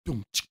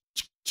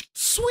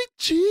Sweet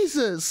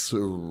Jesus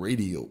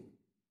Radio.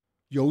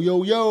 Yo,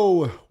 yo,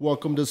 yo.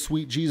 Welcome to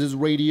Sweet Jesus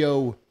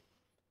Radio.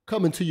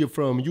 Coming to you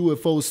from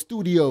UFO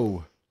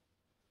Studio.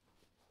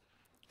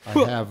 I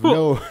have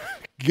no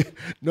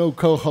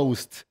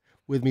co-host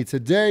with me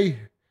today,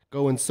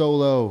 going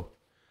solo.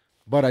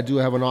 But I do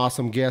have an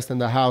awesome guest in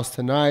the house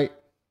tonight.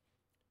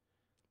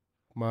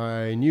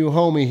 My new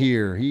homie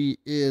here. He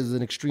is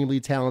an extremely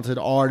talented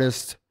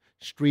artist,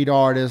 street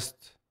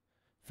artist,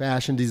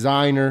 fashion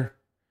designer.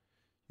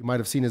 You might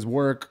have seen his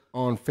work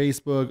on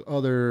Facebook,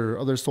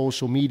 other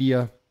social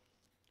media.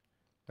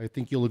 I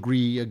think you'll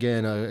agree,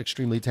 again,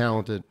 extremely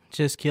talented.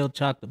 Just killed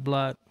Chalk the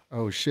Block.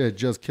 Oh, shit.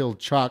 Just killed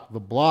Chalk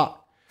the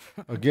Block.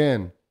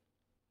 Again,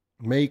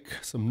 make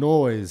some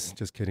noise.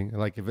 Just kidding.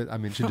 Like if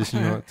I'm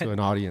introducing you to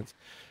an audience.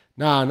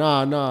 Nah.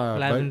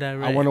 Live and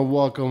direct. I want to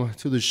welcome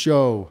to the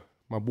show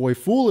my boy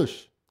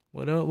Fülish.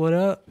 What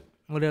up,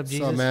 Jesus? What's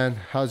up, man?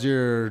 How's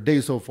your day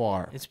so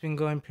far? It's been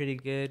going pretty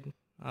good.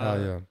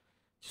 Yeah.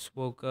 Just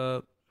woke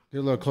up. Get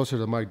a little closer to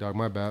the mic, dog.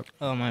 My bad.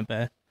 Oh, my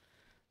bad.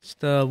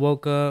 Just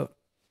woke up,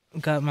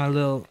 got my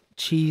little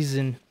cheese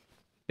and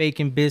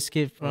bacon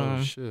biscuit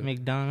from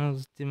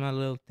McDonald's, did my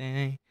little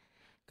thing,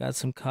 got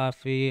some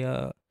coffee.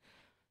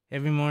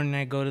 Every morning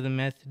I go to the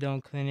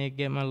methadone clinic,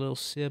 get my little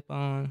sip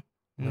on,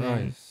 and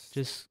then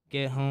just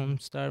get home,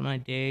 start my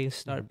day,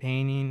 start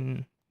painting,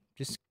 and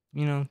just,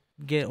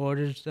 get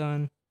orders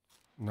done.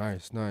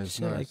 Nice.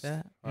 Shit like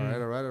that. All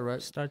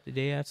right. Start the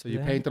day after So you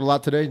that. painted a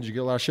lot today? Did you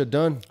get a lot of shit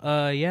done?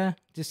 Yeah,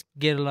 just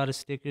get a lot of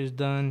stickers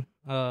done.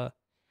 I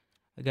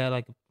got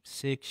like a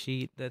 6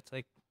 sheet that's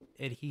like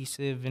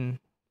adhesive and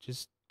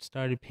just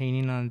started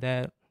painting on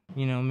that,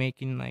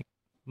 making like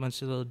a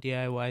bunch of little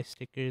DIY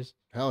stickers.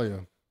 Hell yeah.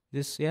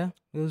 It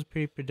was a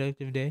pretty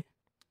productive day.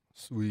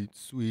 Sweet.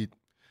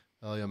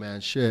 Hell yeah, man.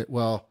 Shit.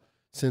 Well,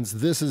 since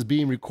this is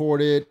being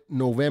recorded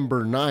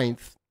November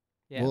 9th,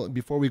 well,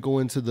 before we go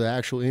into the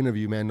actual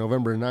interview, man,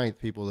 November 9th,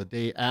 people, the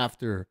day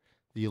after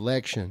the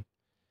election,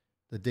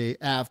 the day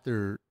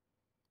after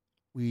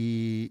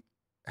we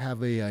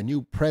have a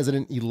new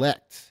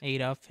president-elect.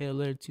 Adolf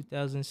Hitler,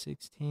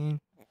 2016.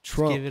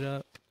 Trump. Just give it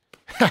up.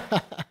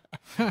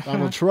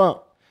 Donald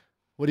Trump.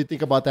 What do you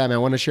think about that,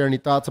 man? Want to share any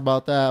thoughts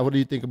about that? What do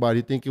you think about it? Do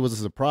you think it was a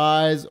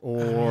surprise,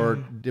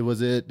 or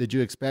did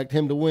you expect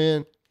him to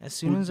win?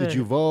 Did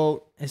you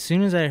vote? As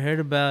soon as I heard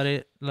about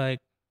it, like,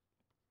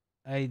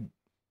 I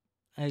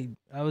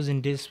was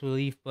in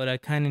disbelief, but I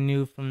kind of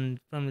knew from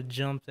the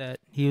jump that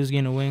he was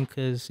gonna win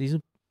because he's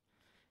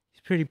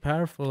pretty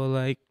powerful.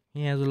 Like,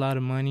 he has a lot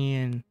of money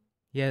and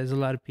he has a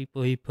lot of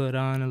people he put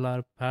on, a lot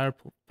of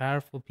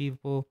powerful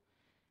people,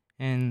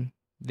 and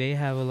they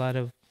have a lot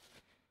of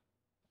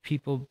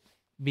people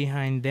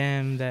behind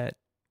them that,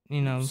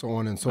 so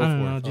on and so I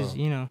forth. don't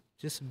know,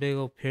 just a big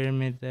old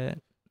pyramid that,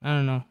 I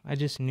don't know. I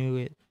just knew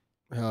it.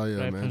 Hell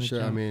yeah, right man.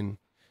 Shit, jump. I mean,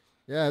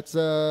 yeah, it's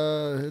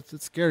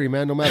scary,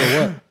 man, no matter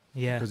what.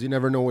 Yeah. Because you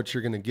never know what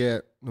you're going to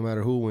get, no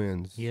matter who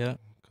wins. Yeah.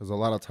 Because a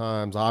lot of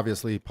times,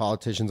 obviously,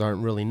 politicians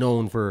aren't really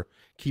known for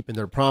keeping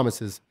their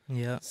promises.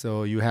 Yeah.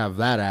 So you have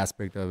that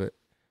aspect of it.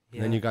 Yeah.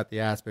 And then you got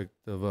the aspect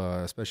of,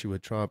 especially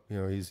with Trump,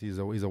 he's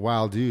a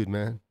wild dude,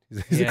 man.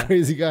 He's a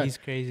crazy guy. He's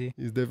crazy.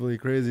 He's definitely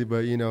crazy,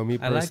 but me personally,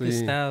 I like his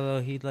style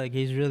though.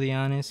 He's really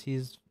honest.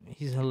 He's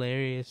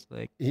hilarious.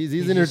 Like, he's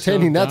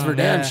entertaining. So that's for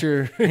damn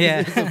sure.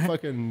 Yeah. He's a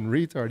fucking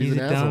retard. He's an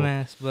a asshole.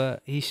 dumbass,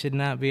 but he should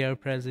not be our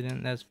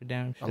president. That's for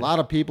damn sure. A lot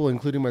of people,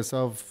 including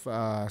myself,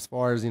 as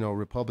far as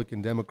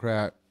Republican,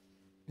 Democrat,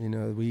 a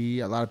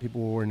lot of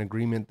people were in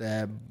agreement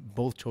that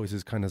both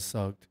choices kind of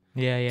sucked.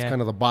 Yeah. It's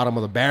kind of the bottom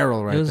of the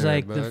barrel right there.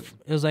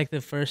 It was like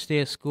the first day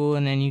of school,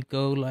 and then you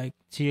go like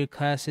to your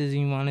classes,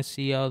 and you want to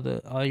see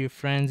all your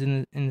friends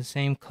in the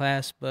same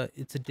class, but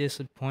it's a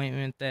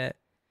disappointment that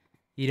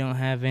you don't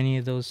have any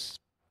of those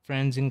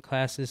friends in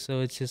classes.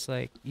 So it's just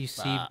like you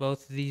see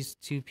both of these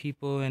two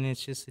people, and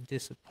it's just a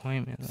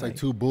disappointment. It's like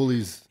two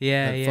bullies.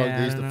 Yeah.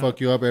 They used to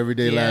fuck you up every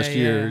day last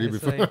year. It's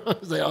it's like,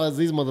 oh, it's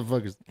these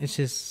motherfuckers. It's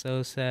just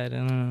so sad. I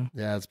don't know.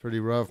 Yeah, it's pretty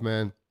rough,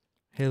 man.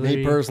 Hillary,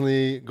 me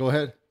personally, go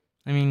ahead.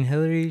 I mean,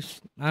 Hillary,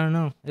 I don't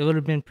know. It would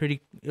have been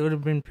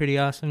pretty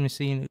awesome to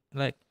see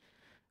like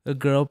a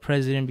girl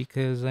president,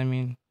 because I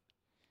mean,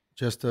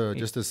 just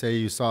to say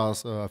you saw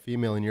a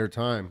female in your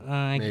time,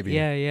 maybe.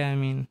 Yeah. I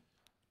mean,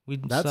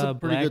 that's saw a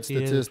pretty good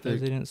statistic.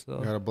 So.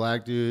 You got a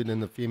black dude,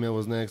 and the female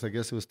was next. I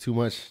guess it was too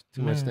much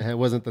to handle. It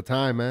wasn't the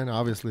time, man.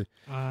 Obviously,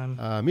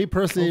 me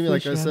personally,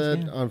 like I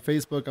said on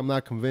Facebook, I'm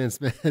not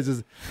convinced, man. It's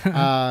just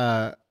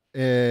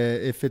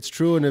if it's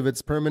true and if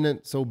it's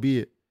permanent, so be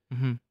it.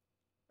 Mm-hmm.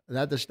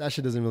 That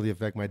shit doesn't really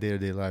affect my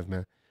day-to-day life,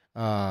 man.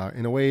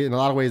 In a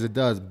lot of ways it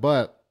does,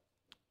 but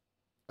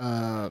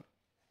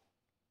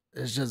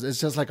it's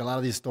just like a lot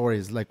of these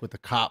stories, like with the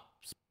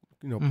cops,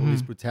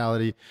 police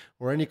brutality,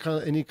 or any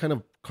kind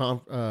of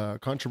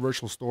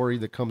controversial story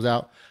that comes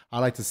out. I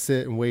like to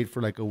sit and wait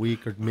for like a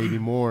week or maybe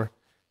more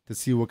to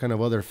see what kind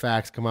of other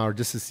facts come out, or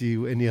just to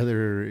see any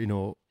other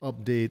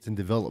updates and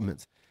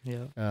developments.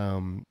 Yeah.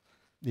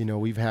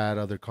 We've had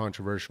other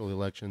controversial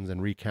elections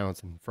and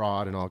recounts and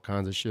fraud and all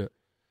kinds of shit.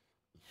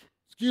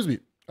 Excuse me.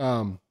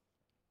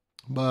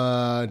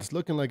 But it's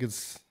looking like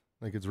it's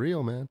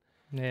real, man.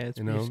 Yeah, it's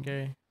pretty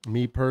scary.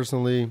 Me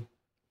personally,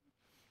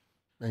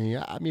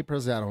 I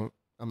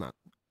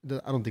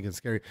don't think it's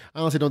scary. I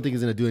honestly don't think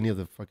he's gonna do any of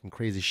the fucking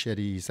crazy shit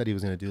he said he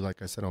was gonna do.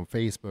 Like I said on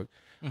Facebook.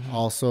 Mm-hmm.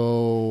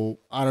 Also,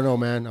 I don't know,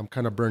 man. I'm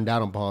kind of burned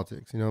out on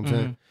politics. You know what I'm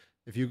saying?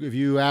 If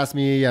you ask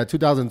me,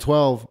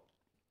 2012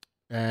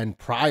 and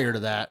prior to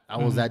that, I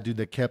was that dude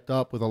that kept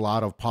up with a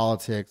lot of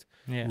politics,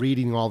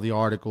 reading all the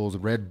articles,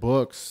 read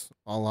books.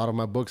 A lot of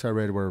my books I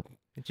read were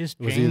it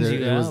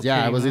was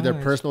either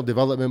personal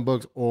development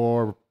books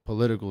or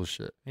political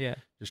shit. Yeah,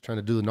 just trying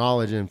to do the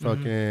knowledge and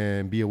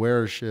fucking be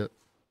aware of shit.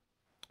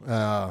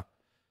 And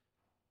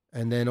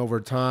then over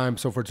time,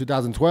 so for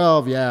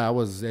 2012, I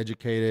was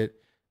educated.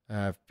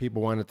 If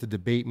people wanted to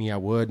debate me, I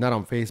would. Not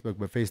on Facebook,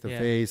 but face to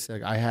face.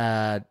 Like, I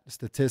had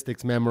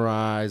statistics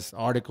memorized,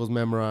 articles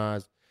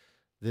memorized,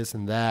 this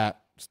and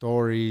that,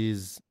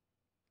 stories.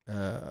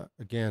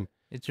 Again,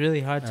 it's really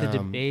hard to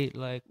debate.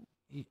 Like,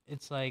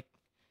 it's like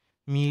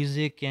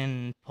music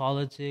and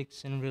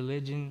politics and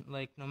religion.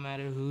 Like, no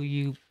matter who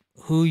you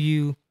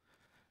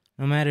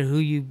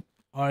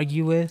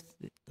argue with,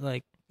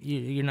 like,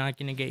 you're not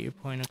gonna get your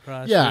point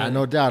across. Yeah, really.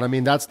 No doubt. I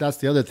mean, that's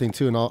the other thing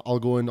too, and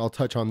I'll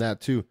touch on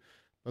that too.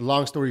 But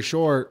long story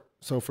short,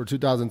 so for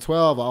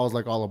 2012, I was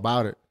like all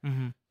about it.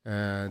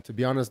 And to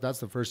be honest, that's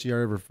the first year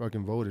I ever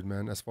fucking voted,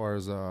 man. As far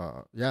as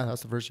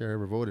that's the first year I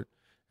ever voted,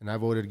 and I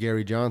voted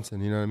Gary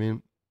Johnson. You know what I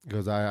mean?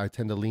 Because I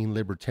tend to lean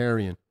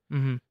libertarian.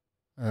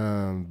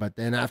 But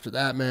then after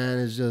that, man,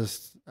 it's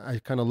just I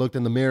kind of looked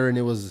in the mirror and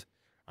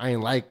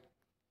I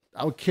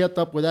kept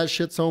up with that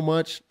shit so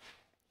much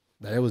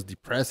that it was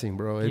depressing,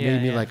 bro. It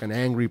made me like an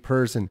angry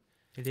person.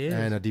 It is.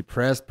 And a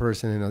depressed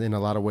person in a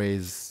lot of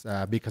ways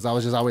because I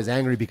was just always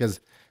angry because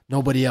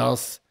nobody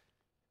else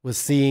was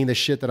seeing the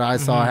shit that I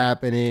saw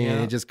happening.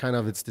 And it just kind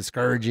of, it's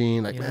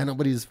discouraging. Like, man,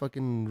 nobody's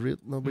fucking real.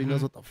 Nobody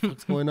knows what the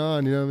fuck's going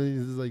on. You know what I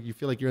mean? It's like, you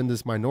feel like you're in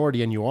this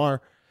minority and you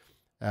are.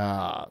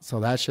 So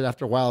that shit,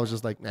 after a while, I was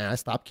just like, I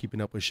stopped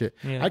keeping up with shit.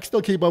 I can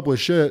still keep up with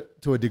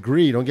shit to a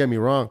degree. Don't get me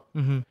wrong.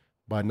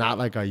 But not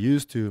like I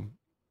used to.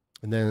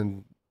 And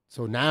then,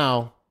 so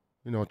now,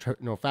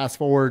 fast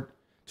forward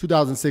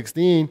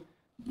 2016,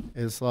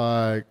 it's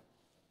like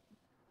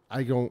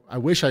I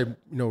wish I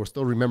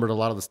still remembered a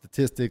lot of the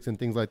statistics and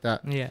things like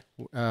that.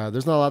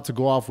 There's not a lot to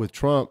go off with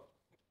Trump,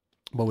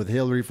 but with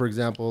Hillary, for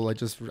example, I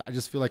just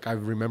feel like I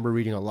remember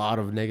reading a lot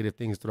of negative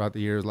things throughout the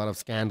years, a lot of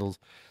scandals.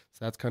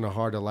 So that's kind of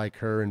hard to like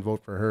her and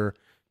vote for her.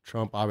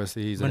 Trump,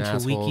 obviously, he's an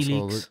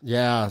asshole.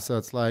 So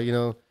it's like,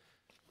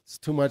 it's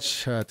too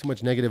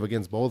much negative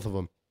against both of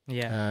them.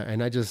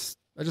 And I just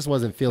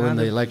wasn't feeling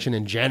the election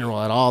in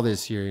general at all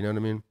this year. You know what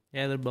I mean?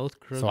 Yeah, they're both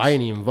crooks. So I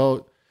didn't even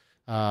vote.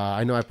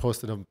 I know I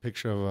posted a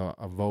picture of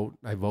a vote.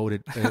 I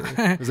voted.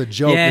 It was a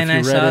joke. Yeah, if and you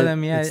I read saw it.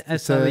 them. Yeah, I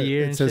saw the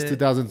year. It says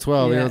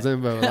 2012. You know what I'm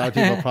saying? But a lot of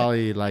people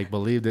probably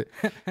believed it.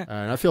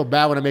 And I feel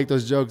bad when I make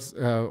those jokes.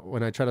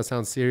 When I try to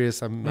sound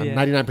serious, I'm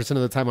 99%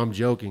 of the time I'm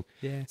joking.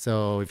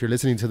 So if you're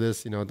listening to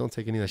this, don't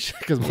take any of that shit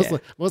because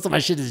most of my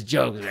shit is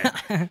jokes.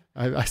 Man.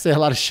 I say a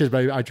lot of shit,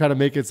 but I try to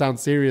make it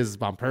sound serious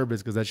on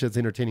purpose because that shit's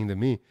entertaining to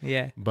me.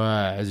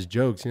 But as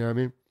jokes, you know what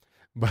I mean?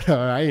 But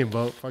I didn't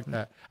vote. Fuck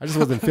that. I just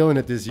wasn't feeling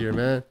it this year,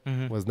 man.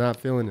 Was not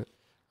feeling it.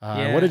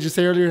 What did you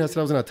say earlier? I said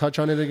I was going to touch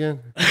on it again.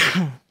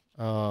 Fuck.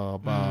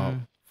 I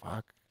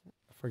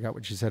forgot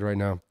what you said right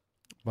now.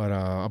 But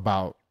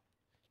about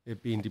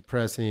it being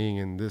depressing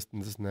and this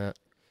and that.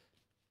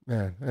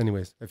 Man,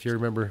 anyways, if you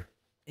remember.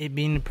 It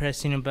being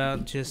depressing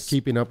about just.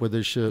 Keeping up with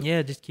this shit.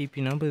 Yeah, just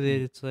keeping up with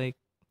it. It's like.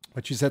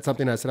 But you said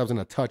something. I said I was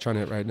going to touch on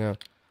it right now.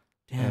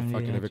 Damn,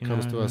 if it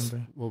comes to us,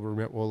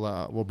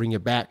 we'll bring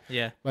it back.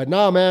 Yeah. But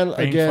no, man.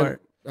 Again,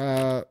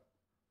 that's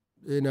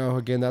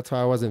why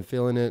I wasn't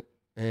feeling it.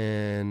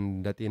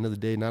 And at the end of the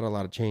day, not a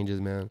lot of changes,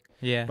 man.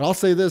 Yeah. But I'll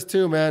say this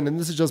too, man, and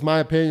this is just my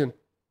opinion.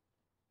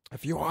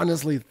 If you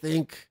honestly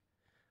think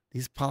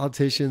these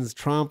politicians,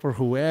 Trump or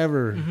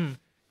whoever,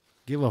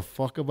 give a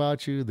fuck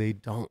about you, they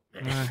don't.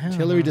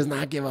 Hillary does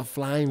not give a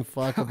flying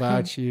fuck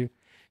about you.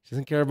 She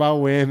doesn't care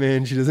about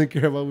women. She doesn't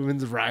care about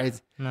women's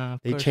rights. No,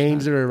 they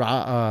changed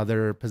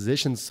their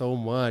position so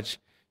much.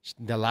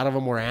 A lot of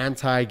them were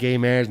anti-gay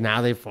marriage.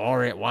 Now they're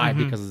for it. Why?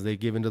 Because they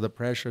give into the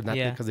pressure, not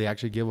because they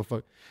actually give a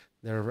fuck.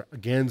 They're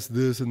against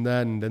this and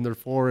that, and then they're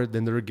for it,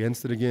 then they're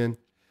against it again.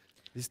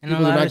 These people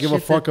do not give a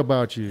fuck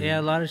about you. Yeah,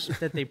 a lot of shit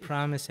that they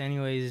promise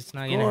anyways, it's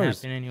not going to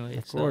happen anyway.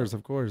 Of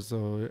course.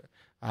 So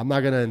I'm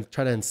not going to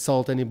try to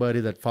insult anybody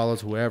that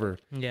follows whoever.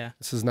 Yeah.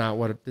 This is not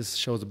what this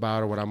show's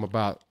about or what I'm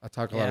about. I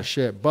talk a lot of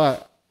shit.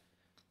 But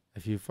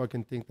if you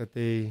fucking think that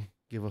they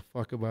give a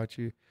fuck about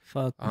you,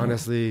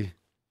 honestly,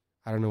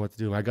 I don't know what to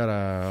do. I got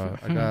a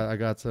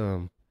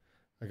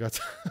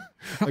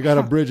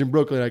bridge in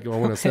Brooklyn I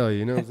want to sell you.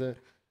 You know what I'm saying?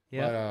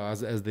 Yeah. But,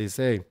 as they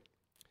say.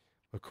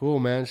 But cool,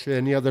 man. Shit.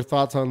 Any other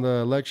thoughts on the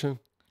election?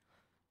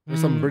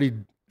 There's some pretty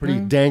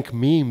dank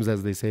memes,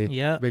 as they say,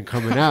 been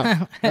coming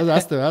out.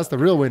 That's the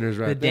real winners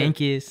right there.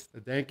 The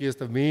dankiest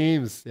of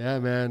memes. Yeah,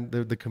 man.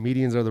 The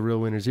comedians are the real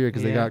winners here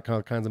because they got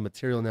all kinds of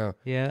material now.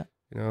 Yeah.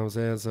 You know what I'm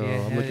saying? So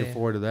I'm looking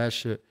forward to that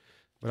shit.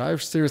 But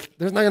there's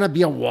not gonna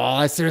be a wall.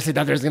 I seriously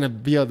thought they're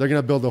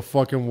gonna build a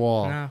fucking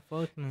wall. Nah,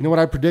 fuck no. You know what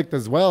I predict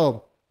as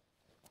well?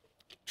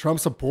 Trump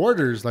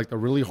supporters, like the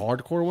really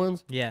hardcore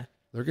ones,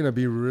 they're gonna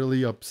be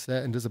really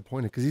upset and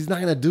disappointed because he's not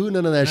gonna do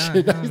none of that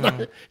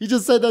shit. He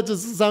just said that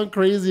just to sound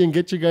crazy and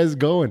get you guys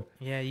going.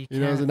 Yeah, you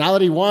know. So now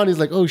that he won, he's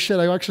like, "Oh shit,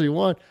 I actually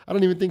won." I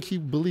don't even think he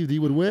believed he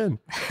would win.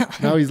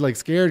 Now he's like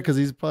scared because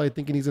he's probably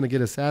thinking he's gonna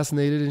get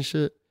assassinated and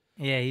shit.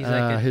 Yeah, he's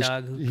like a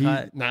dog who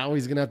caught. Now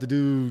he's gonna have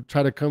to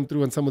try to come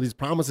through on some of these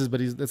promises,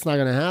 but that's not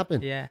gonna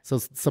happen. Yeah. So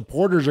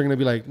supporters are gonna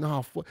be like,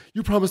 "No,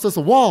 you promised us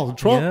a wall,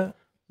 Trump."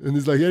 Yeah. And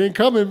he's like, "It ain't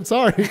coming.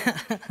 Sorry,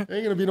 ain't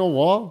gonna be no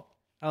wall."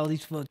 All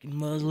these fucking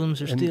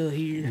Muslims are still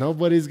here.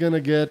 Nobody's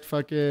gonna get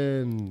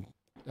fucking,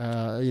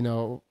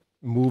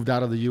 moved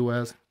out of the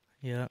U.S.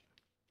 Yeah.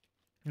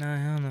 No,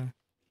 hell no.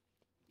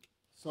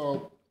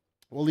 So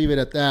we'll leave it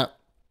at that.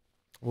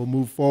 We'll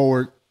move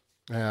forward.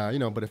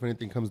 But if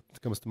anything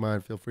comes to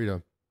mind, feel free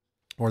to,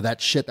 or that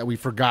shit that we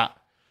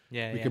forgot,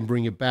 we can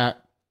bring it back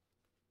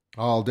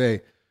all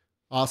day.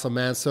 Awesome,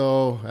 man.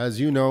 So as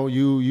you know,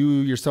 you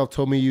yourself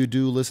told me you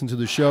do listen to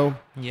the show.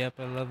 Yep,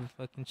 I love the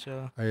fucking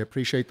show. I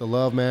appreciate the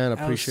love, man.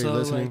 I appreciate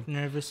listening. I was so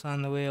nervous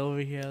on the way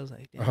over here. I was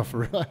like, damn. Oh, for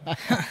real?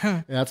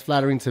 Yeah, that's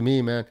flattering to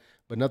me, man.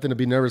 But nothing to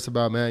be nervous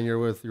about, man. You're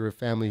with your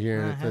family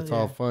here, and it's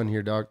all fun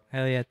here, dog.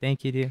 Hell yeah,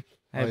 thank you, dude.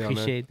 I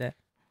appreciate that.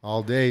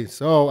 All day.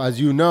 So,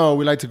 as you know,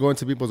 we like to go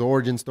into people's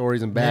origin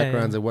stories and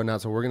backgrounds and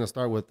whatnot. So, we're going to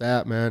start with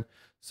that, man.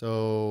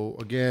 So,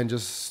 again,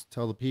 just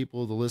tell the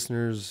people, the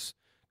listeners,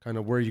 kind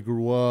of where you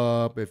grew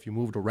up, if you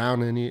moved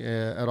around any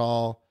at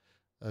all.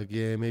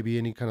 Again, maybe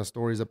any kind of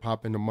stories that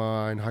pop into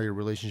mind, how your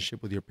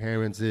relationship with your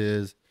parents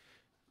is,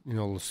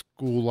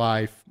 school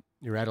life,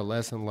 your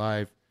adolescent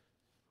life,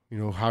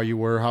 how you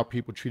were, how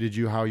people treated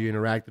you, how you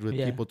interacted with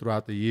people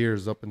throughout the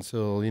years up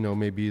until,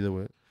 maybe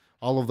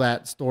all of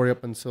that story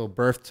up until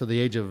birth to the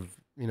age of,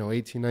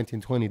 18, 19,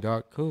 20,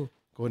 doc. Cool.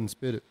 Go ahead and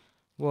spit it.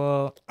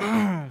 Well,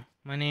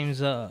 my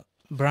name's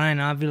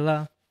Brian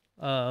Avila.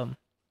 All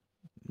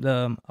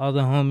the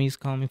homies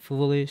call me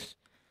Foolish.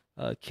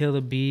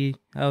 Killer B.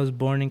 I was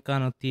born in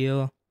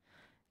Canotillo.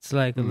 It's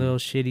like a little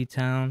shitty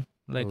town,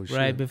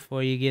 right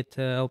before you get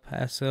to El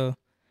Paso.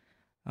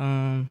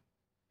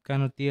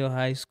 Canotillo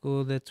High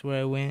School, that's where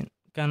I went.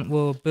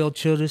 Bill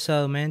Childress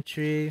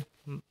Elementary,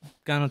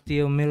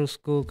 Canotillo Middle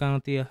School,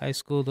 Canotillo High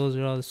School. Those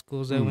are all the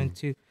schools I went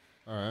to.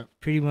 All right.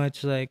 Pretty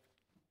much like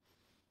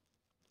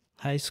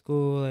high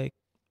school, like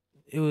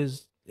it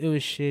was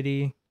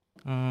shitty.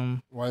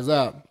 Why is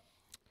that?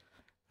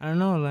 I don't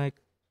know,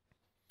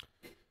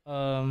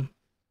 I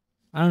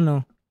don't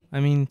know. I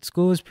mean,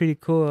 school was pretty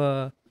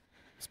cool.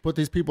 Let's put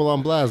these people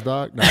on blast,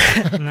 dog.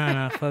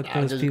 Nah, fuck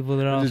those people.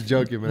 They're all just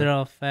joking, man. They're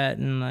all fat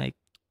and like.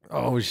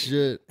 Oh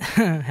shit!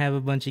 Have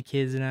a bunch of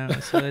kids now,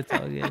 so it's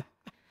all good.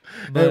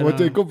 But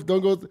hey,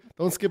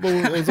 don't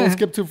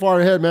skip too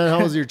far ahead, man.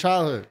 How was your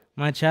childhood?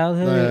 My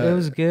childhood, it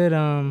was good.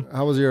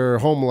 How was your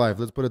home life?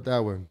 Let's put it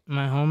that way.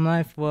 My home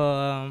life,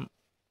 my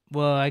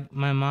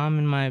mom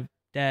and my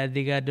dad,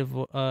 they got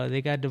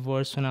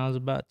divorced when I was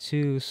about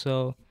 2,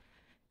 so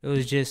it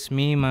was just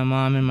me, my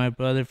mom, and my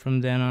brother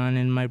from then on.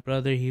 And my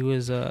brother, he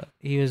was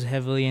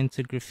heavily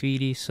into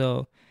graffiti,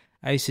 so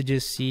I used to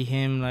just see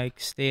him like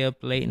stay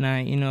up late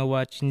night,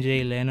 watching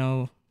Jay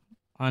Leno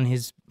on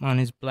his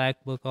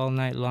black book all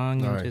night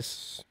long and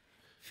just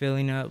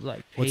filling up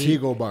like. What's he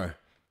go by?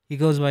 He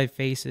goes by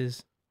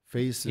Faces.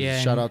 Faces. Yeah.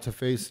 Shout out to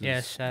Faces.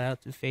 Yeah, shout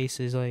out to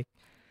Faces. Like,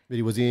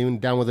 was he even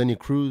down with any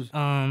crews?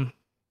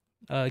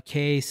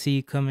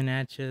 KAC coming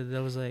at you.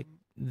 That was like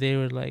they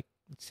were like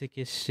sick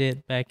as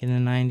shit back in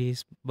the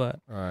 90s. But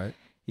all right,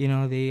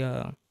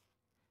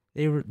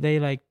 they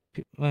like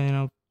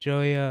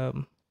Joey.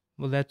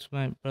 Well, that's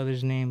my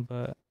brother's name,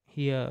 but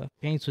he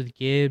paints with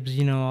Gibbs.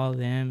 All of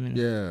them and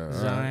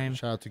Zyme. Right.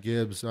 Shout out to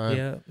Gibbs.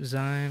 Yeah,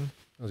 Zyme.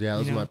 Yeah,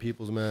 those are my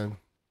peoples, man.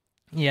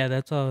 Yeah,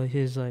 that's all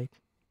his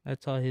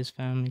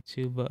family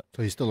too. But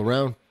so he's still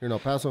around here in El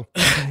Paso.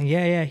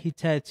 yeah, he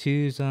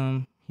tattoos.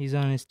 He's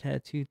on his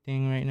tattoo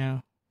thing right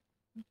now.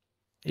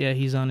 Yeah,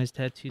 he's on his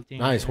tattoo thing.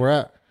 Nice. Where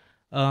at?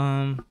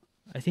 I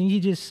think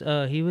he just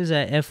he was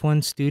at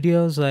F1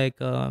 Studios. I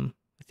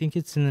think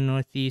it's in the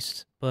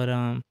Northeast, but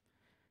I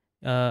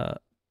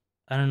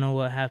don't know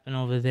what happened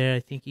over there. I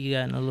think he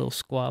got in a little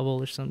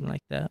squabble or something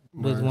like that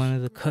with one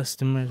of the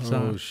customers.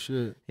 Oh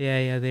shit!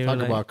 Yeah, they talk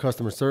were about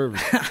customer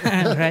service,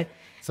 right?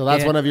 So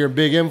that's one of your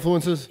big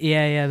influences.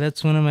 Yeah,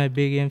 that's one of my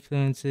big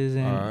influences.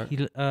 And he,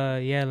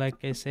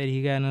 like I said,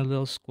 he got in a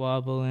little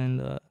squabble, and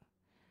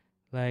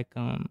I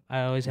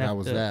always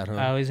have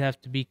I always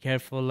have to be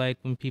careful, like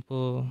when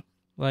people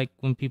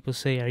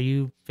say, "Are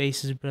you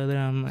Faces, brother?"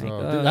 I'm like,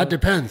 dude, that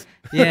depends.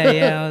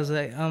 Yeah.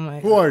 I'm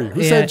like, who are you?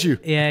 Who sent you?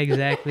 Yeah,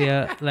 exactly.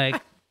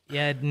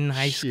 In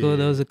high school,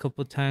 there was a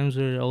couple times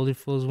where older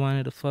fools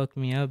wanted to fuck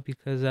me up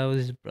because I was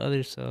his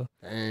brother. So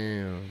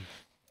damn.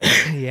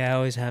 Yeah, I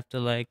always have to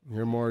like.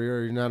 You're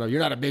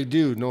not a big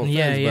dude. No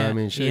offense, but I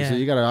mean, shit. So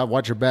you gotta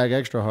watch your back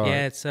extra hard.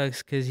 Yeah, it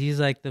sucks because he's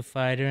like the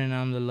fighter and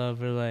I'm the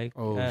lover. Like,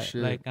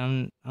 shit. Like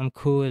I'm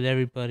cool with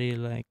everybody.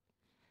 Like,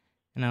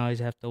 and I always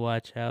have to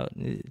watch out.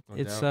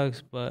 It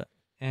sucks, but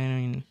I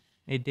mean,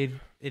 it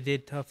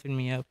did toughen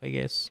me up, I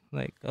guess.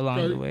 Like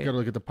along the way. You gotta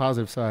look at the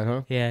positive side,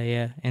 huh?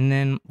 Yeah. And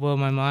then, well,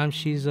 my mom,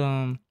 she's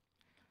my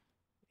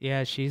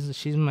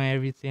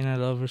everything. I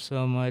love her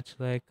so much.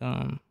 Like,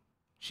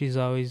 she's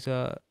always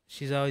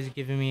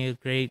given me a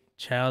great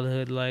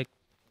childhood. Like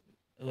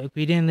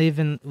we didn't live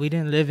in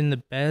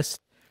the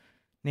best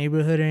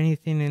neighborhood or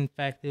anything. In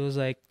fact,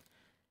 it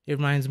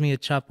reminds me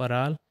of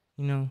Chaparral.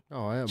 You know,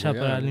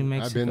 Chaparral, New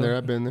Mexico.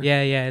 I've been there.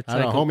 Yeah. It's I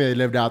had a homie that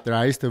lived out there.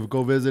 I used to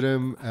go visit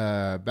him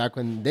back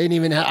when they didn't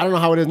even have, I don't know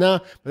how it is now,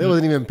 but it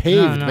wasn't even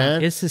paved,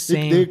 man. It's the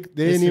same. They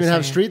didn't even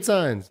have street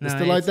signs. It's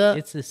still like that?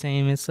 It's the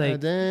same. It's like,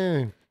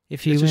 dang.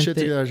 If you went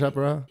together,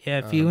 Chaparral. Yeah,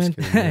 if you went,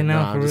 I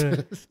know, for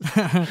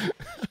real.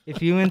 If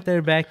you went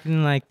there back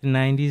in like the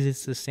 90s,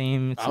 it's the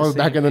same. I was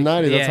back in the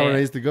 90s. That's how I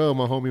used to go.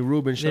 My homie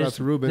Ruben. Shout out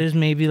to Ruben. There's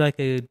maybe like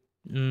a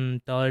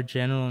Dollar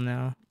General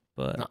now,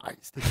 but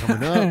nice.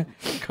 They're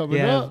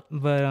coming up.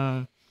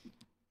 But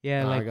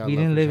like we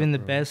didn't live in the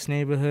best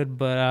neighborhood,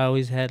 but I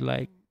always had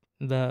like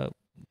the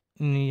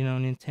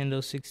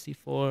Nintendo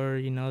 64.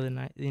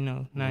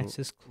 The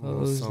nicest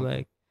clothes,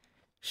 like.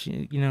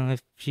 She,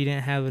 if she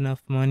didn't have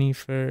enough money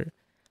for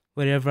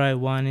whatever I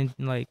wanted,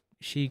 like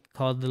she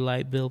called the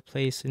light bill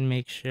place and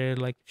make sure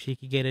like she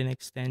could get an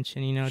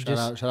extension.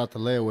 Shout out to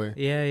Layaway.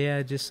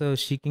 Yeah, just so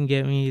she can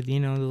get me, the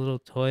little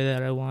toy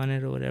that I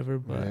wanted or whatever.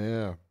 But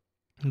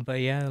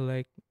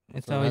like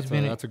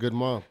that's a good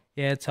mom.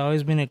 Yeah, it's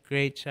always been a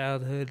great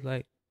childhood.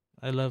 Like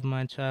I love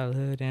my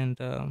childhood, and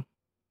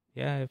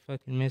I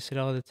fucking miss it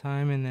all the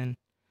time. And then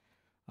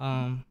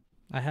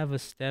I have a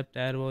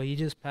stepdad. Well, he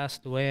just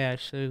passed away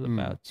actually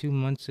about 2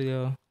 months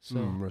ago. So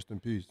rest in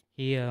peace.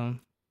 He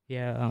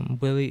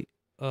Willie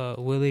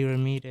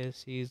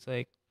Ramirez. He's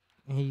like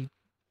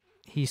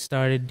he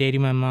started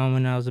dating my mom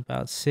when I was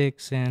about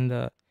 6,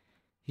 and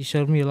he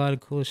showed me a lot of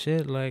cool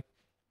shit. Like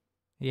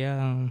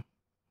a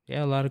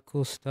lot of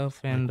cool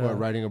stuff. And like what,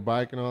 riding a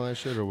bike and all that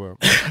shit, or what?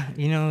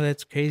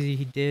 That's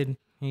crazy.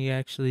 He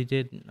actually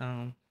did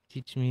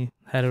teach me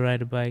how to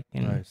ride a bike.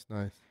 And,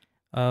 nice.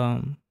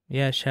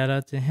 Yeah, shout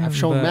out to him. I've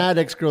shown mad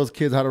ex-girls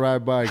kids how to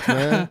ride bikes,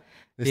 man.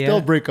 They still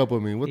break up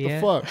with me. What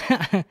the fuck?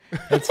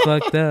 That's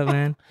fucked up,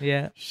 man.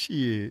 Yeah.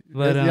 Shit.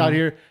 But out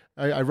here,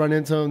 I run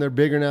into them. They're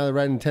bigger now. They're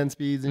riding 10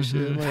 speeds and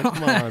shit. I'm like,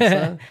 come on,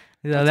 son.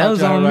 That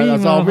was on me,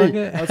 That's all me.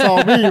 That's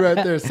all me right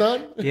there,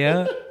 son.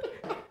 Yeah.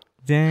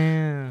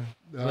 Damn.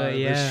 But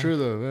it's true,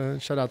 though, man.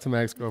 Shout out to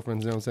my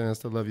ex-girlfriends. You know what I'm saying? I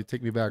still love you.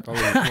 Take me back all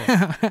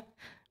over.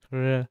 For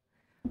real.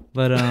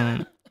 But,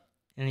 and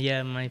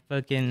yeah, my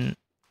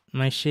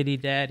shitty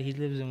dad, he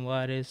lives in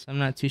Juarez. I'm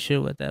not too sure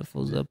what that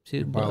fool's up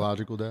to.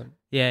 Biological dad?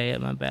 Yeah,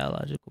 my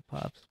biological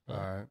pops. All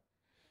right.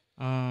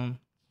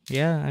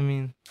 Yeah, I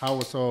mean. How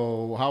was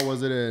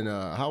it in,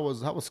 how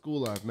was school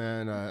life,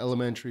 man?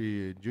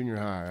 Elementary, junior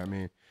high? I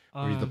mean,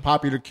 were you the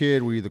popular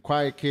kid? Were you the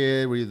quiet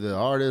kid? Were you the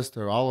artist,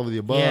 or all of the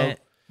above? Yeah,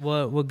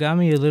 what got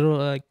me a little,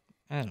 like,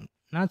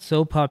 not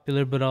so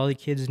popular, but all the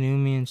kids knew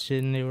me and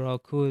shit, and they were all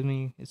cool with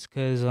me. It's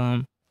because,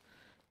 like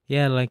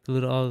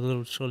all the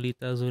little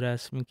cholitas would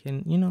ask me,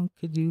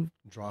 could you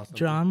draw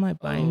on my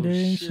binder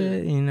and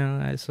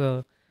shit?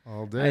 So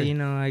all day.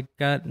 I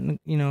got,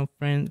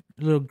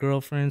 little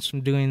girlfriends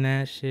from doing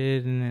that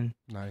shit. And then,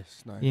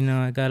 nice.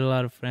 I got a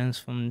lot of friends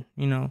from,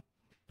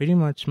 pretty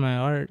much my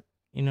art,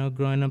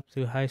 growing up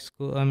through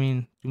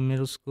through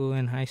middle school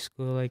and high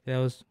school. Like that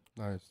was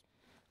nice.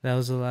 That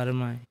was a lot of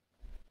my,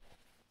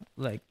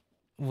 like,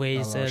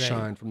 ways that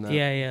shine from that.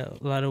 Yeah,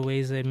 a lot of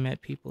ways I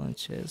met people and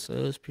shit. So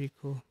it was pretty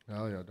cool.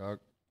 Hell yeah, dog.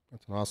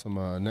 That's an awesome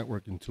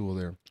networking tool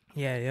there.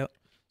 Yeah, yep.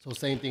 So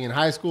same thing in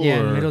high school?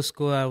 Yeah, in middle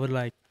school I would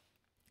like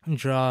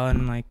draw,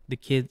 and like the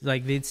kids,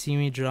 like they'd see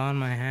me draw on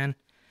my hand.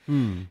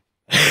 And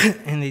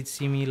they'd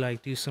see me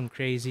like do some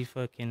crazy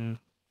fucking,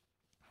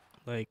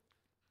 like,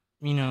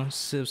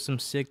 some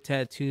sick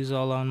tattoos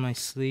all on my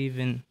sleeve,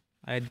 and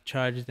I'd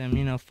charge them,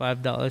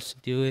 $5 to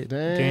do it.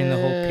 Damn. During the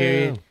whole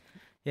period.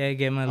 Yeah, I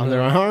get my on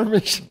their arm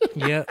and shit.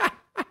 Yeah.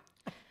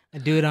 I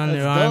do it on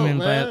their arm, and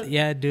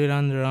do it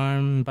on their arm,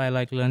 and by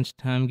like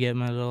lunchtime get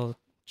my little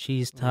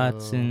cheese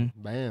tots and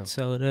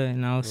soda,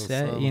 and I was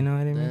set, something. You know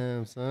what I mean?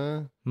 Damn,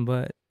 son.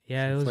 But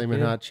yeah, it was flaming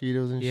good. hot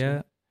Cheetos and shit.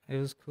 Yeah, it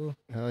was cool.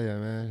 Hell yeah,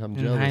 man. I'm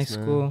in jealous,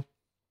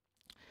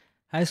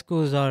 high school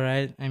was all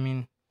right. I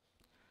mean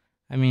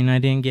I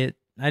didn't get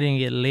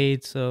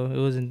laid, so it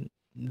wasn't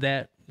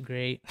that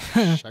great.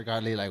 I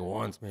got laid like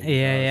once, man.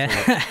 Yeah.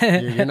 So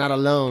you're not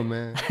alone,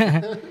 man.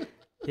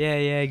 Yeah,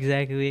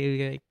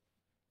 exactly. Like,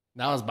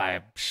 that was by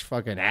a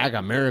fucking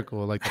ag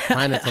miracle, like the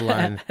planets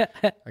aligned.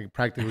 Like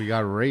practically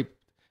got raped.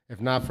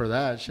 If not for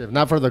that shit, if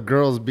not for that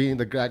girl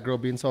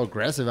being so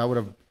aggressive, I would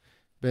have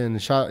been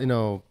shot.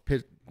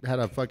 Had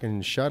a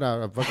fucking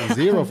shutout, a fucking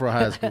 0 for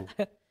high school.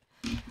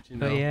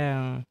 But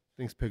yeah,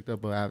 things picked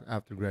up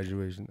after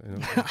graduation.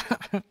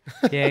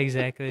 Yeah,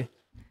 exactly.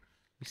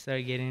 we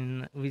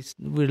started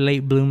we're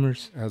late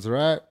bloomers. That's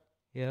right.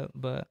 Yeah,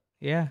 but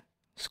yeah,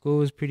 school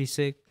was pretty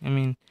sick. I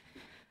mean,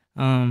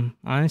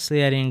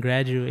 honestly, I didn't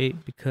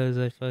graduate because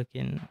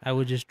I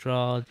would just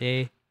draw all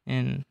day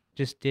and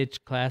just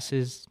ditch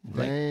classes.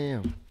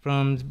 Damn. Like,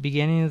 from the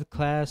beginning of the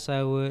class,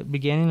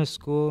 beginning of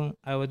school,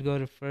 I would go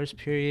to first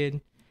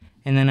period,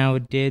 and then I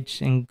would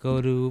ditch and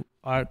go to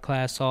art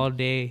class all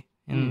day.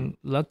 And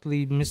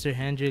luckily, Mr.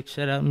 Hendricks,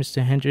 shout out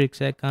Mr.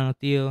 Hendricks at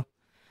Canotillo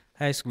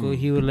High School,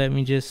 he would let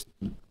me just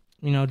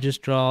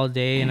draw all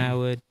day, and I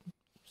would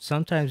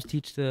sometimes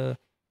teach the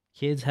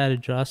kids how to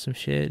draw some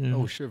shit. And,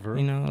 oh shit, bro.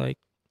 Like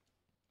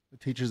the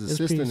teacher's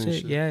assistant and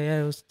shit. Yeah,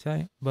 it was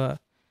tight. But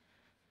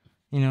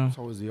it's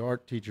always the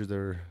art teachers that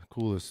are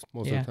coolest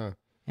most of the time.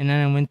 And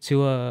then I went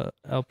to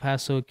El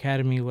Paso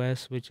Academy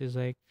West, which is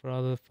like for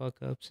all the fuck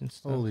ups and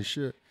stuff. Holy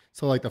shit!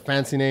 So like the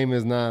fancy name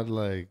is not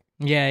like.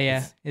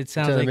 Yeah. It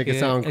sounds like make it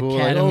sound cool.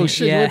 Academy, like, oh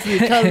shit, you went to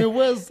the Academy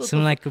West.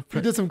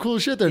 You did some cool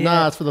shit there.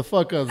 Nah, it's for the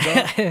fuck ups.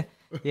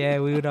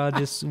 Yeah, we would all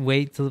just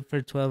wait for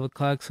 12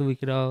 o'clock so we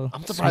could all.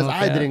 I'm surprised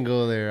I didn't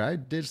go there. I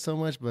did so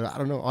much, but I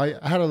don't know. I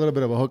had a little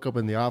bit of a hookup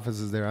in the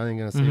offices there. I ain't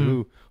gonna say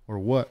who or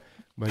what,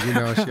 but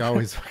she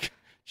always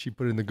she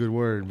put in the good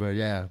word. But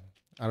yeah,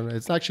 I don't know.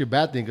 It's actually a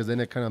bad thing because then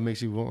it kind of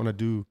makes you want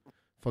to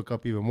fuck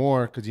up even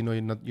more because you're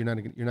not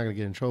gonna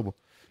get in trouble.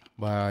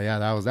 But yeah,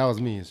 that was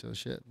me. So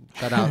shit.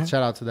 Shout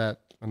out to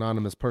that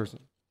anonymous person.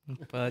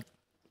 But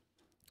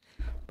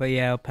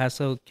yeah, El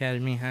Paso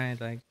Academy High,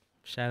 like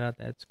shout out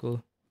that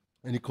school.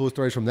 Any cool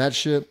stories from that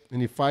shit?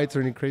 Any fights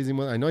or any crazy?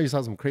 I know you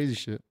saw some crazy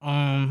shit.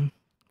 A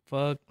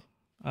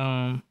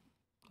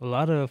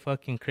lot of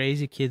fucking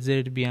crazy kids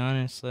there, to be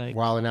honest. Like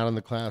wilding out in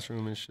the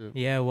classroom and shit.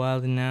 Yeah,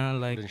 wilding out.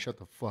 Like didn't shut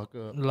the fuck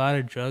up. A lot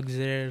of drugs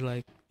there.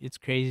 Like it's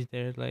crazy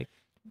there. Like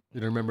you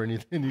don't remember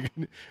anything?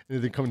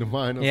 Anything come to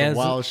mind? Some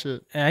wild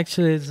shit.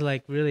 Actually, it's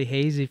like really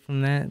hazy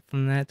from that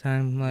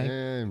time. Like,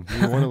 damn,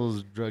 you're one of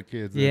those drug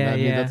kids. Yeah.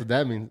 That's what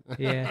that means.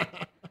 Yeah.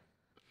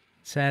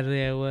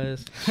 Sadly, I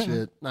was.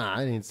 Shit. Nah,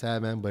 I ain't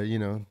sad, man. But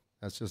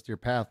that's just your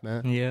path,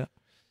 man. Yeah.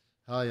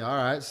 Hell yeah. All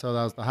right. So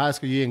that was the high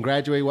school. You didn't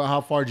graduate.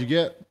 How far did you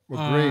get?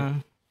 What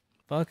grade?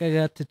 Fuck, I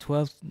got to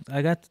 12.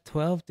 I got to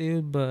 12,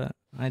 dude, but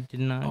I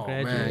did not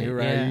graduate. Man, you're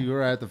right. Yeah. You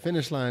were at the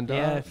finish line, dog.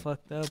 Yeah, I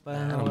fucked up. I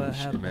don't know what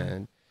happened.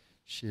 Man.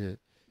 Shit.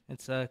 It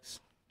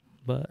sucks.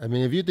 But I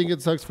mean, if you think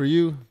it sucks for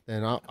you,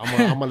 then I'm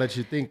gonna let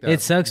you think that.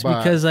 It sucks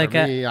because like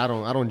me, I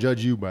don't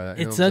judge you by that.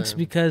 It sucks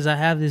because I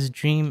have this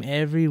dream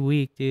every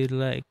week, dude.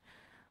 Like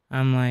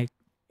I'm like,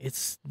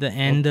 it's the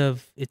end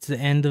of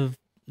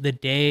the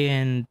day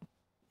and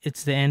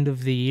it's the end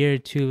of the year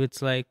too.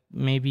 It's like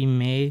maybe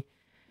May,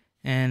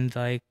 and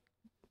like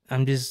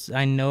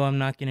I know I'm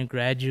not gonna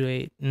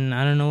graduate, and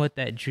I don't know what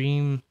that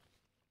dream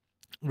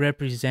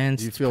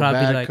represents. You feel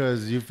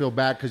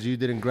bad because you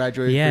didn't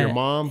graduate for your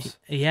moms?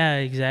 Yeah,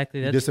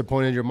 exactly. You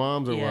disappointed your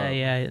moms or what?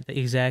 Yeah,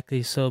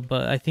 exactly. So,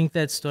 but I think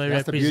that story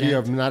that's represents... the beauty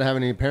of not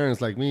having any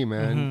parents like me,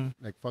 man.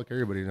 Mm-hmm. Like, fuck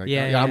everybody.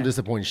 Like, I'm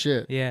disappointed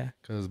shit. Yeah.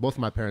 Because both of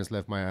my parents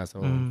left my ass,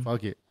 so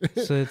fuck it.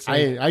 So it's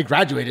like, I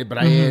graduated, but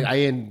I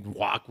ain't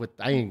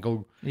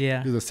go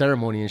do the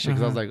ceremony and shit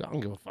because I was like, I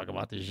don't give a fuck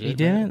about this shit. You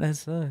didn't? That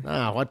sucks.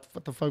 Nah, what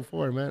the fuck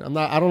for, man?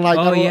 I don't like...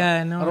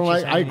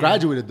 I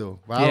graduated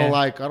though, but I don't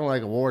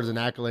like awards and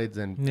accolades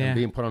and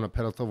being put on a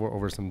pedestal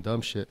over some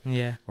dumb shit.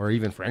 Yeah. Or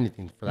even for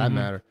anything for that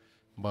matter.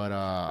 But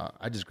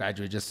I just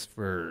graduated just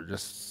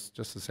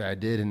to say I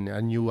did, and I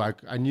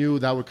knew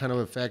that would kind of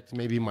affect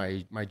maybe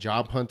my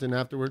job hunting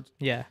afterwards.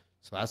 Yeah.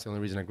 So that's the only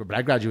reason but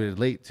I graduated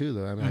late too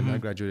though. I mean I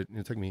graduated,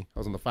 it took me, I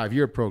was on the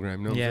 5-year program,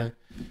 you know what I'm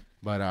saying?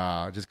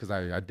 But just because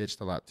I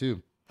ditched a lot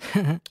too.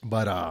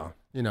 But I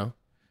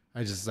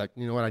just like,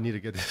 you know what, I need to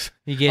get this.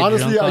 You get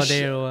honestly, drunk all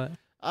day or what?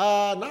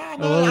 Nah,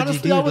 man.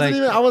 Honestly,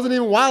 I wasn't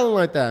even wilding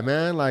like that,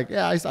 man. Like,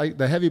 yeah,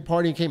 the heavy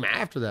partying came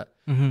after that.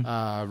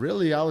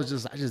 Really, I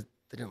just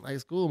didn't like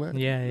school, man.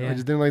 Yeah. I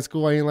just didn't like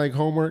school. I didn't like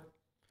homework.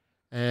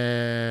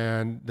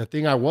 And the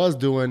thing I was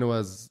doing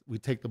was we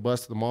take the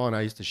bus to the mall, and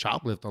I used to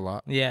shoplift a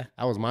lot. Yeah,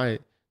 that was my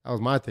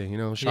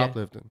thing,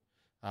 shoplifting.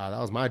 That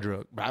was my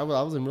drug. But I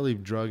wasn't really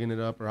drugging it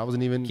up, or I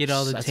wasn't even get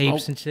all the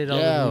tapes and shit.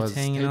 All the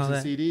tapes and all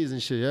that. CDs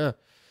and shit.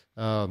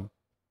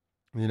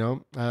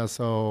 Yeah,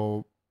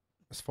 so.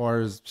 As far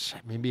as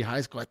maybe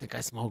high school, I think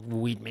I smoked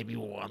weed maybe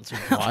once or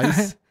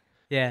twice.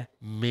 Yeah.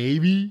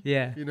 Maybe.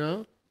 Yeah.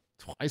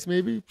 Twice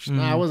maybe.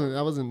 Nah,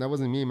 that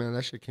wasn't me, man.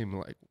 That shit came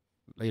like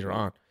later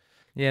on.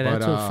 Yeah,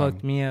 that's what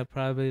fucked me up.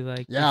 Probably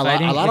like a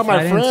lot of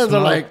my friends are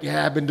like,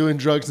 yeah, I've been doing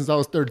drugs since I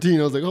was 13.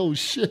 I was like, oh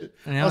shit,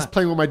 I was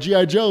playing with my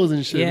GI Joes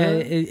and shit. Yeah,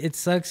 man. It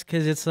sucks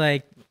because it's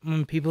like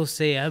when people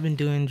say I've been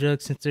doing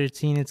drugs since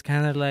 13, it's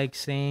kind of like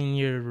saying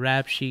your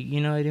rap sheet.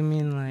 You know what I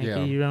mean?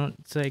 Like you don't.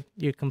 It's like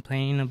you're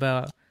complaining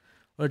about.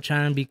 Or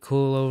trying to be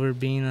cool over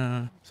being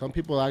a... Some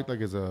people act like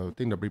it's a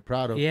thing to be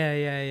proud of.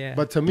 Yeah.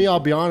 But to me, I'll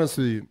be honest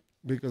with you,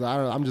 because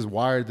I'm just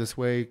wired this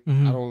way.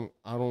 I don't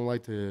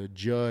like to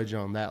judge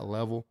on that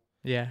level.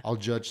 Yeah. I'll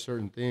judge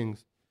certain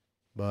things,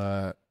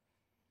 but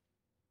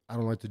I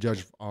don't like to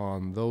judge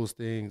on those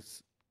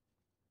things.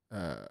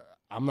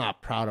 I'm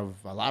not proud of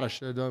a lot of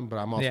shit I've done, but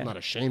I'm also not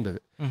ashamed of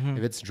it. Mm-hmm.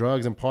 If it's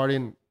drugs and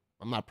partying,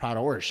 I'm not proud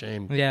or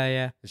ashamed.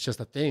 Yeah. It's just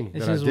a thing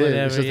It's that I just did.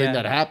 whatever, It's just a thing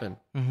that happened.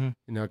 Mm-hmm.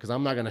 You know, because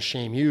I'm not going to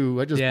shame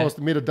you. I just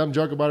made a dumb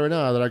joke about it right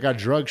now that I got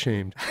drug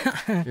shamed.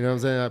 You know what I'm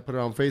saying? I put it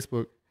on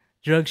Facebook.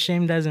 Drug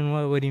shamed as in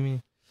what? What do you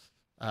mean?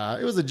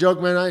 It was a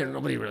joke, man.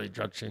 Nobody really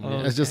drug shamed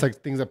me. It's just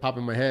like things that pop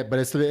in my head. But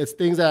it's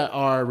things that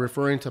are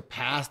referring to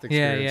past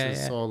experiences.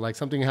 Yeah. So like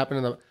something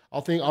happened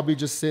I'll be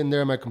just sitting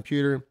there on my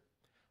computer.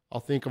 I'll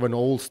think of an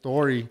old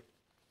story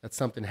that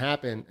something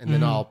happened, and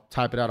then I'll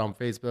type it out on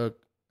Facebook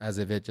as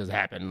if it just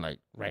happened like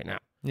right now.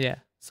 Yeah.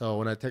 So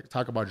when I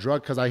talk about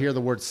drug, because I hear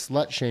the word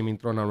slut shaming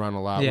thrown around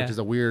a lot, which is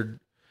a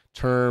weird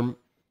term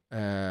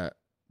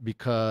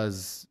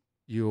because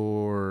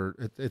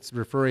it's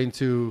referring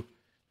to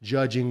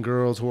judging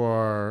girls who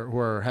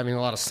are having a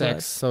lot of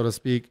sex, so to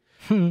speak,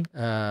 who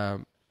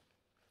are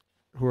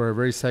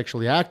very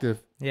sexually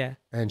active,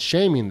 and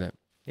shaming them.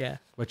 Yeah.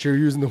 But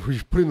you're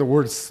putting the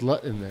word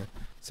slut in there,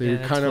 so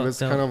it's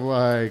kind of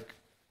like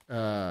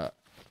an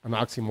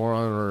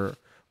oxymoron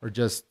or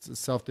just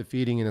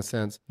self-defeating in a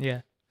sense.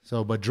 Yeah.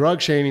 So, but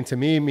drug shaming to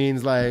me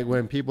means like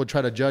when people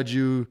try to judge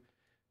you,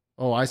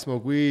 oh, I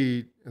smoke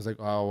weed. It's like,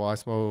 oh, well, I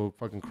smoke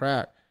fucking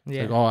crack. It's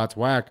like, oh, that's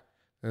whack.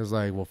 And it's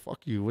like, well,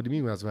 fuck you. What do you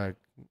mean that's whack?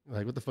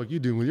 Like, what the fuck you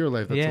doing with your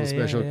life that's so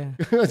special?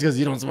 That's because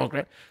you don't smoke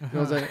crack. You know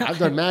what I'm saying? I've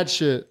done mad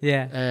shit.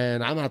 Yeah.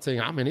 And I'm not saying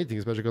I'm anything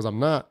special because I'm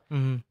not.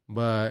 Mm-hmm.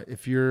 But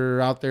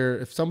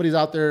if somebody's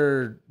out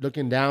there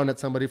looking down at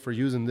somebody for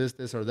using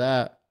this or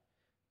that,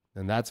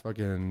 then that's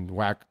fucking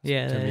whack to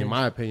me, in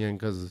my opinion,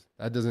 because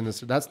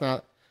that's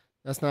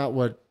not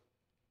what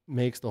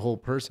makes the whole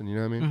person. You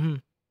know what I mean? Mm-hmm.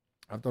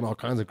 I've done all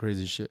kinds of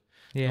crazy shit.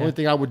 Yeah. The only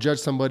thing I would judge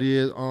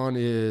somebody on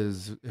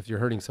is if you're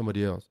hurting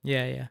somebody else.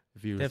 Yeah.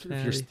 If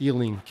you're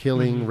stealing,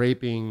 killing,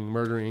 raping,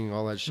 murdering,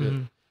 all that shit. Mm-hmm.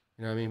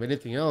 You know what I mean? But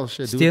anything else,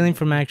 shit. Stealing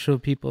from actual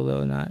people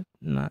though, not.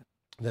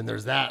 Then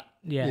there's that.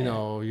 Yeah. You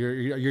know,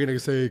 you're gonna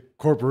say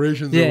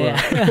corporations.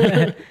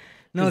 Yeah.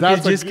 No,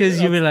 just because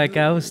you were like,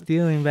 I was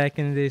stealing back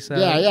in the day. So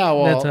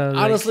well,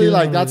 honestly,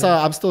 like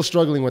I'm still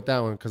struggling with that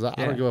one because I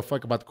don't give a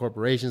fuck about the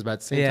corporations, but at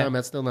the same time,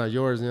 that's still not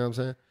yours. You know what I'm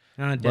saying?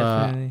 No,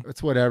 definitely. But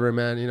it's whatever,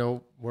 man. You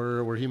know,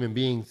 we're human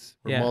beings.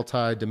 We're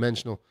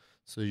multi-dimensional.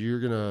 So you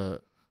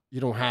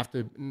don't have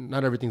to.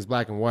 Not everything's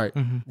black and white.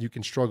 Mm-hmm. You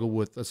can struggle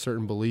with a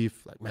certain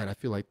belief, like, man, I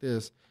feel like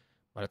this,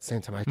 but at the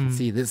same time, I can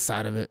see this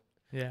side of it.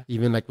 Yeah.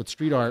 Even like with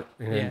street art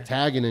and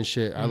tagging and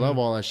shit. I love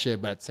all that shit.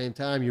 But at the same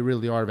time, you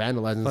really are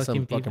vandalizing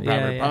some fucking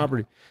private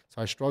property.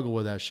 So I struggle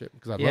with that shit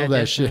because I love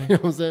that shit. You know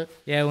what I'm saying?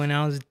 Yeah,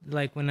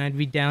 when I'd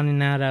be down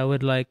and out, I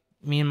would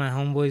me and my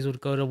homeboys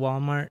would go to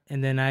Walmart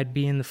and then I'd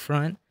be in the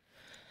front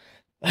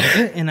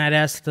and I'd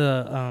ask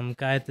the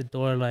guy at the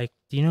door, like,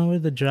 do you know where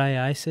the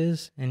dry ice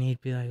is? And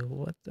he'd be like,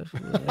 what the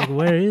fuck? Like,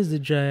 where is the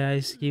dry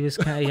ice? He was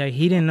kind of like,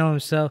 he didn't know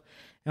himself.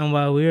 And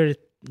while we were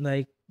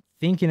like,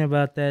 thinking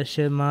about that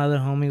shit, my other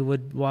homie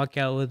would walk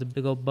out with a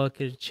big old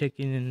bucket of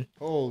chicken and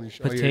holy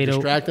shit,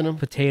 distracting them?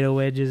 Potato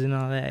wedges and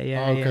all that.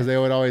 Yeah. Oh, because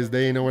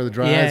they know where the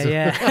dry ice is.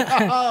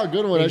 Yeah. Oh,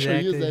 good one. Exactly.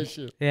 I should use that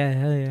shit. Yeah,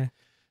 hell yeah.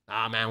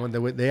 Ah, man,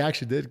 when they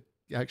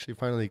actually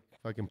finally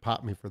fucking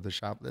popped me for the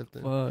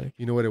shoplifting. Fuck.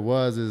 You know what it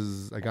was?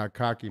 Is I got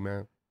cocky,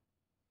 man,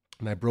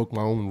 and I broke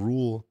my own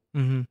rule,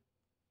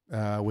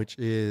 which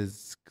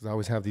is because I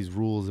always have these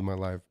rules in my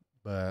life,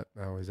 but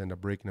I always end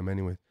up breaking them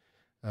anyway.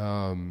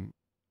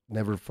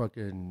 Never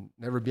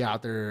be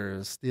out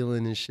there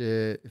stealing and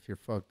shit if you're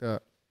fucked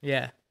up.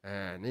 Yeah.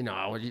 And you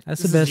know,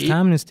 that's the best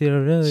time to steal,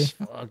 really.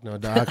 Fuck no,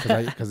 dog,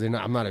 because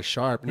I'm not as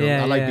sharp. You know,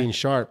 I like being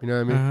sharp. You know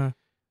what I mean? Uh-huh.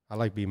 I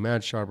like being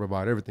mad sharp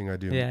about everything I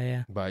do.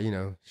 Yeah. But you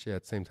know, shit.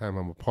 At the same time,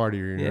 I'm a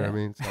partier. You know what I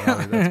mean? So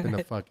that's been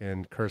the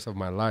fucking curse of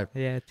my life.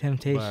 Yeah,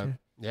 temptation.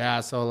 But,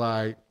 yeah. So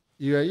like,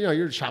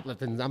 you're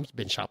shoplifting. I've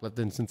been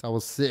shoplifting since I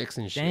was 6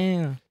 and shit.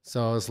 Damn.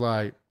 So it's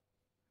like,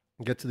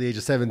 get to the age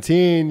of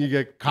 17, you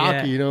get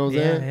cocky, you know what I'm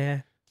saying?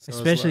 Yeah. So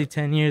especially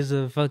 10 years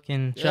of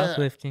fucking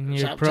shoplifting.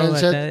 You're pro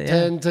at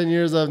that. 10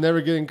 years of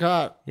never getting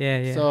caught.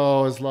 Yeah.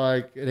 So it's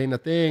like, it ain't a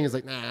thing. It's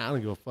like, nah, I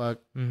don't give a fuck.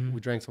 Mm-hmm. We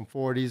drank some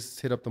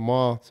 40s, hit up the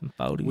mall. Some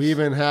 40s. We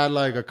even had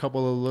like a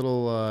couple of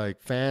little like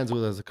fans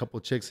with us, a couple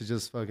of chicks that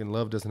just fucking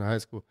loved us in high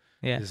school.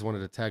 Yeah. They just wanted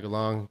to tag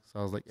along. So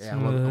I was like,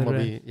 I'm gonna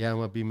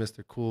be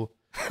Mr. Cool.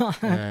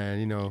 And,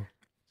 you know,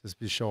 just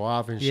be show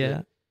off and shit.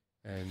 Yeah.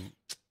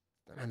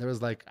 And there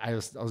was like, I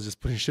was just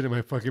putting shit in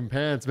my fucking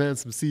pants, man,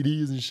 some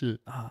CDs and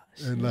shit. Oh,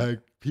 shit. And like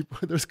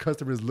there's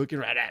customers looking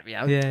right at me.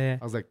 I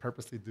was like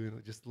purposely doing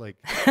it, just like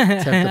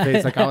tempt the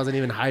face, like I wasn't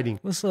even hiding.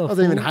 I wasn't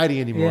even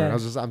hiding anymore. Yeah.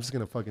 I'm just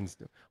gonna fucking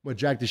I'm gonna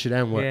jack this shit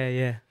and what?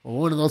 Yeah. Well,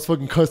 one of those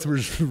fucking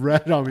customers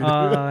ratted on me.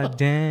 Oh,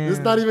 damn. It's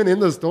not even in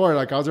the store.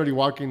 Like I was already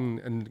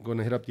walking and going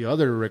to hit up the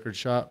other record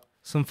shop.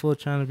 Some fool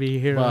trying to be a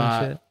hero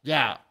and shit.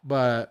 Yeah,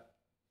 but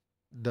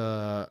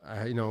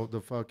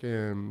the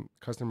fucking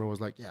customer was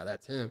like, yeah,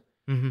 that's him.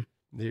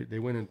 Mm-hmm. They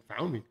went and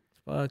found me.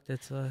 Fuck,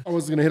 that's I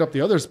was gonna hit up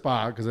the other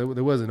spot because it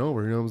wasn't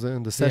over. You know what I'm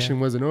saying? The session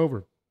wasn't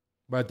over,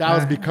 but that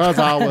was because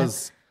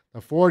the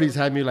 40s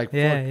had me like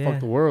fuck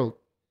the world.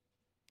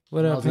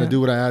 What I was gonna do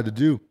what I had to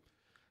do,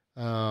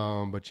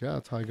 But yeah,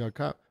 that's how I got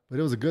caught. But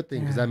it was a good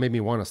thing because that made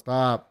me want to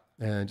stop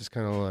and just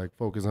kind of like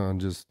focus on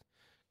just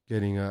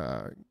getting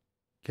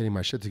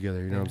my shit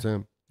together. You know what I'm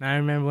saying? I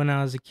remember when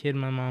I was a kid,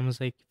 my mom was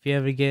like, if you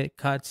ever get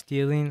caught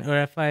stealing,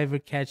 or if I ever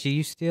catch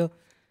you steal,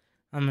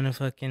 I'm gonna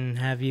fucking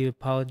have you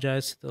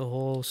apologize to the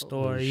whole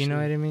store. You know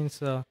what I mean?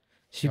 So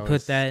she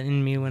put that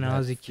in me when I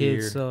was a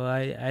kid. So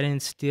I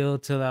didn't steal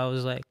till I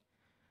was like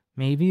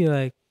maybe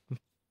like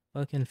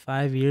fucking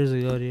 5 years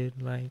ago,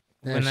 dude. Like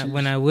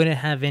when I wouldn't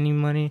have any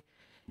money,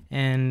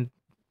 and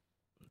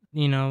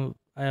you know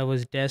I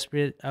was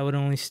desperate, I would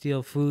only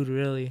steal food,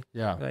 really.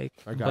 Yeah, like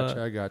I got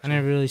you. I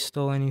never really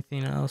stole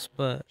anything else.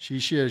 But she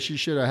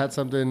should have had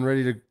something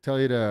ready to tell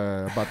you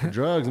about the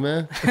drugs,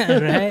 man.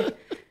 Right?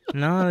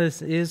 No,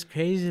 this is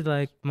crazy.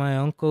 Like my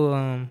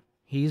uncle,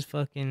 he was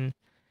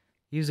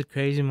a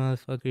crazy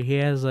motherfucker. He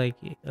has like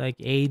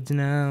AIDS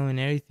now and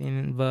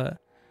everything, but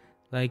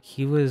like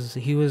he was.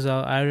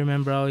 I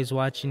remember always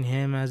watching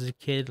him as a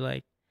kid,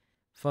 like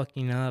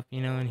fucking up,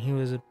 you know, and he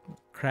was a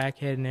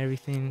crackhead and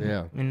everything.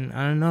 Yeah. And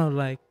I don't know,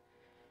 like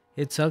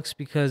it sucks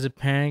because a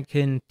parent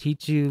can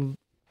teach you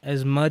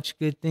as much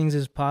good things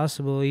as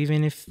possible,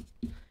 even if,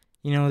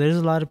 you know, there's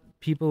a lot of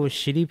people with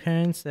shitty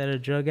parents that are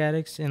drug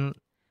addicts, and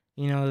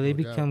you know they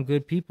become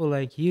good people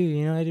like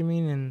you know what I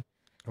mean? And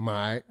am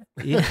I right?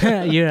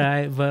 Yeah, you're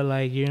right, but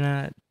like you're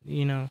not,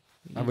 you know.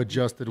 I've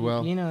adjusted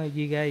well. You know,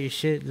 you got your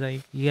shit,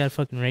 like you got a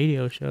fucking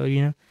radio show,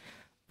 you know.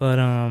 But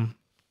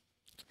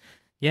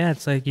yeah,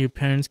 it's like your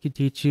parents could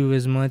teach you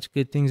as much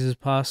good things as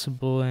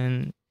possible,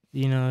 and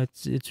you know,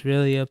 it's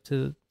really up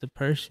to the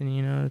person,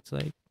 you know. It's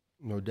like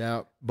no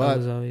doubt, but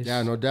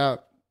no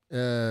doubt.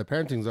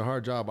 Parenting's a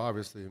hard job,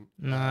 obviously.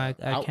 No, I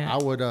can't.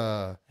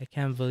 I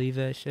can't believe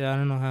that shit. I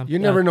don't know how. You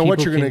never know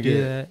what you're gonna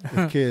get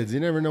with kids. You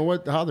never know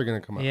how they're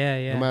gonna come out.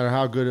 Yeah. No matter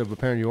how good of a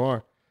parent you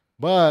are,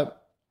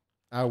 but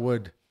I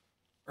would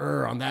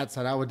err on that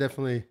side. I would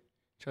definitely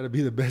try to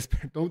be the best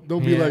parent.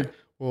 Don't be like,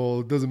 well,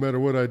 it doesn't matter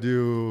what I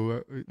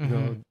do. You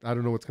know, I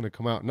don't know what's gonna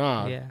come out.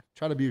 Nah,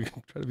 try to be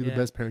the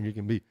best parent you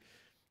can be.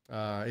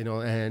 You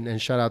know,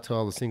 and shout out to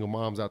all the single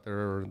moms out there,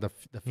 or the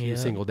few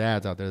single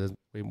dads out there. There's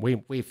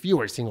way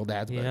fewer single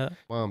dads, but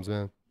moms,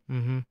 man.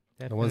 The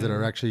ones that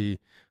are actually,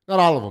 not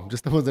all of them,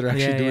 just the ones that are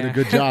actually doing a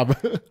good job.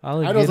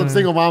 I know some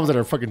single moms that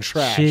are fucking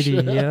trash.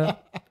 Shitty,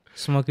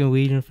 smoking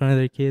weed in front of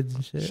their kids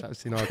and shit. I've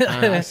seen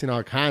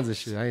all kinds of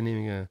shit. I ain't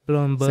even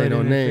gonna say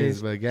no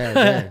names, but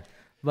god,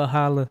 but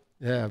holla.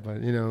 Yeah,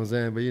 but you know what I'm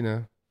saying. But you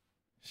know,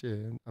 shit,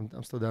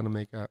 I'm still down to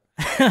make out.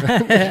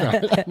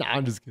 No,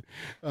 I'm just kidding.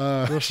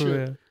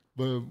 Shit.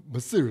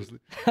 But seriously,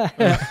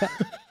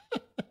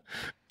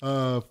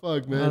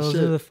 fuck, man. Those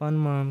are the fun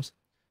moms.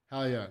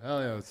 Hell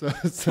yeah.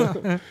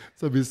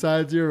 So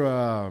besides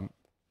your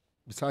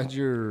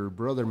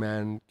brother,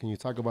 man, can you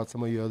talk about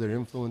some of your other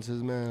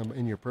influences, man,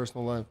 in your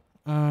personal life?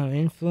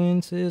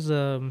 Influences,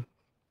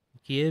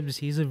 Gibbs.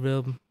 He's a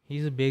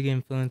big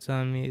influence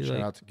on me.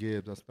 Shout out to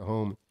Gibbs. That's the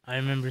homie. I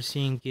remember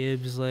seeing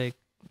Gibbs like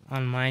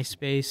on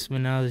MySpace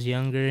when I was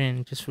younger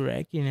and just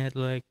wrecking it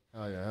like.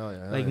 Hell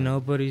yeah. Like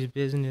nobody's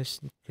business,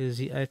 because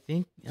I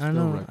don't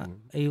know,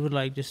 he would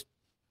like just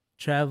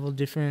travel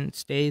different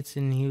states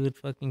and he would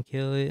fucking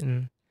kill it,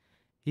 and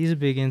he's a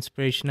big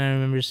inspiration. I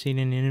remember seeing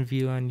an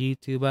interview on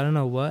YouTube. I don't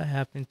know what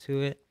happened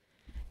to it.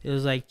 It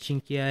was like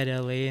Chinky Eyed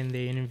LA, and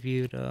they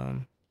interviewed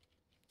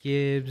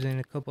Gibbs and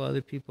a couple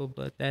other people,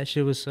 but that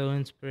shit was so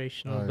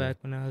inspirational back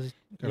when I was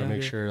younger.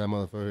 Make sure that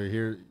motherfucker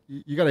here.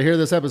 You gotta hear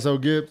this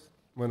episode, Gibbs.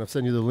 I'm gonna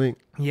send you the link.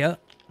 Yep,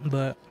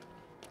 but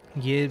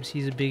Gibbs,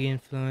 he's a big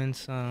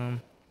influence. Who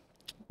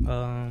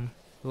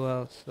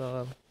else?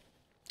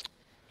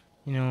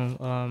 You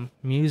know,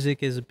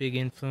 music is a big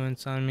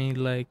influence on me.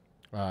 Like,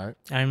 I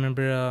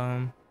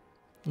remember,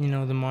 you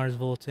know, the Mars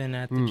Volta and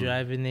At the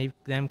Drive, and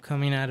them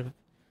coming out of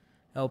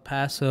El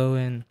Paso,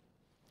 and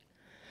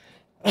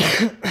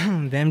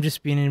them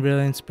just being a real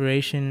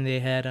inspiration.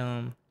 They had,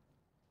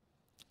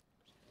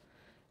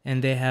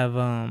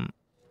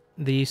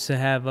 they used to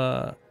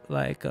have,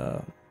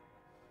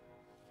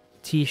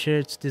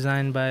 T-shirts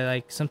designed by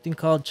like something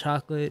called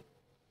chocolate,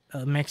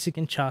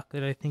 Mexican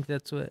chocolate. I think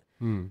that's what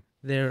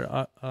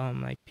their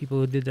like people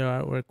who did their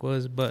artwork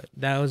was. But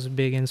that was a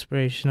big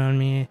inspiration on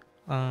me.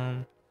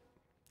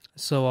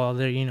 So all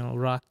their, you know,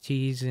 rock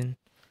tees and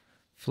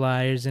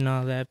flyers and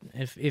all that.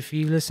 If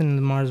you listen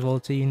to Mars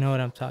Volta, you know what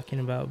I'm talking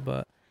about.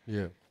 But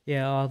yeah,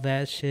 all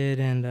that shit,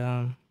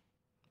 and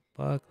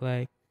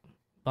like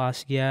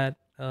Basquiat,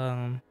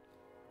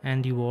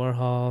 Andy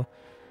Warhol,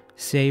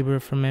 Saber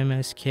from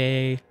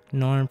MSK,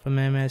 Norm from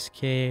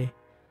MSK.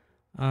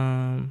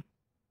 I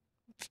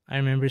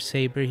remember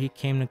Saber, he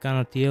came to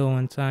Canotillo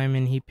one time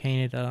and he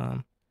painted,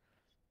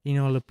 you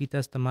know,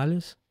 Lupita's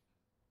Tamales?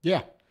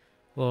 Yeah.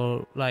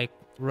 Well, like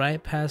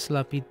right past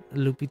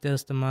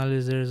Lupita's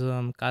Tamales, there's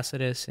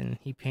Cáceres, and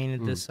he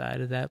painted the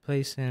side of that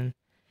place, and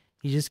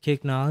he just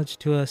kicked knowledge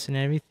to us and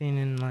everything.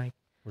 And like,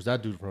 where's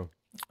that dude from?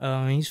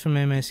 He's from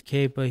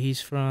MSK, but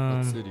he's from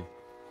what city?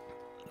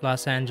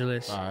 Los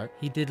Angeles. All right.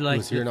 He did like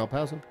was here in El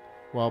Paso?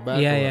 a while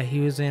back? Yeah. He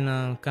was in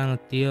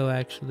Canotillo,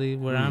 actually,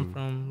 where I'm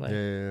from. Like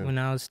Yeah. when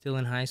I was still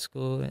in high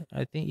school.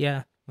 I think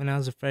when I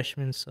was a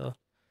freshman. So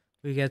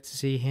we got to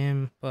see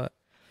him, but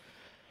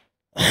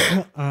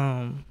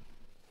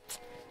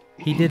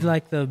he did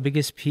like the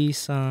biggest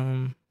piece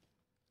in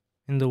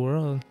the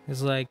world.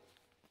 It's like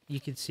you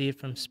could see it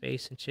from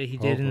space and shit. He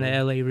did in the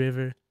LA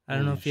River. I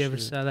don't know if you ever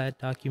saw that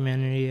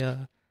documentary,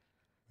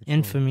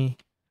 Infamy.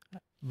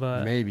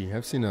 But maybe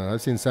I've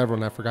seen several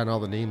and I've forgotten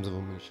all the names of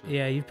them and shit.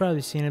 Yeah, you've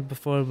probably seen it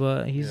before,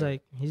 but he's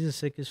the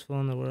sickest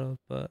fool in the world.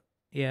 But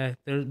yeah,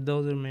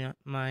 those are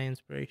my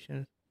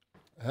inspirations.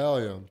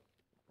 Hell yeah.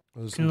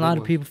 And a lot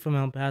of people from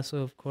El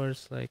Paso, of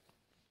course, like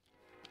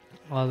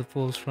all the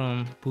fools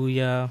from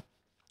Booyah,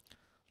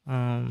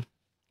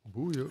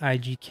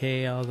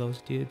 IGK, all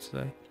those dudes,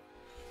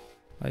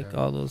 like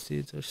all those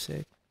dudes are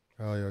sick.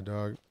 Hell yeah,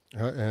 dog.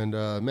 And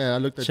man, I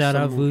looked at shout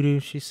out Voodoo,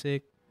 she's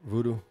sick.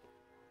 Voodoo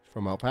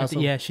from El Paso.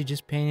 Yeah, she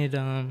just painted.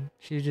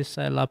 She just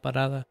said La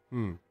Parada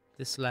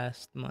this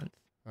last month.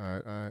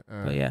 All right.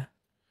 But yeah.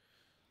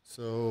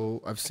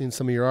 So I've seen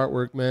some of your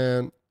artwork,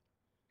 man.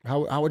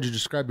 How would you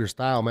describe your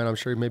style, man? I'm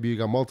sure maybe you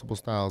got multiple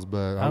styles,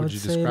 but how would you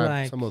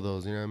describe some of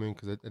those? You know what I mean?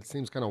 Because it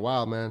seems kind of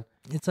wild, man.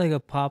 It's like a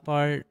pop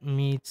art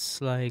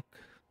meets like,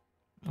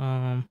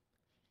 what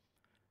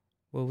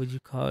would you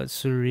call it?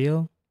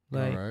 Surreal.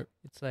 Like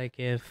it's like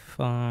if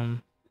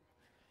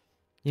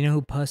you know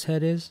who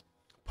Pusshead is?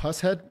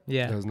 Pusshead?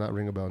 Yeah. Does not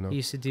ring a bell, no. He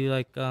used to do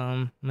like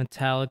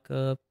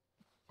Metallica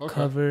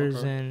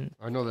covers and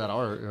I know that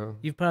art, yeah.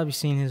 You've probably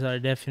seen his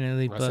art,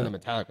 definitely. I've seen the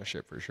Metallica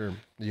shit for sure.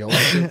 You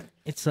like it?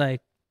 It's like,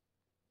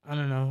 I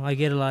don't know. I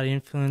get a lot of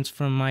influence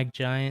from Mike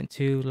Giant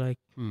too. Like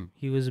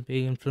he was a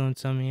big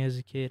influence on me as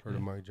a kid. Heard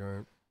of Mike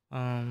Giant.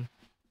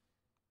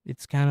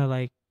 It's kind of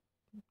like,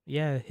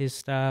 his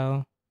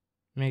style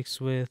mixed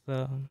with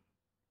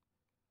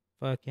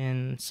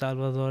fucking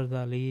Salvador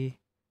Dali.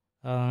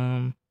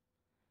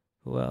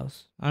 Who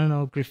else? I don't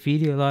know.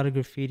 Graffiti. A lot of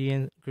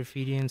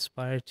graffiti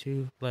inspired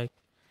too. Like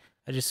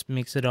I just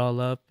mix it all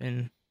up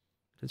and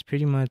that's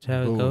pretty much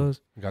how it goes.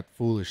 You got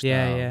Foolish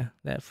style. Yeah,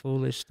 that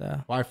Foolish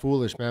style. Why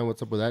Foolish, man?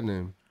 What's up with that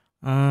name?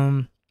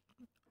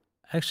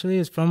 Actually,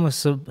 it's from a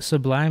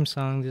Sublime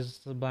song. There's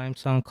a Sublime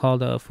song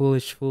called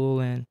Foolish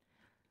Fool, and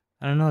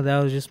I don't know,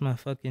 that was just my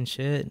fucking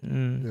shit.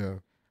 And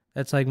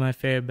that's like my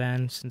favorite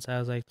band since I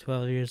was like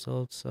 12 years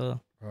old.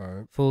 So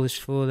Foolish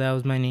Fool, that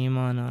was my name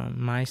on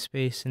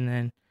MySpace. And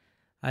then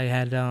I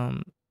had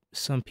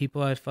some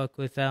people I fuck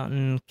with out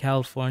in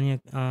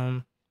California.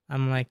 I'm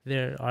like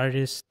their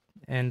artist.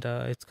 And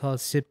it's called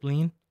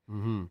Sipline,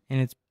 and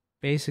it's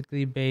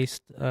basically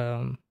based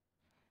around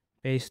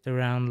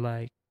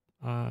like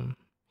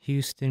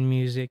Houston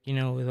music, you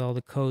know, with all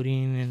the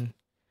coding and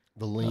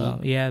the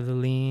lean. The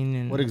lean.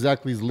 And what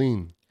exactly is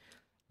lean?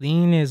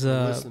 Lean is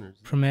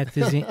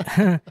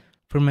promethazine,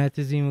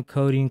 promethazine with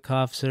codeine,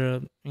 cough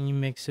syrup, and you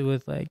mix it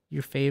with like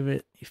your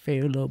favorite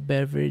little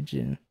beverage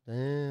and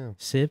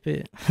sip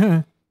it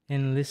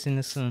and listen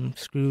to some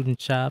Screwed and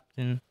Chopped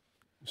and.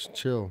 Just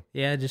chill.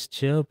 Yeah, just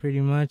chill pretty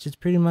much. It's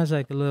pretty much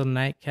like a little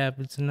nightcap.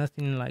 It's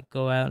nothing like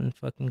go out and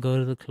fucking go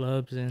to the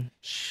clubs and...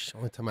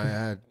 Only time I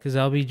had. Because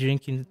I'll be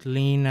drinking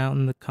lean out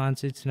in the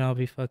concerts and I'll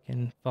be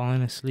fucking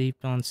falling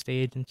asleep on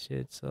stage and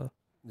shit, so...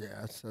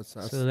 Yeah, that's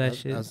I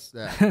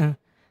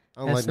don't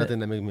like nothing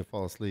that makes me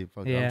fall asleep.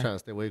 Fuck, I'm trying to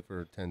stay awake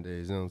for 10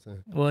 days, you know what I'm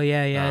saying? Well,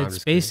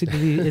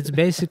 it's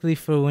basically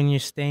for when you're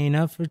staying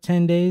up for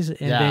 10 days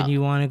and then you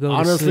want to go to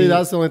sleep. Honestly,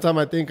 that's the only time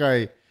I think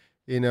I,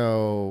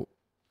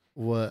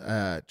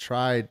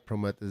 tried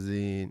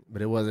promethazine, but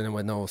it wasn't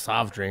with no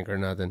soft drink or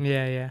nothing.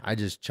 I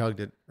just chugged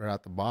it right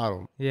out the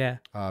bottle.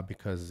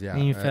 Because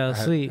and you fell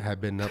asleep.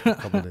 Had been up a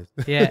couple days.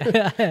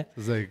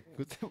 It's like,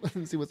 let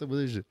me see what's up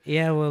with this shit.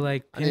 Well,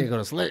 like I need to go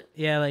to sleep.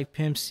 Like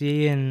Pimp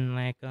C and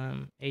like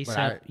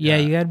ASAP.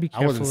 You gotta be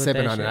careful. I wasn't with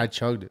sipping that on shit. it. I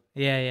chugged it.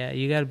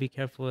 You gotta be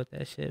careful with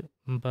that shit.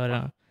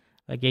 But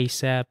like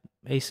ASAP,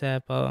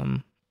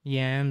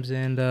 Yams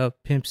and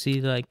Pimp C,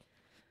 like.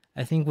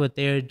 I think what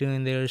they were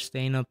doing, they were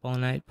staying up all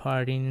night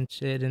partying and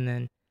shit, and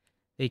then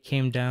they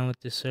came down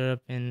with the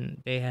syrup,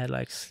 and they had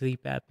like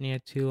sleep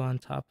apnea too on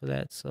top of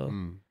that. So,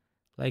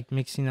 like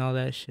mixing all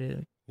that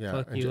shit.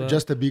 Yeah,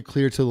 just to be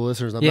clear to the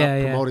listeners, I'm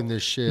not promoting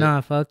this shit.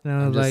 Nah, fuck no.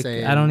 I'm like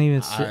saying, I don't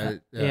even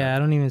sip. I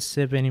don't even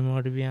sip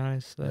anymore, to be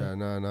honest. Like,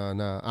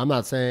 no. I'm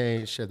not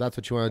saying shit. That's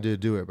what you want to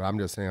do it. But I'm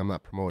just saying I'm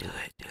not promoting.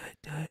 Do it.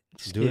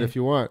 Do it if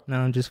you want. No,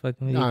 I'm just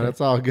fucking with you. No,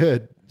 that's all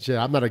good. Shit,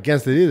 I'm not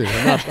against it either.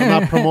 I'm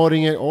not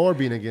promoting it or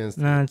being against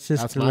it. No, it's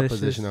just that's delicious. my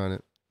position on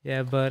it.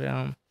 Yeah, but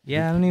I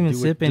don't even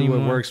sip anymore.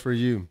 Do what works for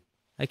you.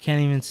 I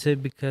can't even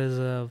sip because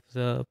of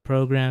the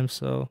program.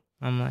 So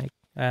I'm like,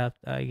 I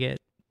get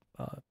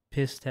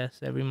piss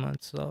tests every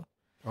month. So.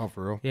 Oh,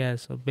 for real? Yeah,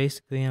 so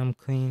basically I'm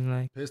clean.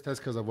 Like piss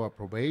test because of what,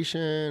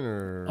 probation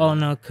or? Oh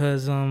no,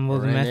 because the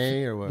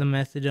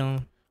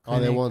methadone. Oh,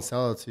 they won't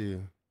sell it to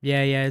you.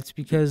 Yeah, it's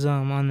because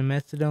on the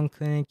methadone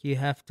clinic you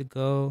have to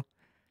go,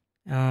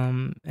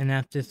 and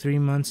after 3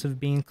 months of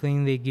being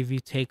clean, they give you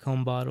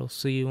take-home bottles,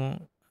 so you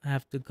won't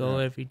have to go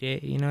every day.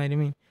 You know what I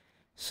mean?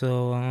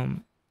 So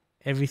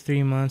every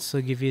 3 months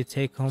they'll give you a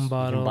take-home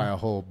bottle. You can buy a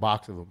whole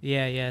box of them.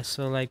 Yeah.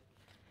 So like,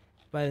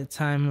 by the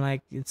time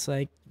like it's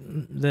like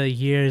the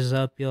year's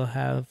up, you'll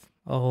have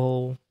a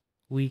whole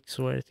week's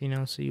worth,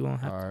 so you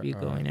won't have to be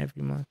going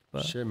every month.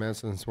 But shit, man,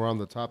 since we're on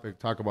the topic,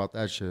 talk about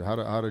that shit.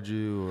 How did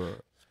you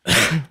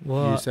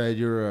well, you said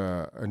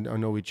you're I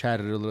know we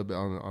chatted a little bit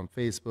on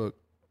Facebook.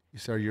 You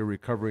said you're a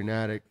recovering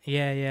addict.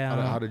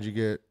 Yeah. How did you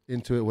get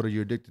into it? What are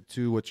you addicted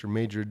to? What's your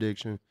major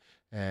addiction?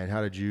 And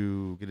how did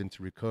you get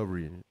into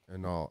recovery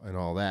and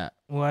all that?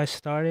 Well, I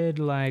started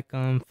like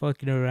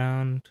fucking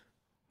around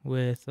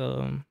with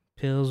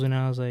pills when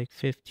I was like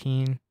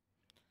 15,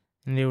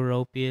 and they were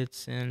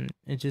opiates, and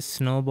it just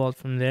snowballed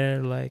from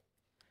there. Like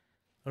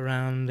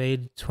around the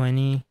age of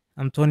 20,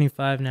 I'm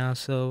 25 now,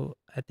 so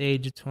at the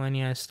age of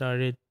 20, I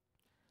started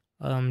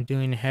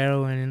doing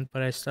heroin,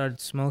 but I started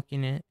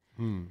smoking it,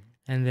 and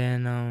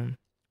then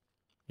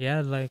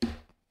like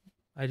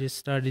I just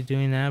started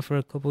doing that for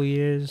a couple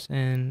years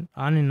and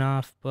on and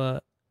off,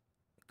 but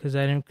because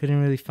I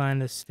couldn't really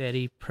find a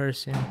steady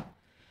person.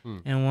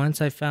 And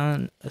once I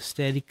found a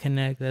steady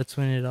connect, that's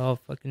when it all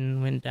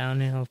fucking went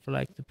downhill. For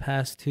like the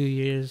past 2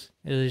 years,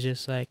 it was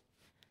just like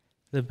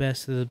the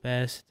best of the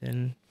best,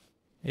 and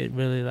it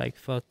really like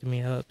fucked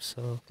me up.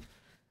 So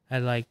I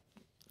like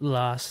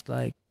lost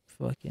like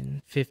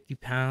fucking 50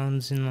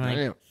 pounds in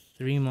like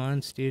 3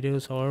 months, dude. It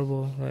was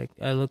horrible. Like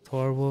I looked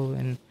horrible,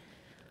 and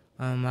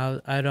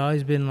I'd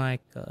always been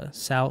like couch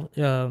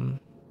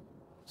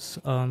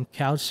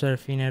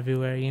surfing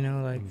everywhere,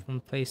 like from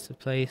place to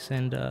place,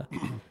 and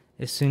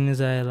as soon as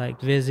I like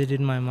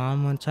visited my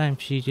mom one time,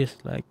 she was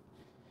just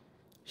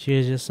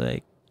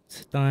like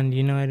stunned,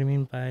 you know what I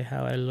mean, by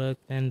how I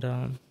looked,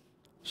 and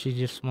she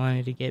just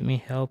wanted to get me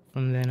help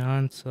from then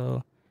on.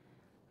 So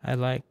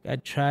I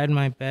tried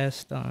my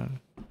best on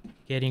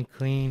getting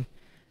clean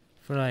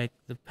for like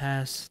the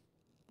past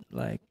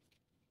like,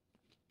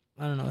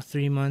 I don't know,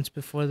 3 months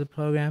before the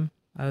program.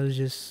 I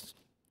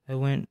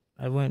went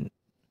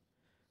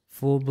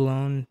full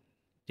blown,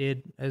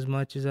 did as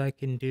much as I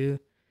can do.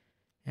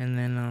 And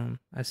then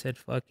I said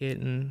fuck it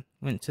and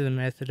went to the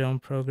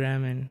methadone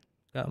program and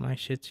got my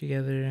shit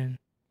together, and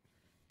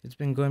it's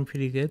been going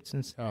pretty good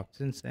since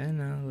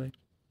then. Like,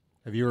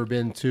 have you ever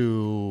been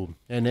to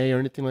NA or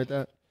anything like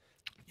that?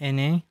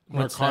 NA?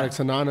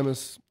 Narcotics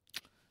Anonymous.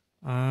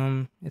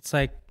 It's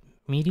like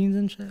meetings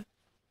and shit.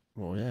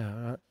 Well,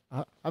 yeah.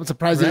 I'm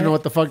surprised you didn't know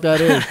what the fuck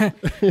that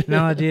is.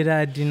 No, dude,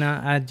 I do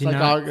not.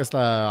 It's the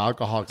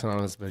Alcoholics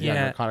Anonymous, but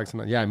Narcotics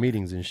Anonymous. Yeah,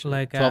 meetings and shit.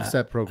 Like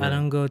 12-step program. I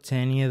don't go to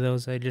any of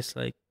those. I just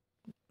like,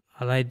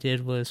 all I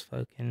did was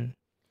fucking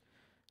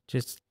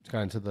just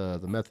got into the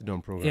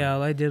methadone program. Yeah,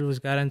 all I did was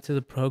got into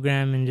the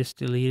program and just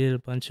deleted a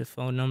bunch of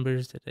phone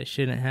numbers that I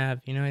shouldn't have.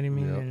 You know what I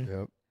mean?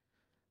 Yep.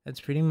 That's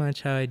pretty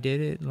much how I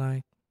did it.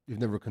 Like, you've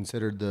never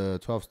considered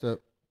the 12-step?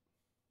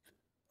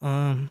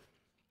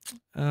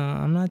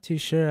 I'm not too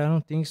sure. I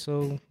don't think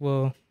so.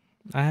 Well,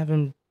 I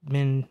haven't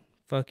been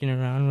fucking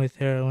around with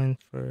heroin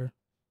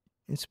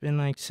it's been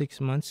like 6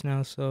 months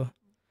now, so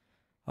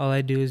all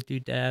I do is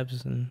do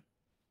dabs, and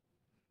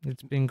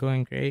it's been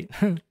going great.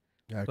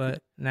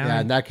 But now,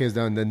 in that case,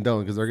 don't,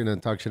 because they're gonna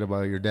talk shit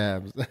about your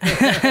dabs.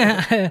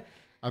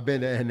 I've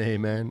been to NA,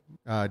 man,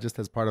 just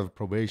as part of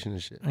probation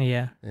and shit.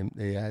 Yeah, and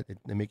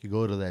they make you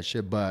go to that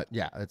shit, but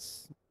yeah,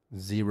 it's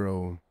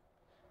zero.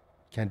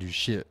 Can't do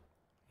shit.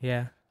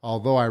 Yeah.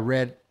 Although I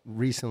read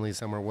recently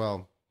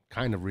somewhere,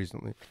 kind of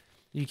recently,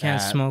 you can't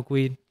smoke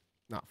weed.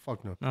 Nah,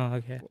 fuck no. Oh,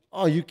 okay.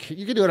 Oh, you can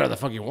do whatever the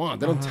fuck you want.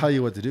 They don't tell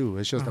you what to do.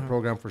 It's just a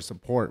program for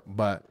support.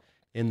 But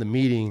in the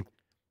meeting,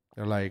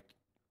 they're like,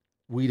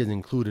 weed is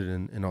included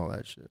in all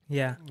that shit.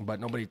 Yeah. But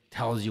nobody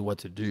tells you what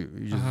to do.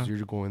 You're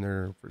just going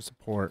there for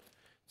support.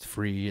 It's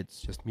free.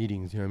 It's just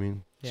meetings. You know what I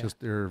mean? It's just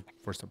there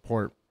for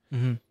support.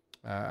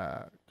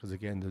 Because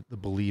again, the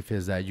belief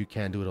is that you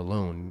can't do it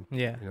alone.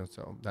 Yeah.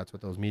 So that's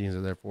what those meetings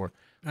are there for.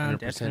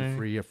 100%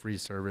 free, a free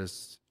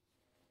service.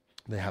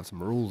 They have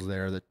some rules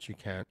there that you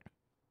can't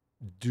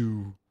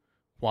do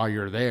while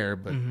you're there,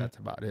 but that's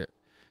about it.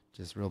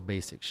 Just real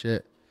basic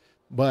shit.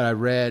 But I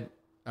read,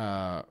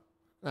 not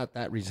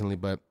that recently,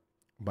 but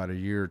about a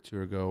year or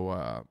two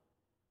ago,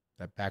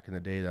 that back in the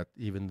day, that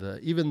even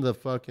the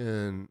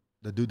fucking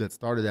the dude that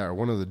started that, or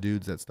one of the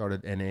dudes that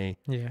started NA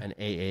and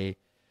AA,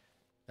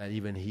 that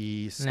even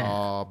he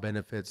saw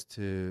benefits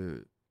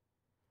to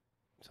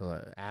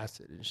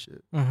acid and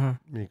shit,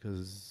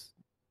 because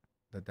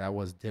that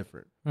was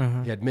different.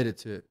 He admitted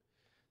to it.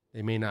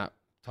 They may not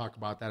talk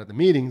about that at the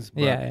meetings,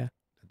 but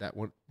that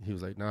one, he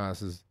was like, nah,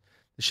 this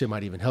shit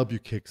might even help you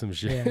kick some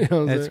shit. Yeah, you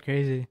know that's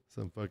crazy.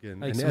 Some fucking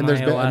like some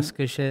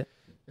ayahuasca shit.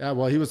 Yeah,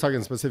 well, he was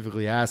talking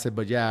specifically acid,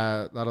 but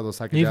yeah, a lot of those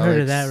psychedelics. You've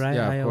heard of that, right?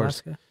 Yeah, ayahuasca. Of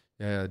course.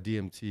 Yeah,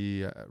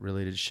 DMT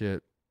related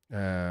shit,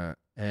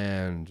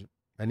 and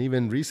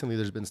even recently,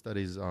 there's been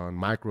studies on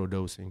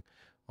microdosing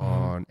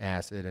on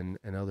acid and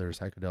other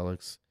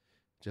psychedelics,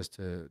 just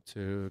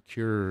to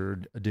cure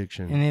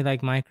addiction. And they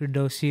like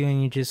microdose you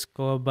and you just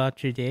go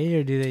about your day,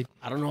 or do they?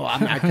 I don't know.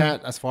 I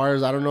can't, as far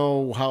as I don't know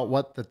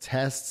what the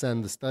tests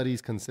and the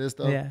studies consist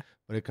of. Yeah.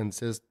 but it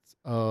consists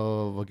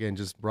of, again,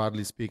 just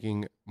broadly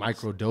speaking,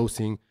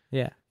 microdosing.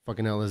 Yeah.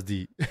 Fucking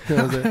LSD.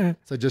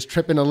 So just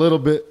tripping a little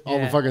bit all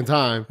the fucking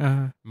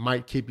time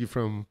might keep you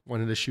from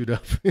wanting to shoot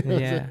up.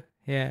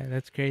 Yeah,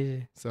 that's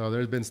crazy. So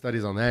there's been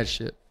studies on that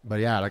shit. But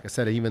yeah, like I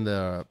said, even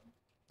the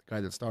guy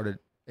that started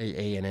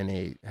AA and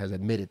NA has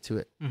admitted to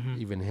it.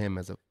 Even him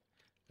as a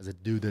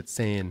dude that's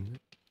saying,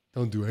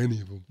 don't do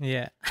any of them.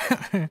 Yeah.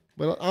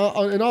 But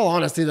in all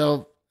honesty,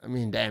 though, I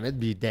mean, damn,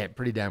 it'd be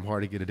pretty damn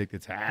hard to get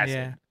addicted to acid.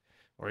 Yeah.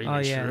 Or even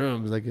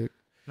shrooms. Like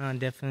no,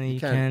 definitely you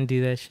can't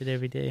do that shit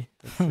every day.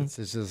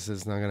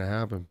 It's not gonna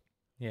happen.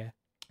 Yeah.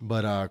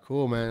 But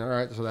cool, man. All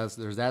right, so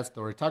there's that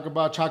story. Talk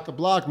about Chalk the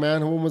Block,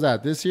 man. When was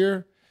that? This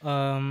year?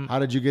 How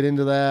did you get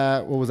into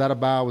that? What was that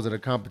about? Was it a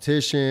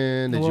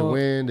competition? Did you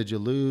win? Did you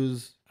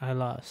lose? I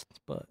lost,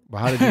 but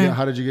how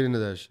did you get into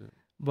that shit?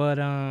 But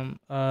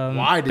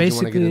why did you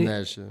want to get in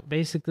that shit?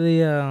 Basically,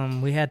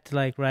 we had to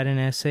like write an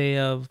essay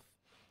of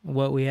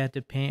what we had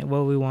to paint,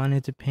 what we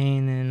wanted to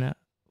paint, and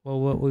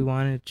what we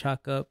wanted to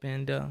chalk up,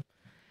 and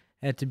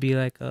had to be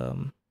like I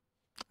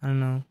don't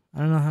know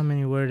how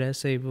many word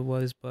essay it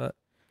was, but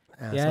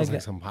sounds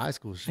like some high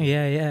school shit.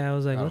 Yeah. I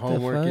was like, what the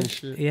fuck? And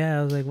shit. Yeah,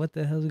 I was like, what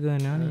the hell's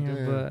going on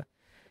here? But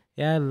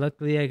yeah,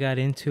 luckily I got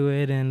into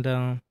it,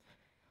 and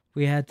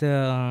we had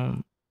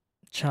to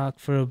chalk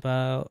for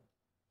about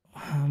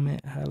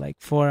like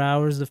 4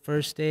 hours the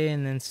first day,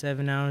 and then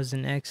 7 hours the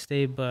next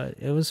day. But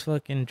it was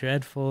fucking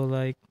dreadful.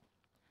 Like,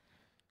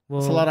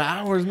 it's a lot of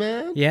hours,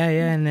 man. Yeah,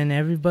 and then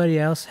everybody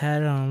else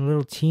had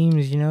little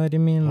teams. You know what I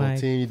mean? Like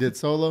team, you did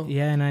solo.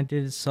 Yeah, and I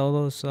did it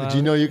solo. So did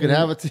you know you could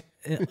have a team?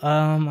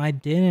 I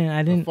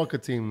didn't. Fuck a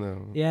team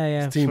though.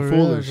 Yeah. It's Team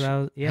Foolish.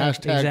 Yeah,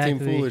 Hashtag exactly. Team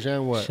Foolish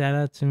and what? Shout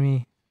out to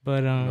me.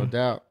 But no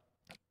doubt.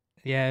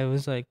 Yeah, it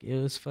was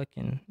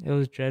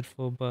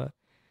dreadful. But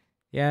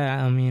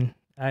yeah, I mean,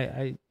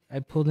 I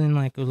pulled in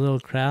like a little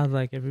crowd.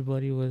 Like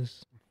everybody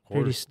was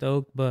pretty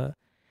stoked. But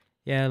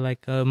yeah,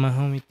 like my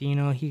homie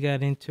Tino, he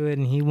got into it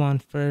and he won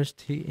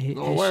first.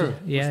 Where?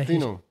 Yeah,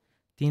 Tino.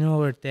 Tino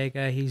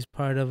Ortega. He's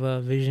part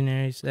of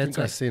Visionaries. I think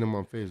I've seen him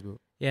on Facebook.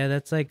 Yeah,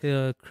 that's like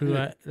the crew.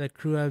 The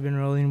crew I've been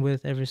rolling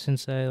with ever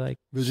since I like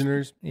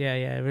Visionaries. Yeah.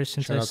 Ever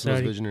since Shout I out started.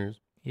 To those Visionaries.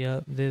 Yeah,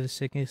 they're the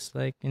sickest,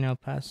 like, El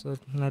Paso,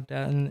 no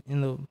doubt, in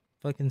the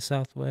fucking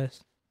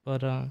Southwest.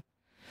 But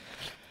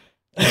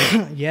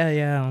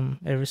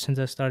ever since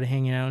I started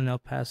hanging out in El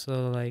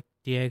Paso, like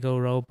Diego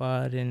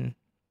Robot and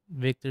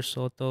Victor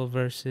Soto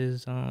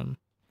versus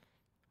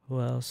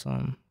who else?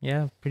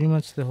 Pretty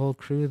much the whole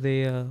crew.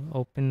 They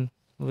open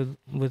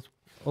with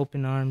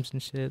open arms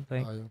and shit.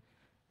 Like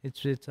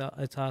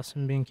it's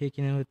awesome being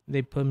kicking it with.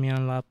 They put me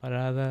on La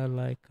Parada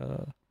like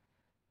I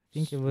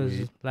think it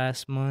was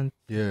last month.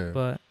 Yeah.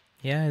 But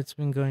yeah, it's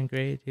been going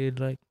great, dude.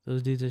 Like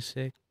those dudes are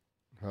sick.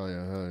 Hell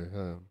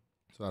yeah.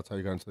 So that's how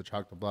you got into the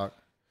Chalk the Block.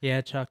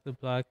 Yeah, Chalk the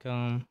Block.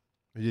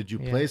 Did you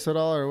place at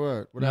all or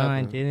what? No,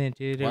 happened? I didn't,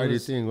 dude. Why do you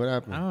think? What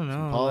happened? I don't know.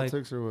 Some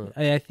politics or what?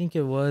 I think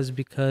it was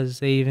because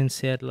they even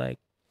said like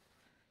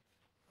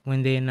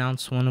when they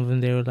announced one of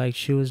them, they were like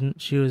she was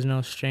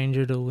no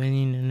stranger to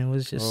winning, and it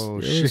was just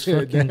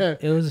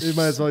You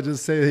might as well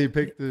just say he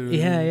picked it.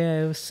 Yeah,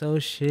 it was so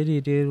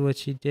shitty, dude. What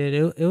she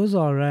did, it was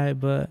all right,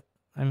 but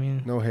I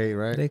mean, no hate,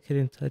 right? They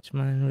couldn't touch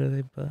mine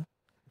really, but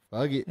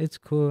fuck it. It's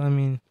cool. I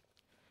mean,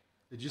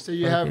 did you say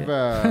you have?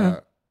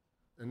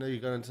 I know you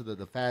got into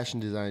the fashion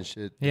design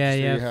shit. Yeah.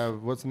 You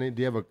have what's the name?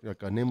 Do you have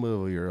a name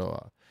of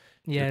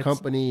your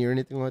company or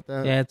anything like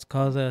that? Yeah, it's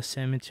called a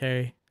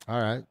Cemetery. All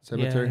right,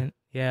 Cemetery.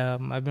 Yeah,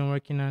 I've been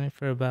working on it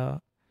for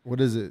about.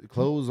 What is it?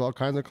 Clothes, all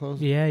kinds of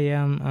clothes. Yeah.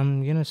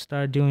 I'm gonna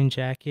start doing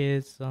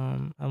jackets.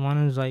 I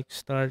want to like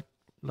start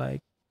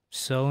like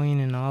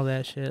sewing and all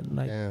that shit.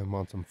 Like, damn,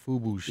 on some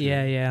FUBU shit.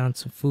 Yeah, on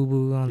some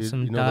FUBU, on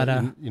some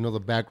Dada. You know the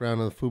background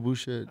of the FUBU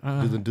shit.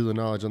 Do the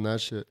knowledge on that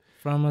shit.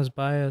 From Us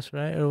By Us,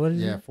 right? Or what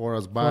is it? Yeah, For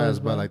Us By Us.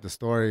 But like the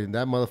story,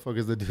 that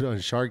motherfucker's the dude on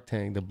Shark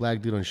Tank, the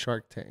black dude on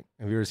Shark Tank.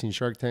 Have you ever seen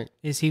Shark Tank?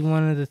 Is he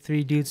one of the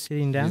three dudes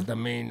sitting down? He's the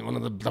main, one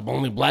of the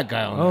only black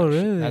guy on. Oh,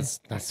 really? That's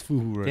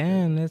FUBU right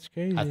Damn, there. That's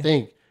crazy. I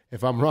think.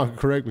 If I'm wrong,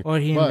 correct me. Or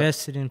he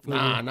invested in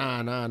FUBU.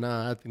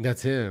 Nah. I think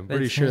that's him.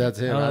 Pretty sure that's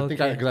him. Oh,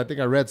 because I think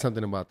I read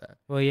something about that.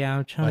 Well, yeah,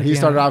 I'm trying. But he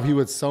started off. He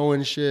was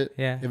sewing shit.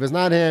 Yeah. If it's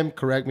not him,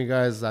 correct me,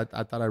 guys. I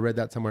thought I read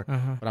that somewhere,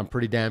 but I'm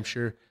pretty damn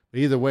sure. But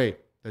either way,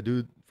 the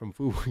dude from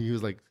FUBU, he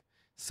was like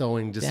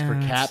sewing just for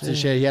caps and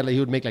shit. He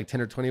would make like 10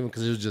 or 20 of them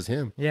because it was just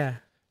him. Yeah.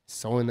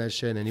 Sewing that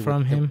shit and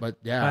by him.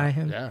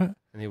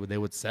 And they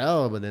would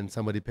sell, but then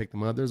somebody picked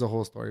them up. There's a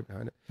whole story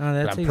behind it. No,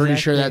 that's but I'm pretty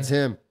sure that's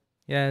him.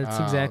 Yeah, that's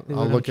exactly.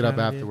 I'll look it up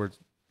afterwards.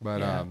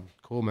 But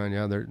cool, man.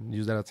 Yeah,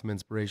 use that as some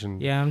inspiration.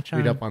 Yeah, I'm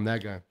trying. Read up on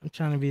that guy. I'm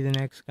trying to be the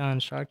next guy on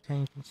Shark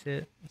Tank and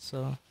shit.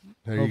 So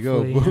there you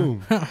go.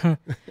 Boom.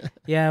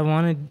 Yeah, I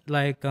wanted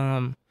like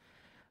I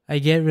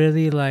get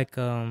really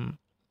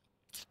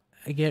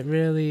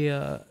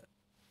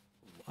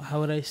how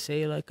would I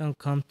say, like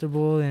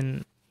uncomfortable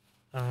and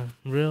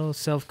real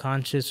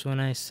self-conscious when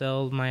I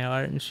sell my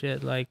art and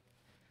shit. Like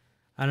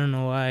I don't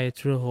know why.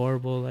 It's real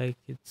horrible. Like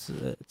it's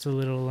a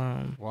little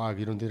Why?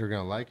 You don't think they're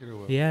gonna like it or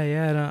what?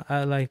 Yeah.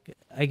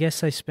 I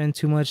guess I spend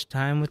too much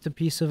time with the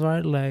piece of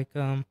art. Like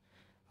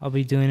I'll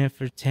be doing it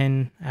for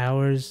 10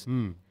 hours.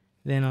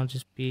 Then I'll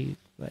just be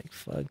like,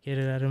 fuck, get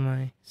it out of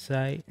my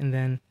sight. And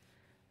then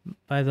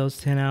by those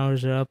 10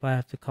 hours are up, I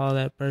have to call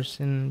that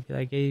person and be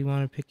like, hey, you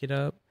want to pick it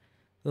up?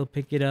 They'll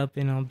pick it up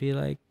and I'll be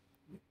like,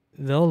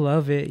 they'll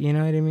love it, you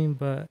know what I mean?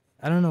 But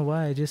I don't know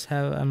why.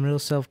 I'm real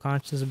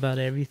self-conscious about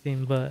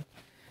everything, but.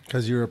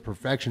 Because you're a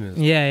perfectionist.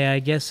 Yeah, I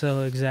guess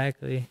so,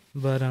 exactly.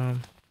 But,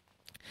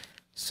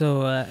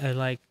 so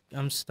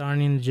I'm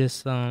starting to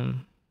just,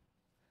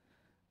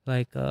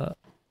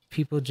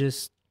 people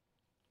just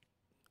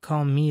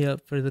call me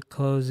up for the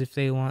clothes if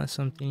they want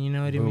something, you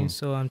know what I mean?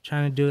 So I'm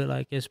trying to do it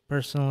like as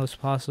personal as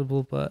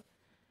possible, but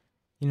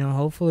you know,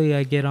 hopefully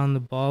I get on the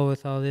ball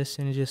with all this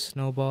and it just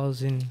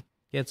snowballs and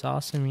gets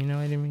awesome, you know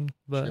what I mean?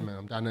 But shit, man,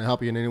 I'm down to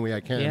help you in any way I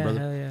can, brother.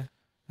 Hell yeah.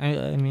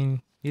 I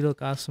mean, you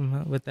look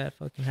awesome with that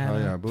fucking hat. Oh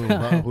yeah, boom.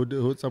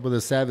 What's up with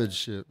the savage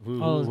shit?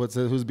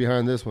 Who's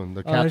behind this one?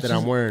 The cap that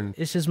I'm wearing.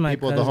 It's just my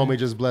cousin. The homie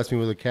just blessed me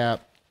with a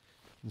cap.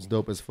 It's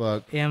dope as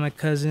fuck. Yeah, my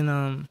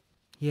cousin,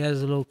 he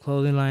has a little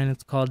clothing line.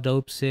 It's called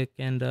Dope Sick,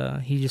 and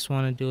he just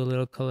wanted to do a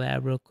little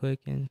collab real quick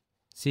and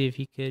see if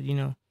he could, you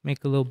know,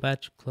 make a little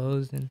batch of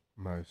clothes and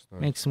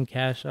make some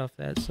cash off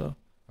that. So,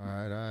 all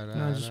right.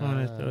 I just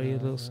wanted to throw you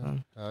a little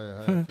something. Oh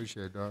yeah, I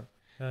appreciate it, dog.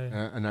 Oh,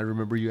 yeah. And I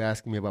remember you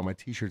asking me about my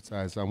T-shirt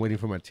size, so I'm waiting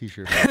for my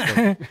T-shirt.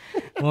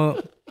 Well,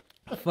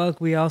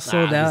 fuck, we all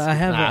sold out.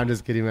 I'm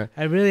just kidding, man.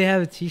 I really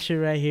have a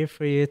T-shirt right here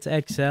for you. It's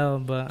XL,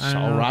 but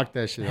I'll rock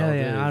that shit. Hell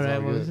yeah! All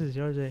right, well, this is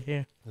yours right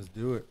here. Let's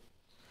do it.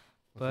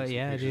 But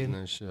yeah,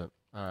 dude. Shit. All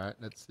right,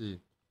 let's see.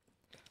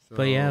 So,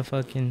 but yeah,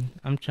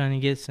 I'm trying to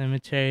get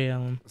Cemetery.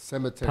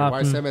 Cemetery. Poppin'.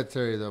 Why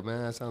Cemetery though,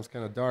 man? That sounds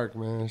kind of dark,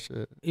 man.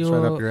 Shit. It's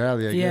right up your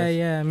alley, I guess.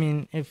 Yeah. I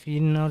mean, if you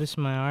notice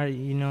my art,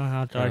 you know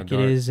how dark it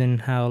is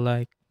and how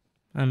like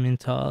I'm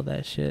into all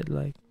that shit.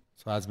 Like.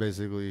 So that's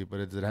basically.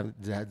 But does it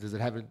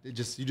have? You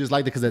just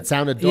liked it because it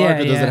sounded dark,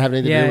 or does it have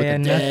anything to do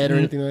with the dead or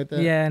anything like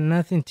that? Yeah,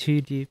 nothing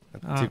too deep.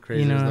 Nothing too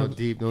crazy. There's no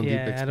deep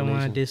explanation. I don't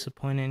want to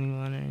disappoint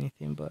anyone or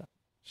anything, but.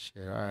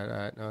 Shit, all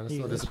right. No, that's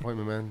no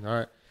disappointment, man. All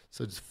right.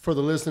 So just for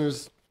the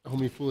listeners,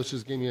 homie Foolish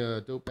just gave me a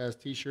dope-ass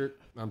T-shirt.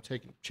 I'm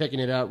checking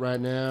it out right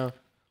now,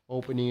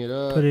 opening it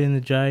up. Put it in the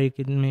jar. You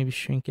could maybe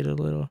shrink it a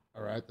little.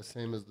 All right, the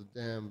same as the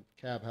damn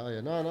cap. Hell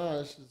yeah.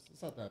 No, it's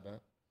not that bad.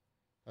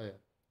 Oh, yeah.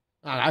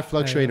 I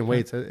fluctuate in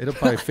weights. It'll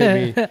probably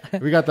fit me.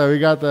 We got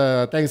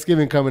the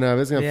Thanksgiving coming up.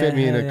 It's going to fit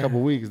me in a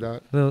couple weeks,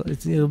 dog. Well,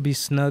 it'll be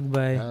snug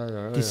by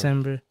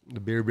December. The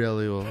beer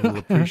belly will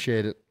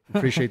appreciate it.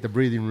 Appreciate the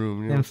breathing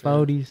room. You know them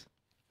 40s.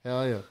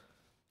 Hell yeah.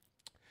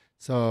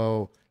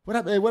 So what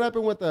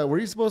happened with were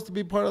you supposed to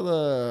be part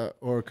of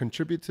or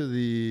contribute to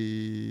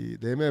the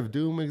MF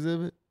Doom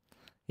exhibit?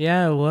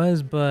 Yeah, it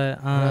was, but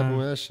what happened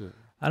with that shit?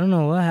 I don't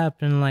know what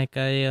happened. Like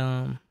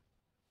I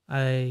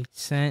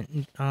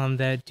sent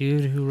that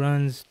dude who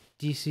runs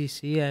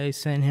DCC. I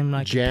sent him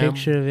like a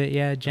picture of it.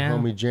 Yeah, Jam.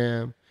 Homie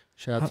Jam.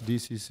 Shout out to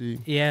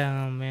DCC.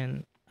 Yeah,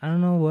 man. I don't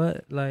know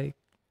what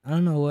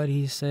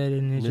he said,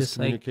 and it just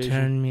like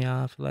turned me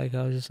off. Like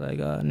I was just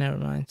like, oh, never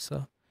mind.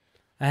 So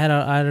I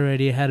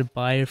already had a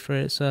buyer for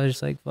it, so I was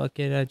just like, fuck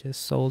it. I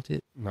just sold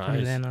it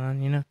from then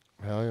on. You know.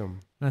 Hell yeah.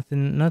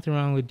 Nothing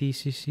wrong with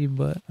DCC,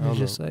 but it was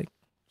just like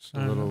just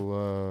a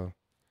little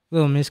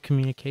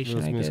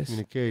miscommunication. I guess.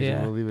 Miscommunication.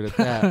 Yeah. We'll leave it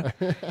at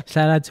that.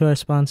 Shout out to our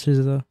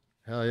sponsors though.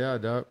 Hell yeah,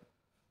 dog.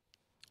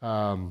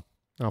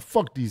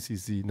 Fuck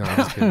DCC. No, I'm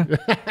just kidding.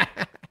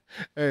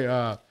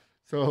 Hey,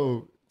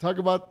 so.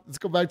 Let's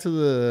go back to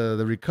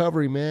the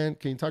recovery, man.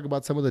 Can you talk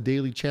about some of the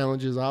daily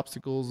challenges,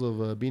 obstacles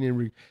of being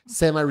in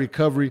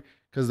semi-recovery?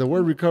 Because the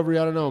word recovery,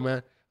 I don't know,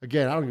 man.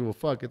 Again, I don't give a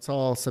fuck. It's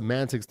all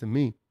semantics to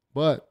me.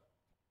 But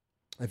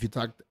if you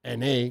talk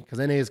NA, because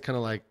NA is kind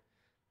of like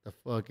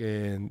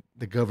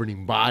the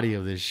governing body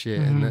of this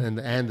shit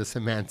and the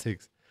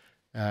semantics.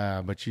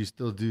 But you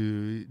still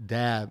do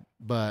dab.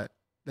 But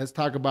let's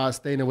talk about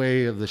staying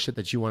away of the shit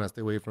that you want to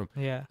stay away from.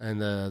 Yeah.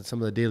 And some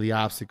of the daily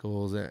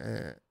obstacles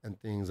and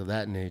things of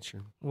that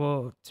nature.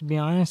 Well, to be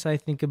honest, I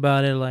think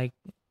about it like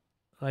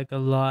a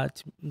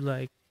lot.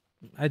 Like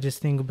I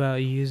just think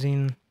about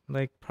using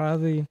like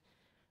probably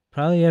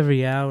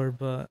every hour,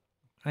 but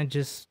I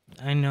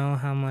know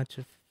how much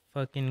of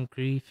fucking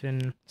grief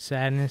and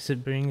sadness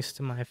it brings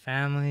to my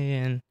family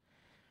and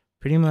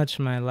pretty much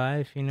my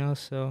life, you know,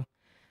 so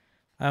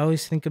I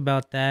always think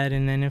about that,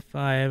 and then if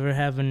I ever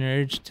have an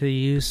urge to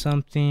use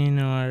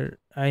something, or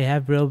I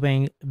have real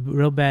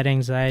bad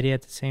anxiety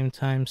at the same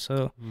time,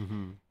 so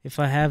if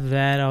I have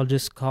that, I'll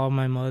just call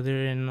my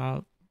mother and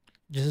I'll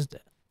just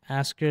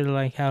ask her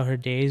like how her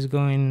day is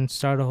going and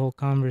start a whole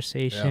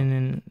conversation.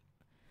 And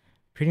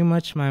pretty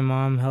much my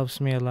mom helps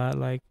me a lot.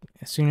 Like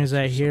as soon as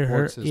I hear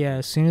her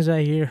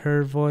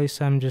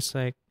voice, everything's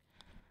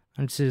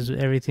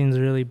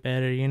really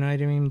better. You know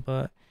what I mean?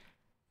 But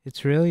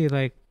it's really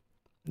a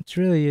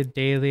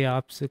daily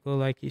obstacle,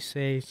 like you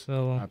say.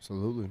 So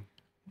absolutely.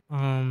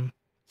 To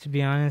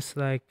be honest,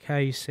 like how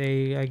you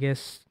say, I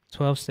guess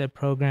 12-step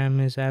program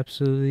is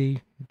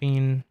absolutely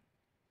being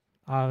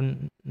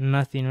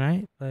nothing,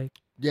 right? Like,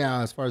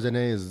 yeah, as far as NA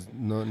is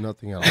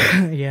nothing else.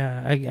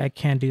 yeah, I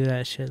can't do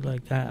that shit.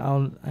 Like,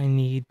 I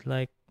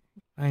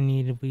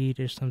need weed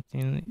or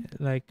something.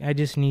 Like, I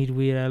just need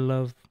weed. I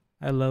love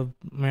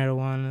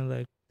marijuana.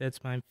 Like,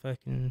 that's my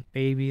fucking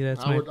baby.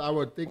 I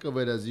would think of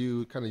it as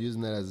you kind of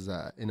using that as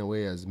in a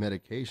way as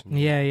medication.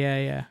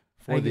 Yeah.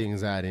 For the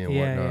anxiety and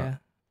whatnot. Yeah.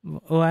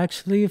 Well,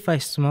 actually, if I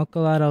smoke a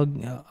lot,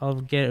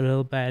 I'll get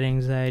real bad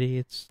anxiety.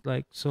 It's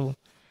like, so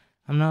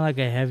I'm not like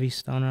a heavy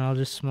stoner. I'll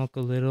just smoke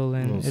a little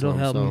and it'll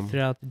help me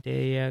throughout the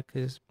day. Yeah,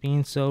 because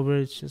being sober,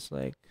 it's just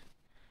like,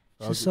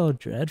 it's just so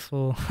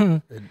dreadful.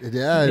 It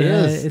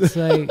is. It's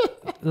like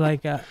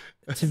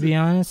to be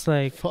honest,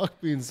 like,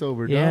 fuck being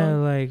sober. Yeah,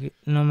 dog. like,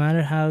 no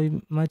matter how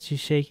much you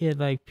shake it,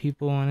 like,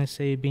 people want to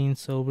say being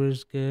sober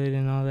is good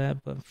and all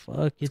that, but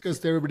fuck, it's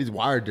because everybody's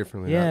wired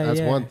differently. Yeah,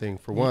 that's one thing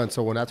for one.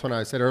 So that's when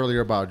I said earlier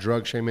about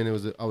drug shaming,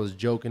 I was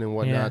joking and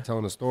whatnot,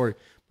 telling a story,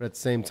 but at the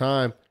same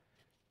time,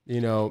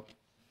 you know,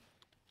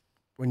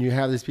 when you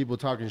have these people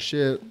talking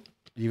shit,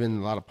 even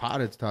a lot of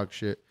potheads talk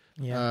shit.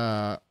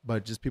 Yeah.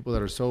 But just people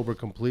that are sober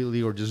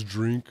completely or just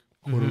drink,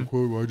 quote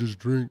unquote, I just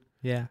drink.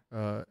 Yeah.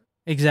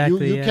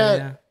 Exactly. You can't.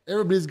 Yeah.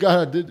 Everybody's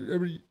got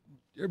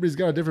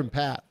a different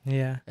path.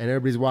 Yeah. And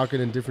everybody's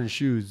walking in different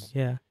shoes.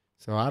 Yeah.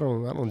 So I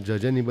don't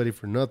judge anybody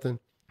for nothing,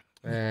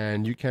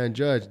 and you can't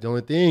judge. The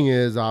only thing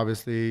is,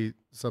 obviously,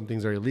 some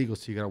things are illegal,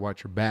 so you gotta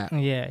watch your back.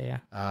 Yeah.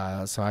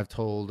 So I've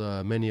told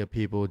many of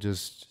people,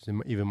 just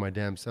even my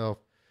damn self.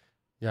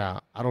 Yeah,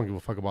 I don't give a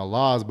fuck about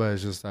laws, but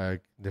it's just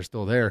like they're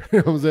still there. You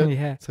know what I'm saying?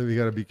 Yeah. So you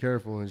gotta be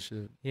careful and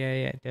shit.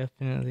 Yeah,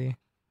 definitely.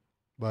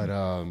 But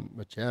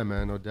yeah,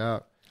 man, no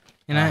doubt.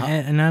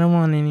 And I don't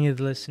want any of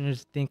the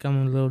listeners to think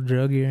I'm a little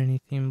druggy or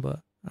anything, but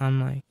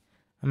I'm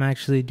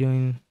actually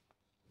doing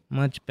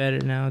much better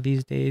now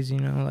these days, you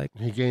know, like.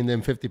 He gained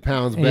them 50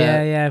 pounds back.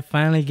 Yeah, I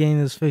finally gained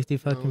those 50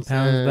 fucking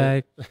pounds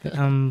back.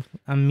 I'm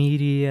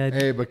meaty.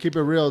 Hey, but keep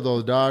it real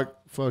though, dog.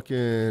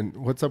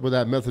 Fucking, what's up with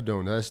that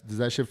methadone? Does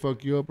that shit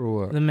fuck you up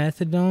or what? The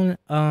methadone,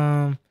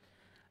 I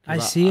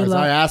see a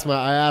lot. I asked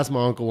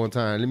my uncle one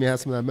time, let me have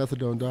some of that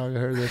methadone, dog. I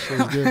heard that shit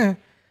was good.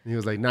 And he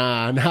was like,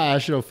 nah, I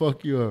shit'll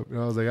fuck you up. And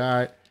I was like, all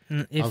right.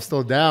 I'm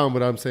still down,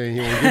 but I'm saying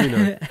he won't give me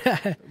none.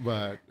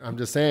 But I'm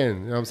just saying,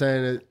 you know what I'm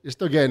saying? You're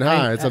still getting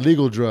high. It's a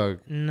legal drug.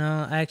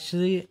 No,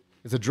 actually.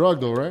 It's a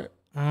drug though, right?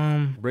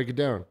 Break it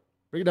down.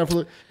 Break it down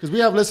because we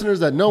have listeners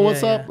that know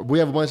what's up. But we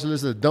have a bunch of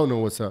listeners that don't know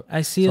what's up.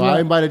 I see. So I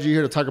invited you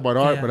here to talk about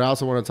art, but I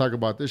also want to talk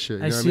about this shit.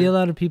 You I see a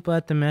lot of people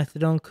at the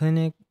methadone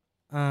clinic,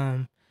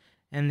 and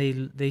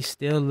they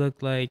still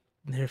look like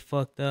they're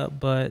fucked up,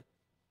 but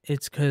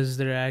it's because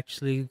they're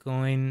actually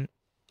going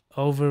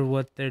over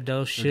what their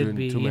dose should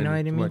be. You know what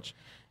I mean? Much.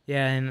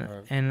 Yeah,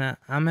 and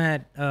I'm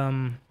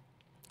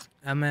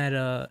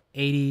at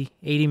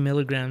 80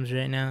 milligrams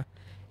right now.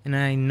 And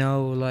I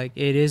know, like,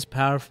 it is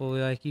powerful.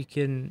 Like, you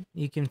can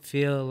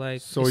feel, like,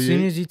 as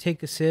soon as you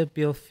take a sip,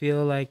 you'll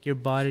feel, like, your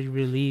body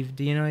relieved.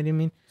 Do you know what I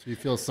mean? So you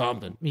feel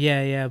something.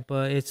 Yeah,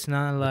 but it's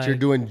not like... But you're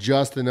doing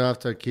just enough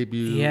to keep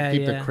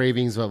the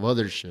cravings of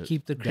other shit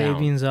Keep the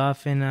cravings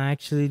off, and I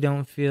actually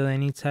don't feel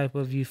any type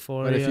of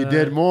euphoria. But if you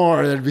did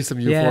more, there'd be some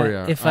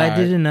euphoria. If I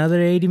did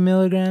another 80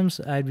 milligrams,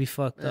 I'd be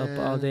fucked up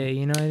all day.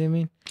 You know what I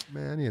mean?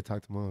 Man, I need to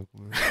talk to my uncle,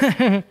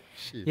 man.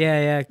 Shit.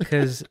 Yeah,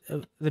 because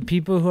the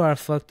people who are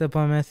fucked up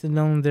on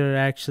methadone, they're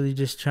actually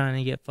just trying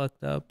to get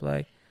fucked up.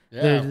 Like,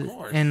 yeah, of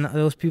course. And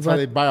those people... That's how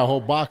they buy a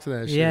whole box of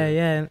that shit.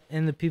 Yeah.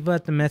 And the people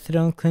at the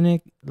methadone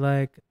clinic,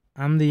 like,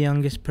 I'm the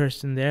youngest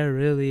person there,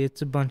 really.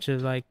 It's a bunch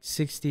of, like,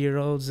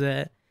 60-year-olds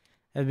that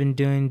have been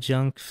doing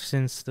junk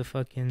since the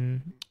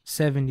fucking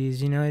 70s,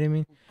 you know what I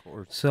mean? Of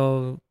course.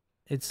 So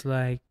it's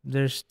like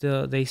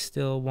they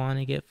still want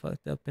to get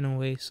fucked up in a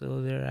way,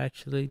 so they're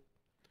actually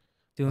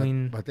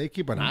doing... But they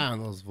keep an eye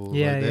on those fools.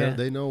 Yeah, like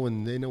they know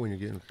when you're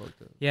getting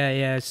fucked up. Yeah.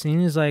 As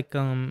soon as, like,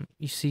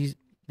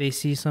 they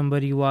see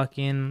somebody walk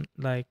in,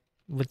 like,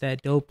 with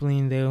that dope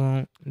lean,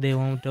 they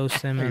won't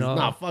dose them at all.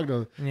 Nah, fuck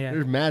those. Yeah.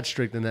 They're mad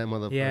strict in that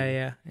motherfucker.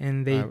 Yeah.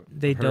 And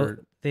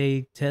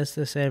they test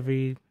us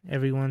every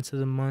once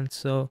a month.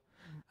 So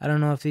I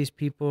don't know if these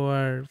people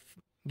are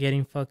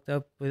getting fucked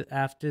up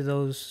after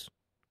those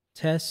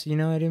tests, you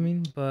know what I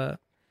mean? But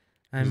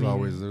there's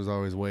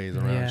always ways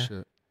around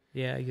shit.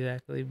 Yeah,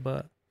 exactly.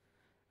 But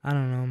I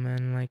don't know,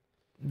 man. Like,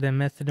 the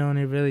methadone,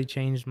 it really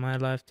changed my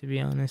life, to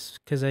be honest,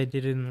 because I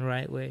did it in the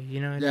right way.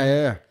 You know what I mean?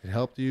 Yeah. It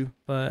helped you.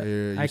 But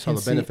you saw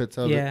the benefits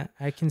of it. Yeah,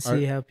 I can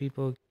see how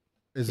people...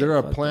 Is there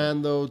a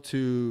plan, though,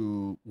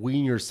 to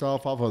wean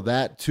yourself off of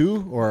that,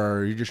 too? Or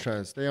are you just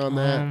trying to stay on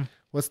that?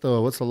 What's the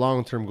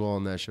long-term goal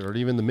on that shit? Or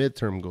even the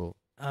midterm goal?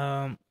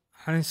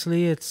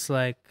 Honestly, it's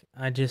like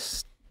I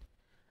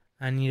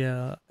need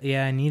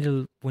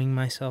to wean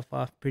myself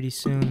off pretty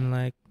soon.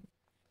 Like,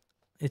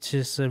 it's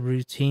just a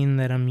routine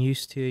that I'm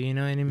used to, you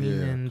know what I mean?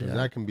 Yeah, and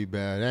that can be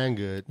bad and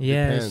good.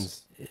 Yeah,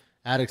 depends.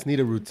 Addicts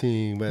need a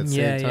routine, but at the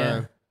same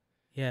time,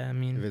 yeah, I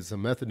mean, if it's a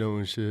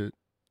methadone shit,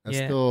 that's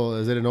still,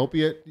 is it an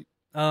opiate?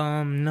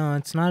 No,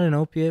 it's not an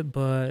opiate,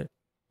 but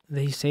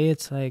they say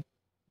it's like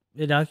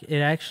it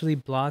actually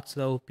blocks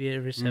the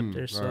opiate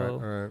receptor. So all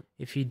right.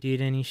 if you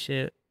did any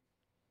shit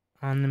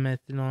on the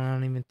methadone, I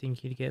don't even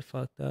think you'd get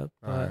fucked up.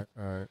 But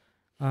all right.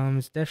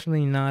 it's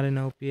definitely not an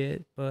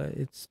opiate, but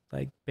it's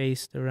like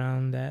based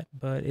around that.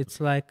 But it's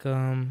like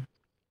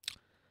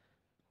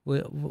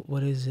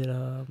what is it?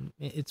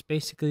 It's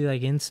basically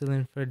like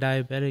insulin for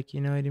diabetic.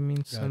 You know what I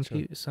mean?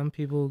 Gotcha. Some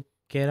people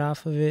get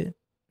off of it.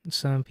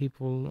 Some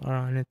people are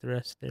on it the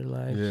rest of their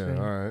lives. Yeah,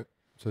 all right.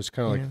 So it's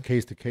kind of like a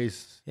case to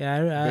case. Yeah,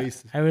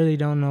 I really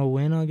don't know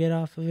when I'll get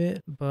off of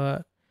it,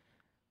 but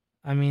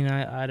I mean,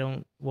 I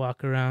don't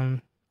walk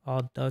around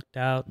all ducked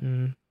out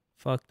and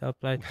fucked up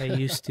like I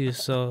used to.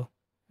 So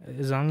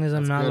as long as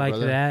I'm not like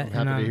that,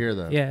 I'm happy to hear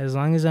that. Yeah, as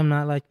long as I'm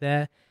not like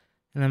that,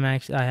 and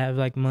I have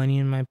like money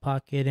in my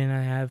pocket, and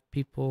I have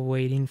people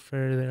waiting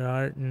for their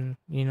art, and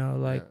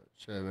like. Yeah.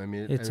 Sure. I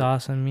mean, it's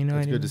awesome,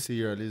 It's good to see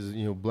you're at least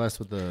blessed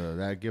with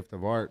that gift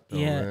of art. Though,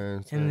 yeah,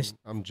 man. and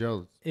I'm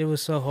jealous. It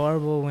was so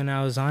horrible when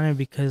I was on it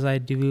because I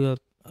do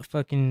a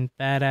fucking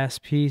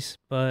badass piece,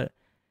 but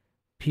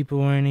people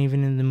weren't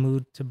even in the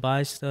mood to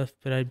buy stuff.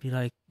 But I'd be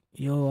like,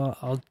 "Yo,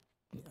 I'll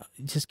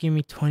just give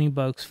me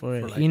 $20 for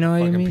it." Like you know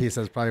what I mean? Piece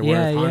that's probably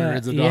worth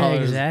hundreds of dollars. Yeah,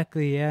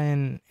 exactly. Yeah,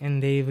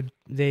 and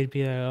they'd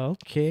be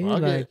like,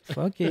 "Okay,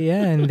 fuck it,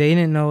 yeah." And they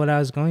didn't know what I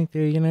was going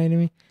through. You know what I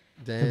mean?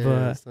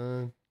 Damn,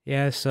 son.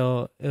 Yeah,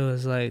 so it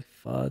was like,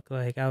 fuck,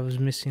 like I was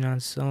missing on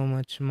so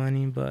much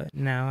money, but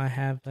now I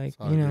have like,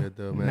 good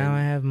though, now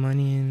I have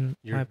money in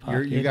my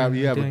pocket. You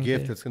have a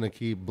gift that's going to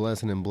keep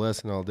blessing and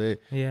blessing all day.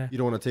 Yeah. You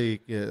don't want to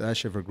take that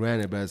shit for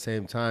granted, but at the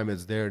same time,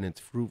 it's there and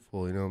it's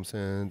fruitful, you know what I'm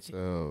saying?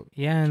 So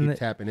yeah, keep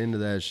tapping into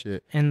that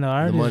shit. And the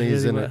art the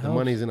money's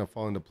going to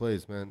fall into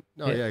place, man.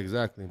 No, yeah,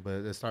 exactly,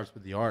 but it starts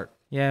with the art.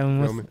 Yeah,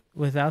 and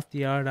without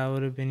the art, I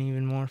would have been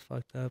even more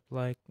fucked up.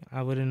 Like,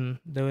 there would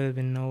have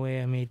been no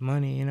way I made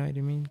money, you know what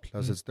I mean?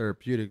 Plus, it's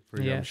therapeutic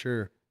for you, I'm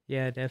sure.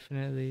 Yeah,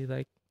 definitely.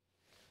 Like,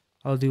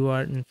 I'll do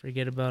art and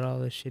forget about all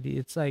the shitty.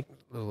 It's like,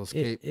 a little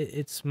escape.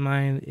 It's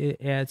my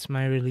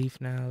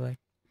relief now. Like,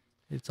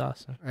 it's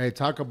awesome. Hey,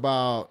 talk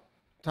about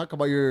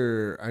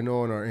your, I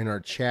know in our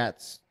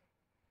chats,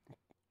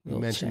 you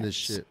mentioned this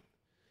shit.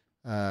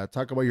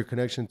 Talk about your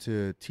connection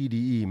to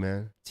T.D.E,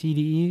 man.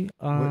 T.D.E.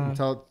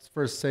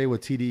 First say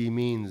what T.D.E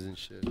means and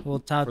shit. Well,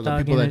 Top for Dog.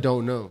 The people that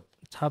don't know.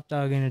 Top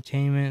Dog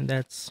Entertainment.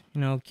 That's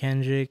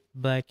Kendrick,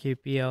 Black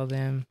Hippie, all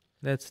them.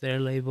 That's their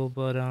label.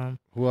 But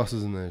who else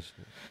is in that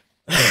shit?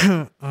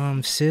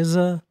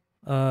 SZA,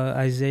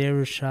 Isaiah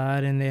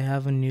Rashad, and they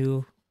have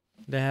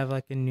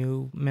like a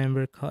new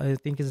member called, I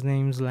think his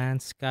name's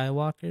Lance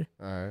Skywalker.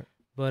 All right.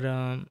 But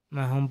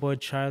my homeboy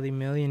Charlie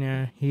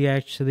Millionaire, he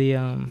actually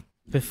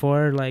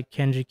before like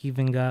Kendrick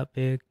even got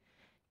big,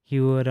 he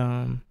would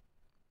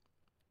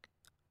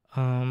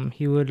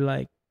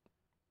like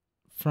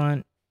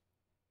front,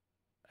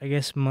 I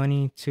guess,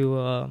 money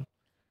to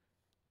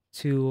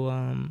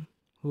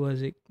who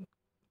was it?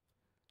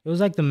 It was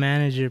like the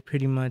manager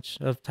pretty much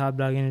of Top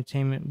Dog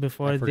Entertainment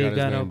before they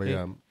got up big.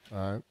 Yeah. All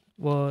right.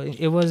 Well,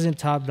 it wasn't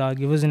Top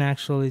Dog. It wasn't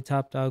actually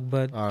Top Dog,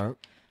 but all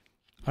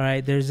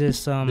right. There's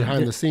this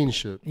behind the scenes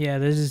shit. Yeah,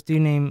 there's this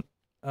dude named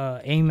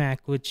AMAC,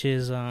 which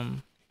is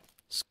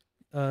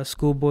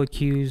Schoolboy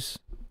Q's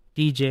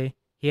DJ.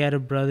 He had a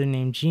brother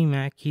named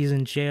G-Mac. He's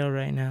in jail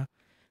right now.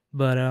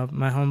 But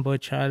my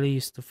homeboy Charlie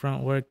used to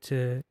front work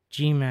to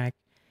G-Mac.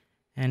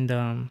 And,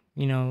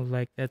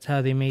 like, that's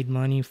how they made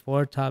money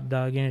for Top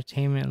Dog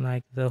Entertainment,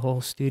 like, the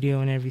whole studio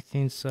and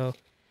everything. So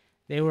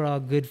they were all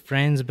good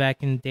friends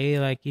back in the day,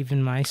 like,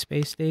 even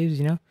MySpace days,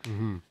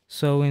 Mm-hmm.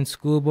 So when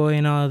Schoolboy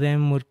and all of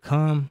them would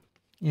come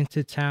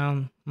into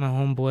town, my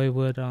homeboy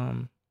would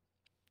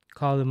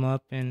call them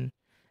up, and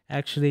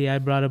actually I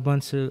brought a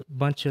bunch of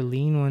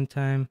lean one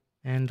time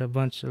and a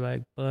bunch of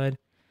like bud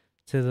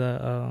to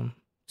the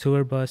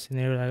tour bus, and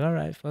they were like, all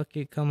right, fuck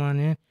it, come on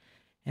in.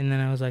 And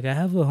then I was like, I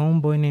have a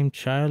homeboy named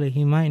Charlie,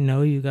 he might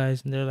know you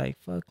guys. And they're like,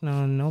 fuck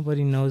no,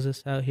 nobody knows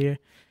us out here.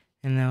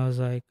 And I was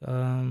like,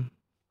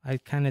 I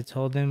kind of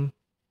told them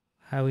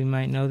how we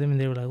might know them, and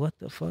they were like, what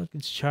the fuck,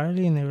 it's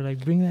Charlie? And they were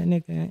like, bring that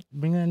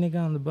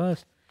nigga on the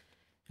bus.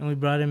 And we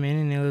brought him in,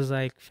 and it was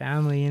like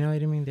family, you know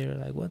what I mean? They were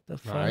like, what the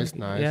fuck? Nice.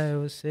 Yeah, it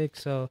was sick.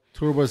 So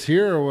tour bus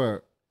here or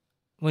what?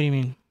 What do you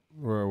mean?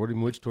 Or what do you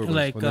mean, which tour bus?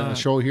 Like a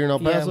show here in El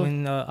Paso? Yeah,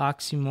 when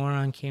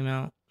Oxymoron came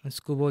out on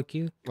Schoolboy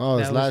Q. Oh,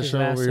 his last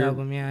show over here?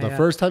 Album, yeah. The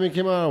first time he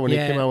came out, or when he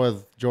came out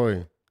with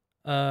Joy?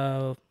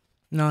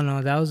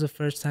 No, that was the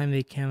first time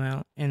they came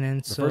out, and then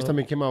the first time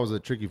he came out was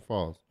at Tricky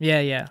Falls.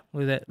 Yeah,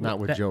 with that. Not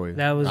with Joey.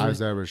 That was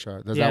Isaiah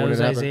Rashad. That when it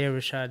happened? Isaiah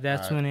Rashad.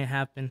 That's when it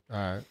happened. All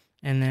right.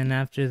 And then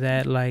after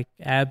that, like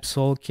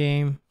Absol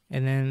came,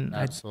 and then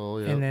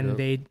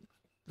they,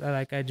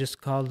 like, I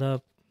just called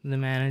up the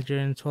manager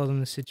and told him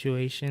the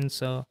situation.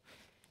 So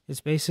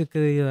it's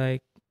basically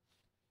like,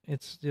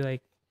 it's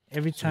like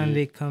every time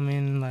they come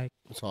in, like,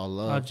 it's all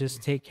love. I'll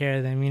just take care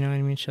of them. You know what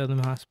I mean? Show them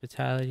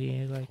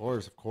hospitality. Like,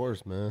 of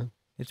course, man.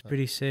 It's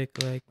pretty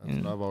sick. Like, that's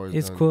what I've always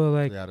it's done. cool.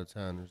 Like, out of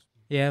towners.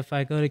 Yeah, if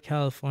I go to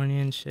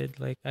California and shit,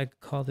 like, I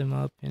could call them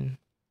up and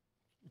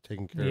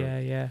taken care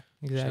of. Yeah,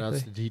 exactly. Shout out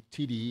to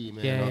T.D.E,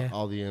 man. Yeah.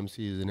 All the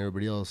MCs and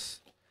everybody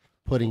else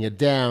putting it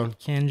down.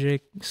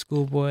 Kendrick,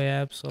 Schoolboy,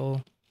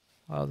 Absol,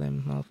 all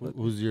them motherfuckers.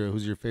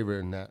 Who's your favorite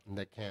in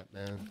that camp,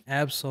 man?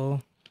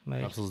 Absol.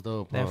 Like, Absol's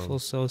dope. That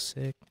fool's so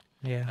sick.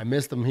 Yeah. I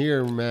missed him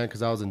here, man,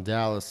 because I was in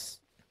Dallas.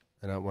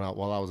 And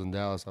while I was in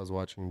Dallas, I was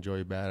watching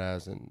Joey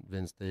Badass and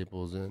Vince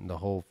Staples and the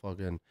whole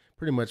fucking,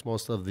 pretty much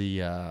most of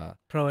the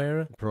Pro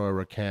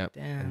Era camp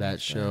and that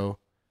show.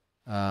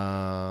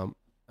 I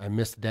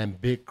missed the damn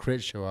Big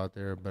Crit show out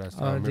there, but I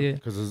saw him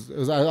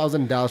because I was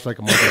in Dallas for like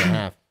a month and a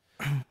half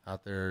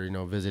out there,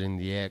 visiting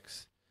the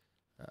ex.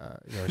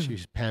 She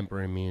was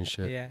pampering me and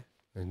shit. Yeah.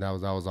 And that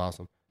was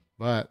awesome.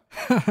 But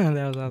that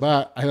was awesome.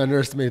 But I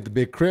underestimated the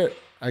Big Crit.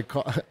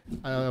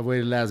 I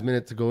waited last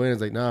minute to go in.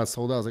 It's like, nah, it's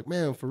sold out. I was like,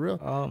 man, for real?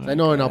 I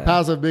know in El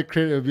Paso, Big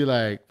Crit, it would be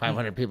like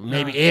 500 people,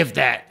 maybe if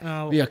that.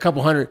 Be a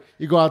couple hundred.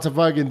 You go out to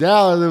fucking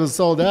Dallas, it was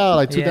sold out,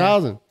 like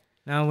 2,000.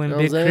 Now, when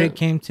Big Crit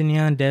came to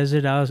Neon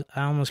Desert, I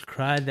almost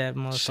cried that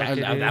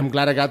motherfucker. I'm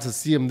glad I got to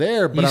see him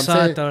there. But you I'm saw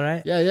saying, it though,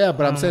 right? Yeah.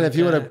 But I'm saying if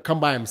he would have come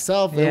by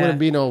himself, there wouldn't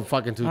be no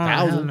fucking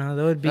 2,000. No,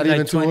 there would be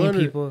like 20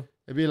 people.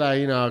 It'd be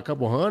like, a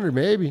couple hundred,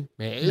 maybe.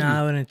 No,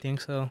 I wouldn't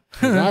think so.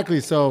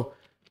 Exactly. So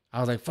I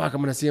was like, fuck,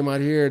 I'm going to see him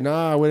out here. No,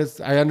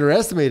 I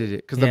underestimated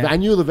it because I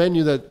knew the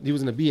venue that he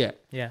was going to be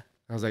at. Yeah.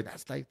 I was like,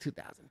 that's like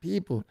 2,000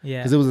 people. Yeah.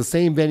 Because it was the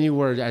same venue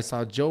where I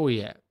saw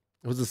Joey at.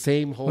 It was the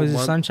same whole month.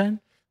 Was it Sunshine?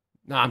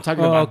 No, I'm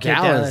talking about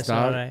Dallas,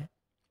 dog. All right.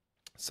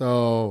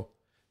 So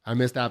I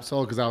missed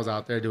Absol because I was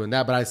out there doing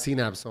that. But I seen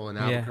Absol in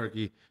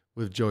Albuquerque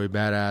with Joey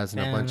Badass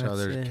and a bunch of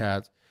other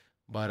cats.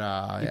 But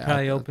you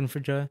probably opened for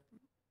Joey?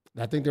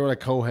 I think they were like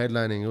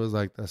co-headlining. It was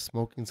like the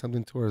Smoking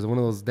Something tours. One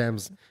of those damn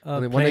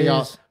one of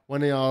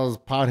y'all's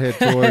pothead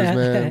tours,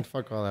 man.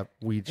 Fuck all that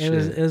weed shit.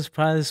 It was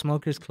probably the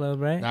Smokers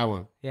Club, right? That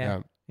one.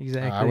 Yeah.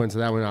 Exactly. I went to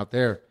that one out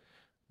there.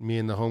 Me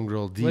and the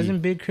homegirl D.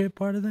 Wasn't Big Crit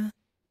part of that?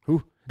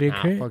 Who? Big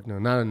Crit? Fuck no.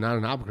 Not in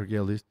Albuquerque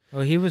at least.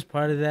 Well, he was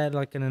part of that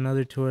like in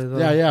another tour though.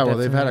 Yeah. Well,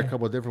 they've had a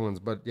couple of different ones.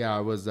 But yeah,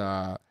 it was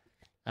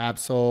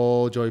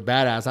Absol, Joey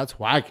Badass. That's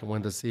who I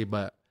went to see.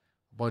 But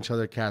a bunch of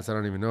other cats I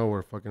don't even know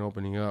were fucking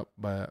opening up.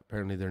 But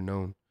apparently they're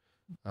known.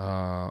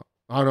 No.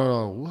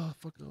 What?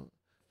 Fuck no.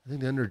 I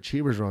think the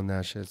Underachievers were on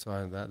that shit.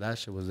 So that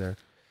shit was there.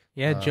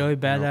 Yeah, Joey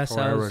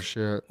Badass.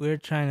 Shit. We were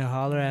trying to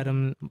holler at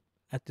him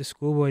at the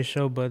Schoolboy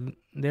show, but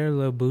they're a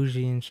little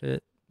bougie and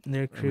shit.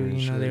 Their crew,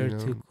 they were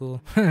too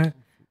cool.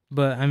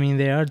 But I mean,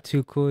 they are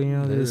too cool.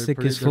 They're the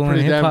sickest fool in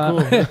hip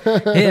hop.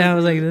 Cool. Yeah, I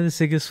was like, they're the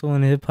sickest fool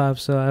in hip hop.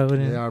 So I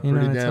wouldn't. They are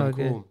pretty damn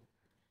cool.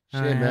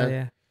 Shit, man.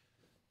 Yeah.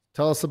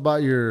 Tell us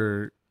about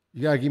your.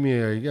 You gotta give me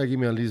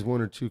at least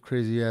one or two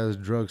crazy ass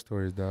drug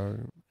stories, dog.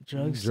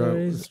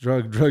 Stories.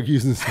 Drug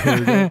using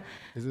stories.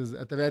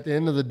 At the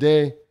end of the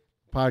day,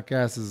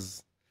 podcast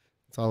is.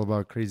 It's all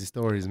about crazy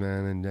stories,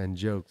 man, and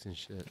jokes and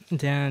shit.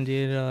 Damn,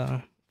 dude.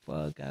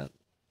 Fuck,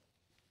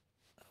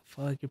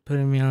 you're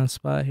putting me on the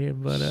spot here,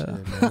 but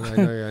shit,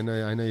 I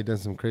know you done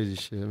some crazy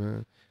shit,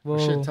 man. Well,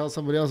 shit, tell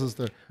somebody else's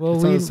story.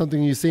 Tell us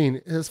something you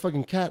seen. This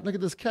fucking cat. Look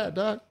at this cat,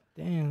 dog.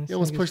 Damn, you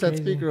almost pushed that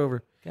speaker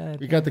over.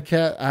 God, you got the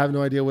cat. I have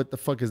no idea what the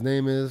fuck his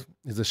name is.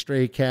 He's a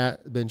stray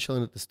cat. Been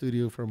chilling at the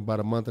studio for about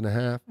a month and a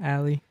half.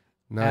 Allie.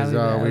 Now he's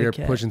we're here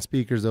pushing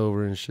speakers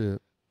over and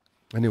shit.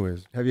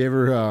 Anyways, have you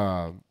ever?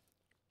 I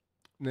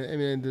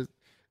mean, this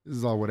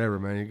is all whatever,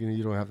 man.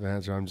 You don't have to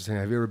answer. I'm just saying.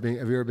 Have you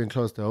ever been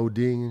close to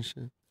ODing and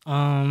shit?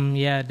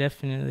 Yeah,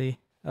 definitely.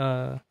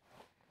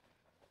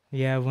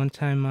 Yeah, one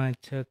time I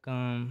took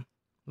a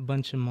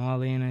bunch of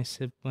Molly and I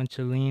sipped a bunch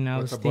of lean.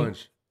 What's a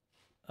bunch?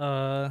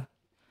 A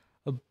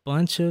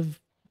bunch of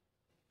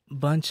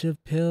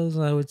pills,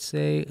 I would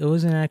say. It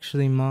wasn't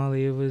actually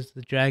Molly, it was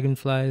the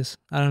dragonflies.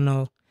 I don't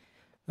know.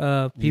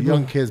 People,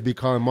 young kids be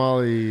calling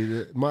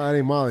Molly. Ain't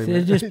Molly.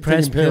 They're just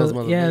pressed pills.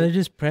 Yeah, they're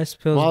just pressed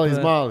pills. Molly's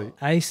Molly.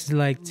 I used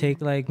to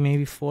take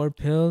maybe 4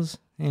 pills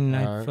and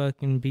I'd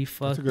fucking be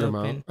fucked up.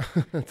 Amount.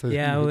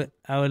 Yeah, I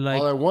would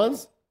all at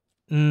once.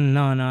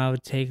 No, I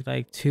would take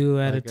 2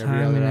 at a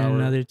time and then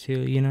another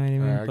 2. You know what I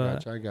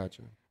mean? I got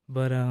you.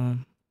 But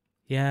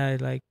yeah,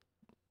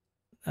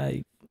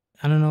 I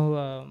don't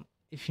know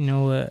if you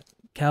know what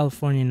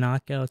California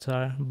knockouts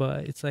are,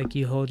 but it's like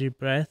you hold your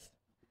breath,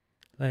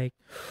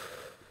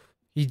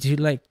 you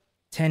do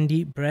 10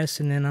 deep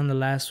breaths, and then on the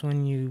last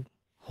one you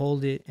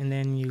hold it, and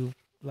then you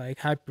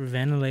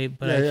hyperventilate.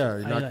 But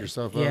you knock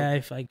yourself out.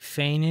 Yeah, I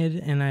fainted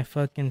and I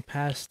fucking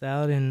passed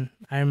out, and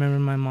I remember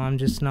my mom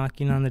just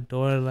knocking on the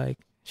door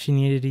she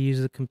needed to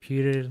use the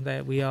computer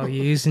that we all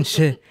use and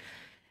shit,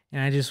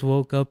 and I just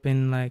woke up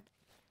and I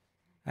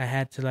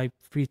had to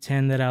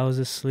pretend that I was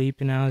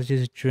asleep and I was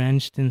just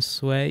drenched in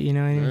sweat, you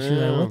know what I mean? She's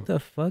like, what the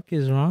fuck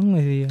is wrong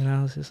with you? And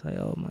I was just like,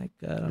 oh my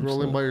God. I'm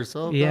rolling by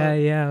yourself? Yeah,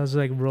 I was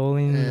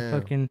rolling in the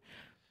fucking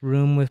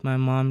room with my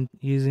mom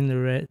using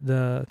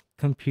the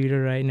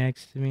computer right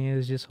next to me. It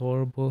was just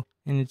horrible.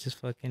 And it just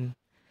fucking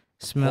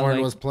smelled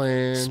Porn was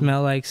playing.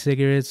 Smelled like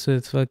cigarettes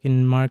with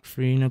fucking Mark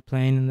Farina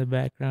playing in the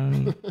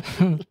background.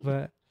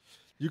 But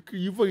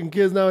you fucking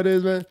kids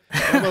nowadays, man.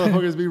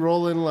 Motherfuckers be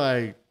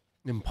rolling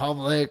in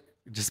public.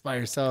 just by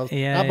yourself.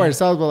 Yeah, not by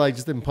yourself, but like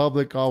just in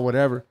public or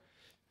whatever.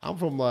 I'm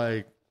from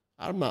like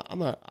I don't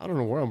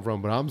know where I'm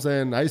from, but I'm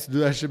saying I used to do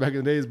that shit back in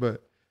the days,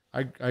 but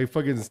I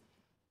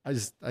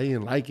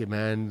didn't like it,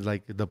 man.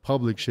 Like the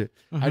public shit.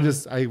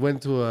 I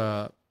went to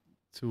a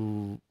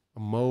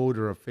mode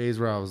or a phase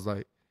where I was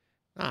like,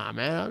 nah,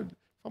 man,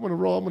 if I'm gonna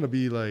roll, I'm gonna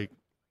be like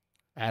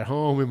at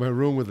home in my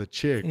room with a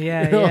chick.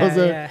 Yeah, you know what I'm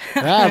saying?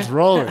 That's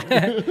rolling.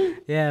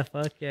 Yeah,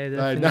 fuck yeah,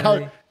 definitely.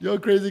 Like now, yo,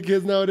 crazy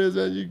kids nowadays,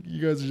 man,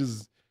 you guys are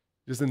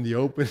just in the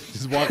open,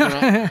 just walking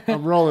around.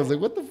 I'm rolling. It's like,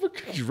 what the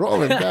fuck are you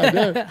rolling? God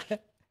damn.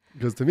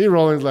 Because to me,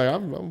 rolling's like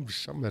I'm at home with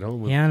some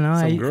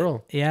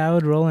girl. Yeah, I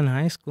would roll in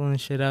high school and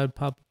shit. I would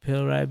pop a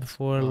pill right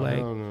before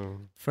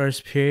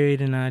first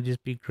period, and I'd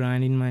just be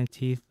grinding my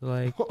teeth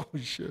like oh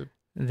shit.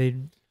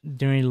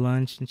 During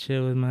lunch and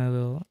shit with my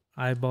little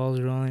eyeballs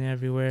rolling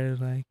everywhere.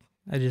 Like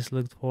I just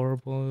looked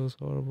horrible. It was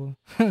horrible.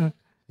 Yeah,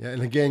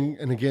 and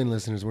again,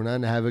 listeners, we're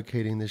not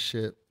advocating this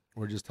shit.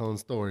 We're just telling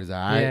stories. All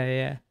right.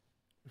 Yeah.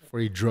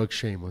 Before you drug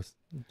shame us.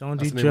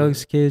 Don't do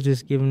drugs, kids.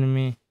 Just give them to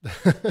me.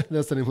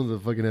 That's the name of the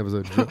fucking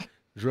episode.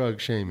 Drug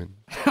shaming.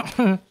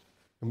 And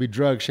be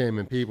drug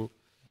shaming people.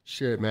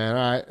 Shit, man.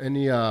 All right.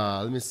 Any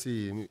let me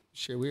see.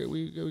 Shit,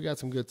 we got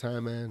some good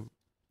time, man.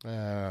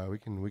 We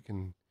can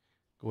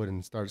go ahead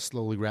and start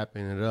slowly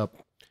wrapping it up.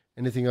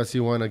 Anything else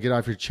you want to get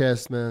off your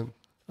chest, man?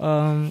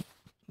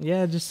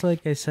 Yeah, just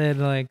like I said,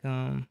 like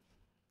I'm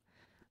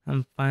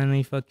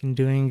finally fucking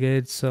doing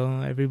good.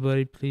 So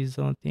everybody, please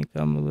don't think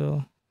I'm a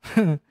little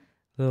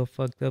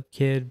fucked up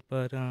kid,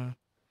 but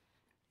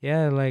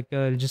yeah, like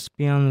just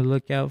be on the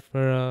lookout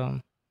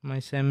for my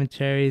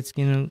cemetery. It's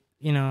gonna,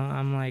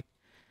 I'm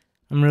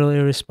really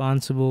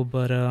irresponsible,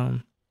 but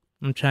I'm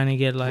trying to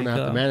get like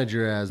have to manage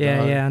your ass.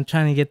 Yeah, I'm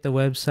trying to get the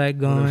website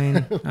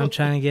going. I'm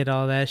trying to get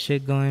all that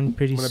shit going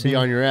pretty soon. I'm gonna be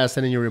on your ass,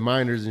 sending you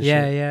reminders and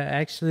shit. Yeah.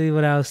 Actually,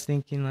 what I was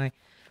thinking, like,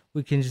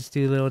 we can just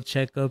do little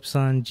checkups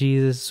on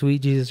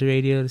Sweet Jesus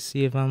Radio to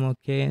see if I'm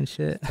okay and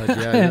shit.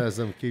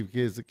 Some keep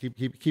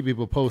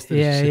people posted.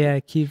 Yeah,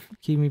 keep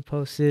me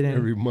posted and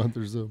every month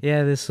or so.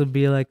 Yeah, this will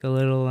be like a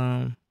little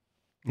I'm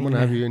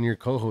gonna have you in your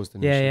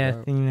co-hosting. Yeah,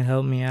 thing to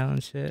help me out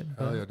and shit.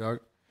 Hell yeah,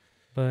 dog.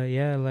 But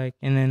yeah, like,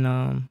 and then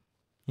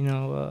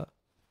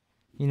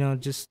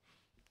just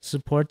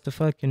support the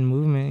fucking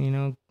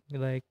movement.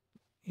 Like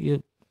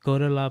you. Go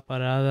to La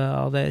Parada,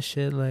 all that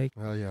shit. Like,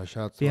 hell yeah,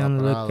 shout be on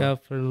the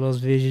lookout for those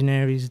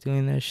visionaries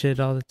doing their shit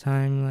all the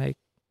time. Like,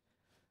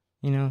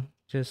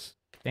 just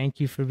thank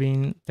you for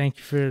letting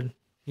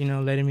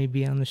me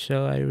be on the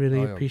show. I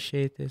really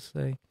appreciate this.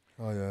 Like,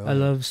 I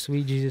love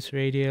Sweet Jesus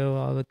Radio,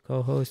 all the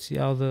co-hosts,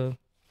 all the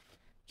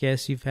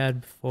guests you've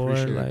had before.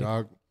 Appreciate like it,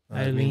 dog.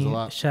 Eileen, means a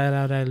lot. Shout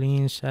out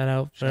Eileen, shout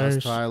out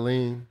First. Shout out to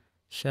Eileen.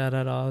 Shout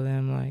out all of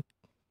them. Like,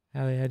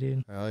 hell yeah,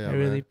 dude. Hell yeah, I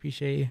really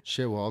appreciate you.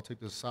 Shit, well, I'll take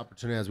this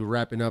opportunity as we're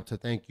wrapping up to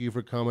thank you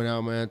for coming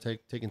out, man.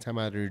 Taking time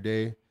out of your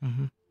day.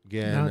 Mm-hmm.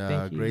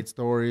 Again, great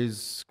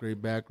stories,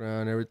 great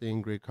background,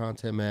 everything, great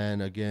content,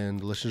 man. Again,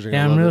 the listeners are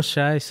gonna love I'm real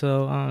shy,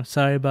 so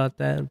sorry about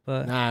that.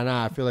 But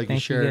nah, I feel like you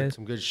shared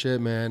some good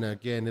shit, man.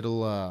 Again,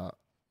 it'll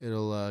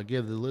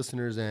give the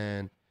listeners,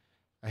 and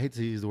I hate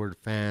to use the word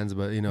fans,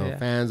 but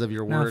fans of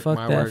your work, fuck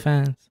my that work,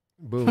 fans.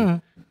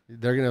 Boom.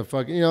 They're gonna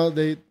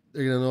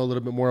they're going to know a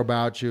little bit more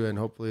about you, and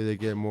hopefully they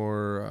get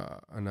more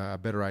a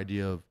better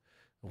idea of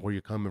where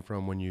you're coming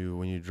from when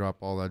you drop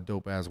all that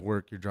dope ass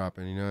work you're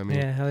dropping. You know what I mean?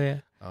 Yeah, hell yeah.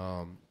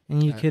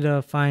 And you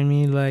could find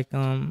me like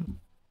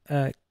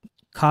Coffee91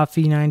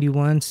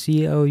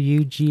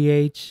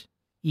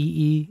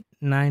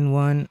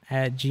 COUGHEE91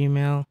 at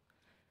Gmail.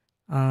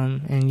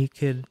 And you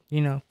could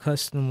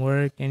custom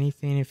work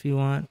anything if you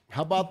want.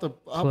 How about the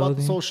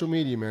social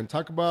media, man?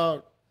 Talk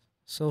about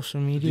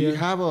social media. Do you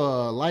have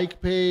a like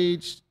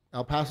page?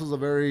 El Paso's a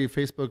very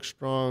Facebook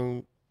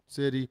strong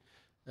city,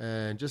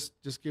 and just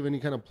give any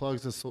kind of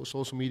plugs to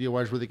social media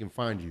wise where they can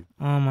find you.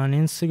 On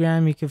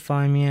Instagram you can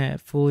find me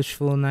at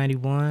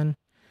FoolishFool91.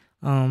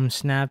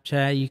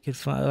 Snapchat you could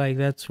find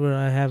that's where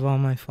I have all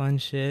my fun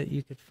shit.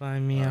 You could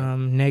find me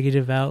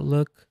Negative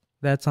Outlook,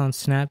 that's on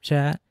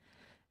Snapchat,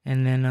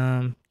 and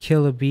then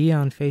Killa B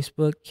on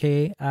Facebook,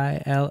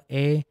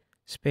 KILA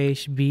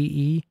space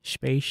BE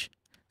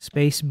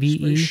space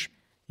BE.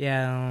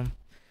 Yeah.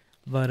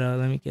 But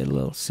let me get a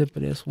little sip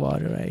of this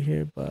water right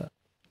here. But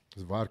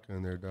there's vodka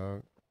in there,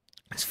 dog.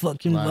 It's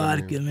fucking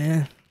vodka,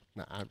 man.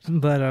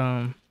 But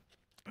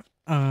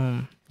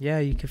yeah,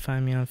 you can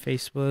find me on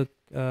Facebook,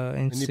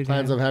 Instagram. Any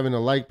plans of having a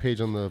like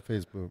page on the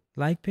Facebook?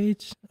 Like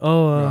page?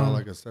 Oh, no,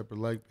 like a separate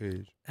like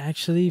page.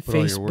 Actually,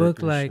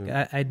 Facebook, like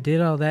I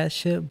did all that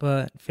shit,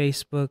 but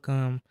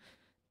Facebook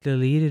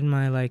deleted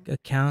my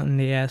account, and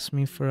they asked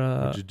me for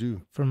What'd you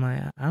do? For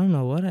my I don't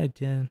know what I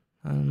did.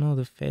 I don't know,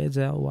 the feds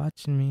out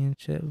watching me and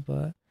shit,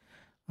 but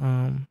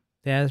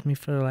they asked me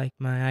for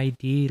my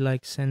ID,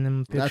 send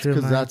them a picture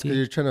of my ID. That's because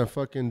you're trying to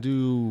fucking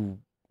do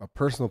a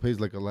personal page,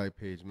 like a like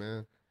page,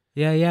 man.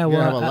 Yeah. You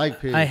well, have a like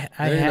page. They're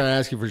not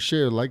asking for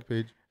shit, a like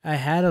page. I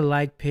had a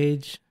like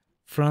page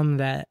from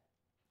that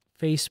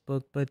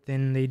Facebook, but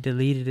then they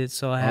deleted it,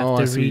 so I have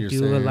to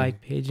redo a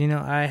like page.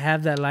 I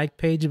have that like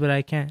page, but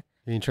I can't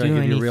You ain't trying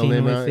to give your real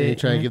name out? You ain't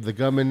trying to give the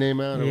government name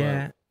out?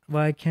 Yeah.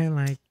 Well, I can't,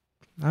 like,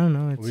 I don't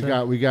know. It's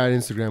we got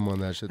Instagram on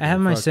that shit. I have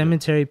my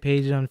cemetery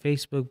page on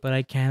Facebook, but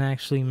I can't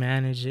actually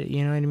manage it.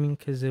 You know what I mean?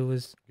 Because it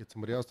was... Get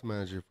somebody else to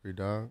manage it for you,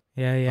 dog.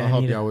 Yeah. I'll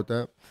help you out with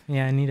that.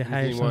 Yeah, I need to hire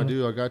someone. Anything you want to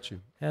do, I got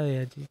you. Hell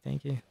yeah, dude.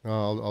 Thank you.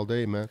 All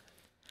day, man.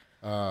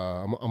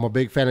 I'm a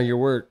big fan of your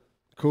work.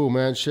 Cool,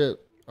 man. Shit.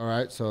 All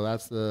right, so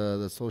that's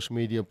the social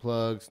media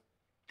plugs.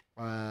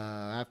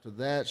 After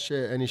that,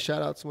 shit, any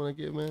shout outs you want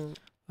to give, man?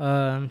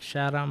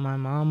 Shout out my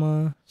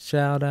mama.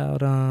 Shout out,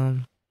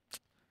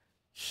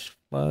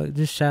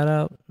 just shout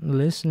out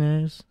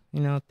listeners.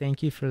 You know,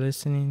 thank you for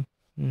listening.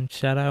 And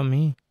shout out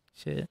me.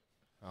 Shit.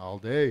 All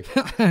day.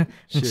 And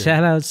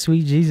shout out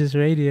Sweet Jesus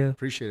Radio.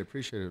 Appreciate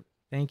it.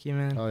 Thank you,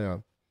 man. Oh, yeah.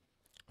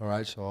 All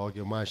right, so I'll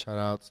give my shout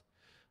outs.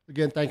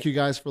 Again, thank you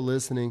guys for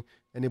listening.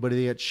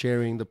 Anybody that's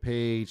sharing the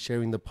page,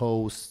 sharing the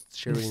posts,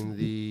 sharing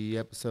the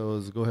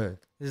episodes, go ahead.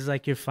 This is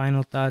like your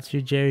final thoughts,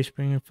 your Jerry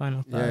Springer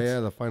final thoughts.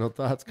 Yeah, the final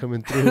thoughts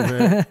coming through,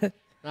 man. But,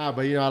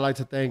 I'd like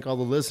to thank all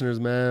the listeners,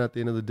 man, at the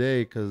end of the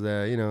day, because,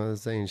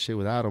 this ain't shit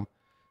without them.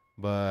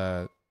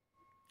 But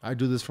I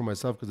do this for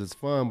myself because it's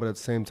fun, but at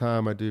the same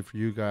time, I do it for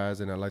you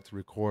guys, and I like to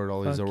record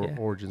all these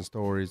origin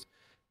stories.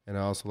 And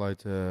I also like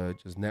to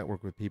just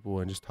network with people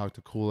and just talk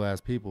to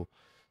cool-ass people.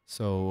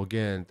 So,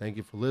 again, thank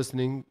you for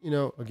listening.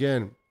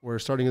 Again, we're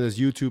starting this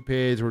YouTube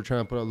page. We're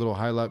trying to put out little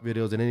highlight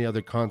videos and any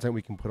other content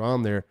we can put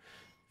on there.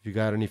 If you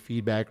got any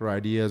feedback or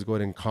ideas, go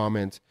ahead and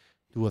comment.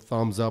 Do a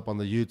thumbs up on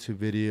the YouTube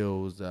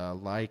videos,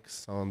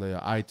 likes on the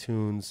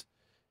iTunes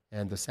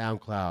and the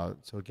SoundCloud.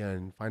 So,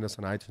 again, find us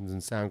on iTunes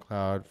and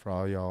SoundCloud for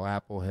all y'all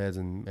Apple heads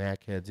and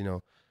Mac heads,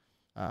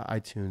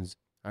 iTunes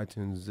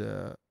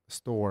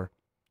store.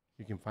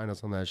 You can find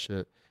us on that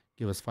shit.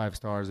 Give us 5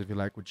 stars if you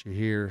like what you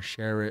hear.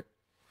 Share it.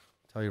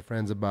 Tell your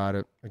friends about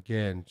it.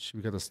 Again,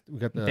 we got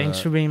the. Thanks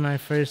for being my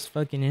first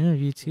fucking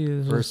interview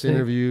too. First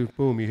interview,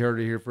 boom! You heard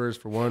it here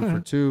first. For 1, for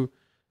 2,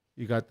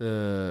 you got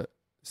the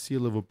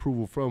seal of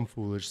approval from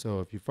Foolish. So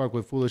if you fuck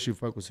with Foolish, you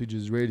fuck with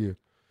CJ's Radio,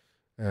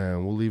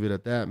 and we'll leave it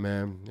at that,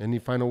 man. Any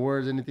final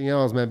words? Anything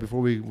else, man? Before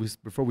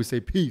we say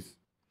peace.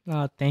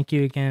 Oh, thank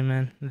you again,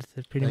 man.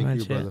 That's pretty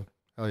much it. Brother.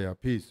 Hell yeah,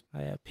 peace. Oh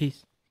yeah,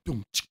 peace.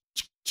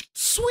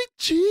 Sweet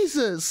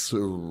Jesus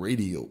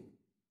Radio.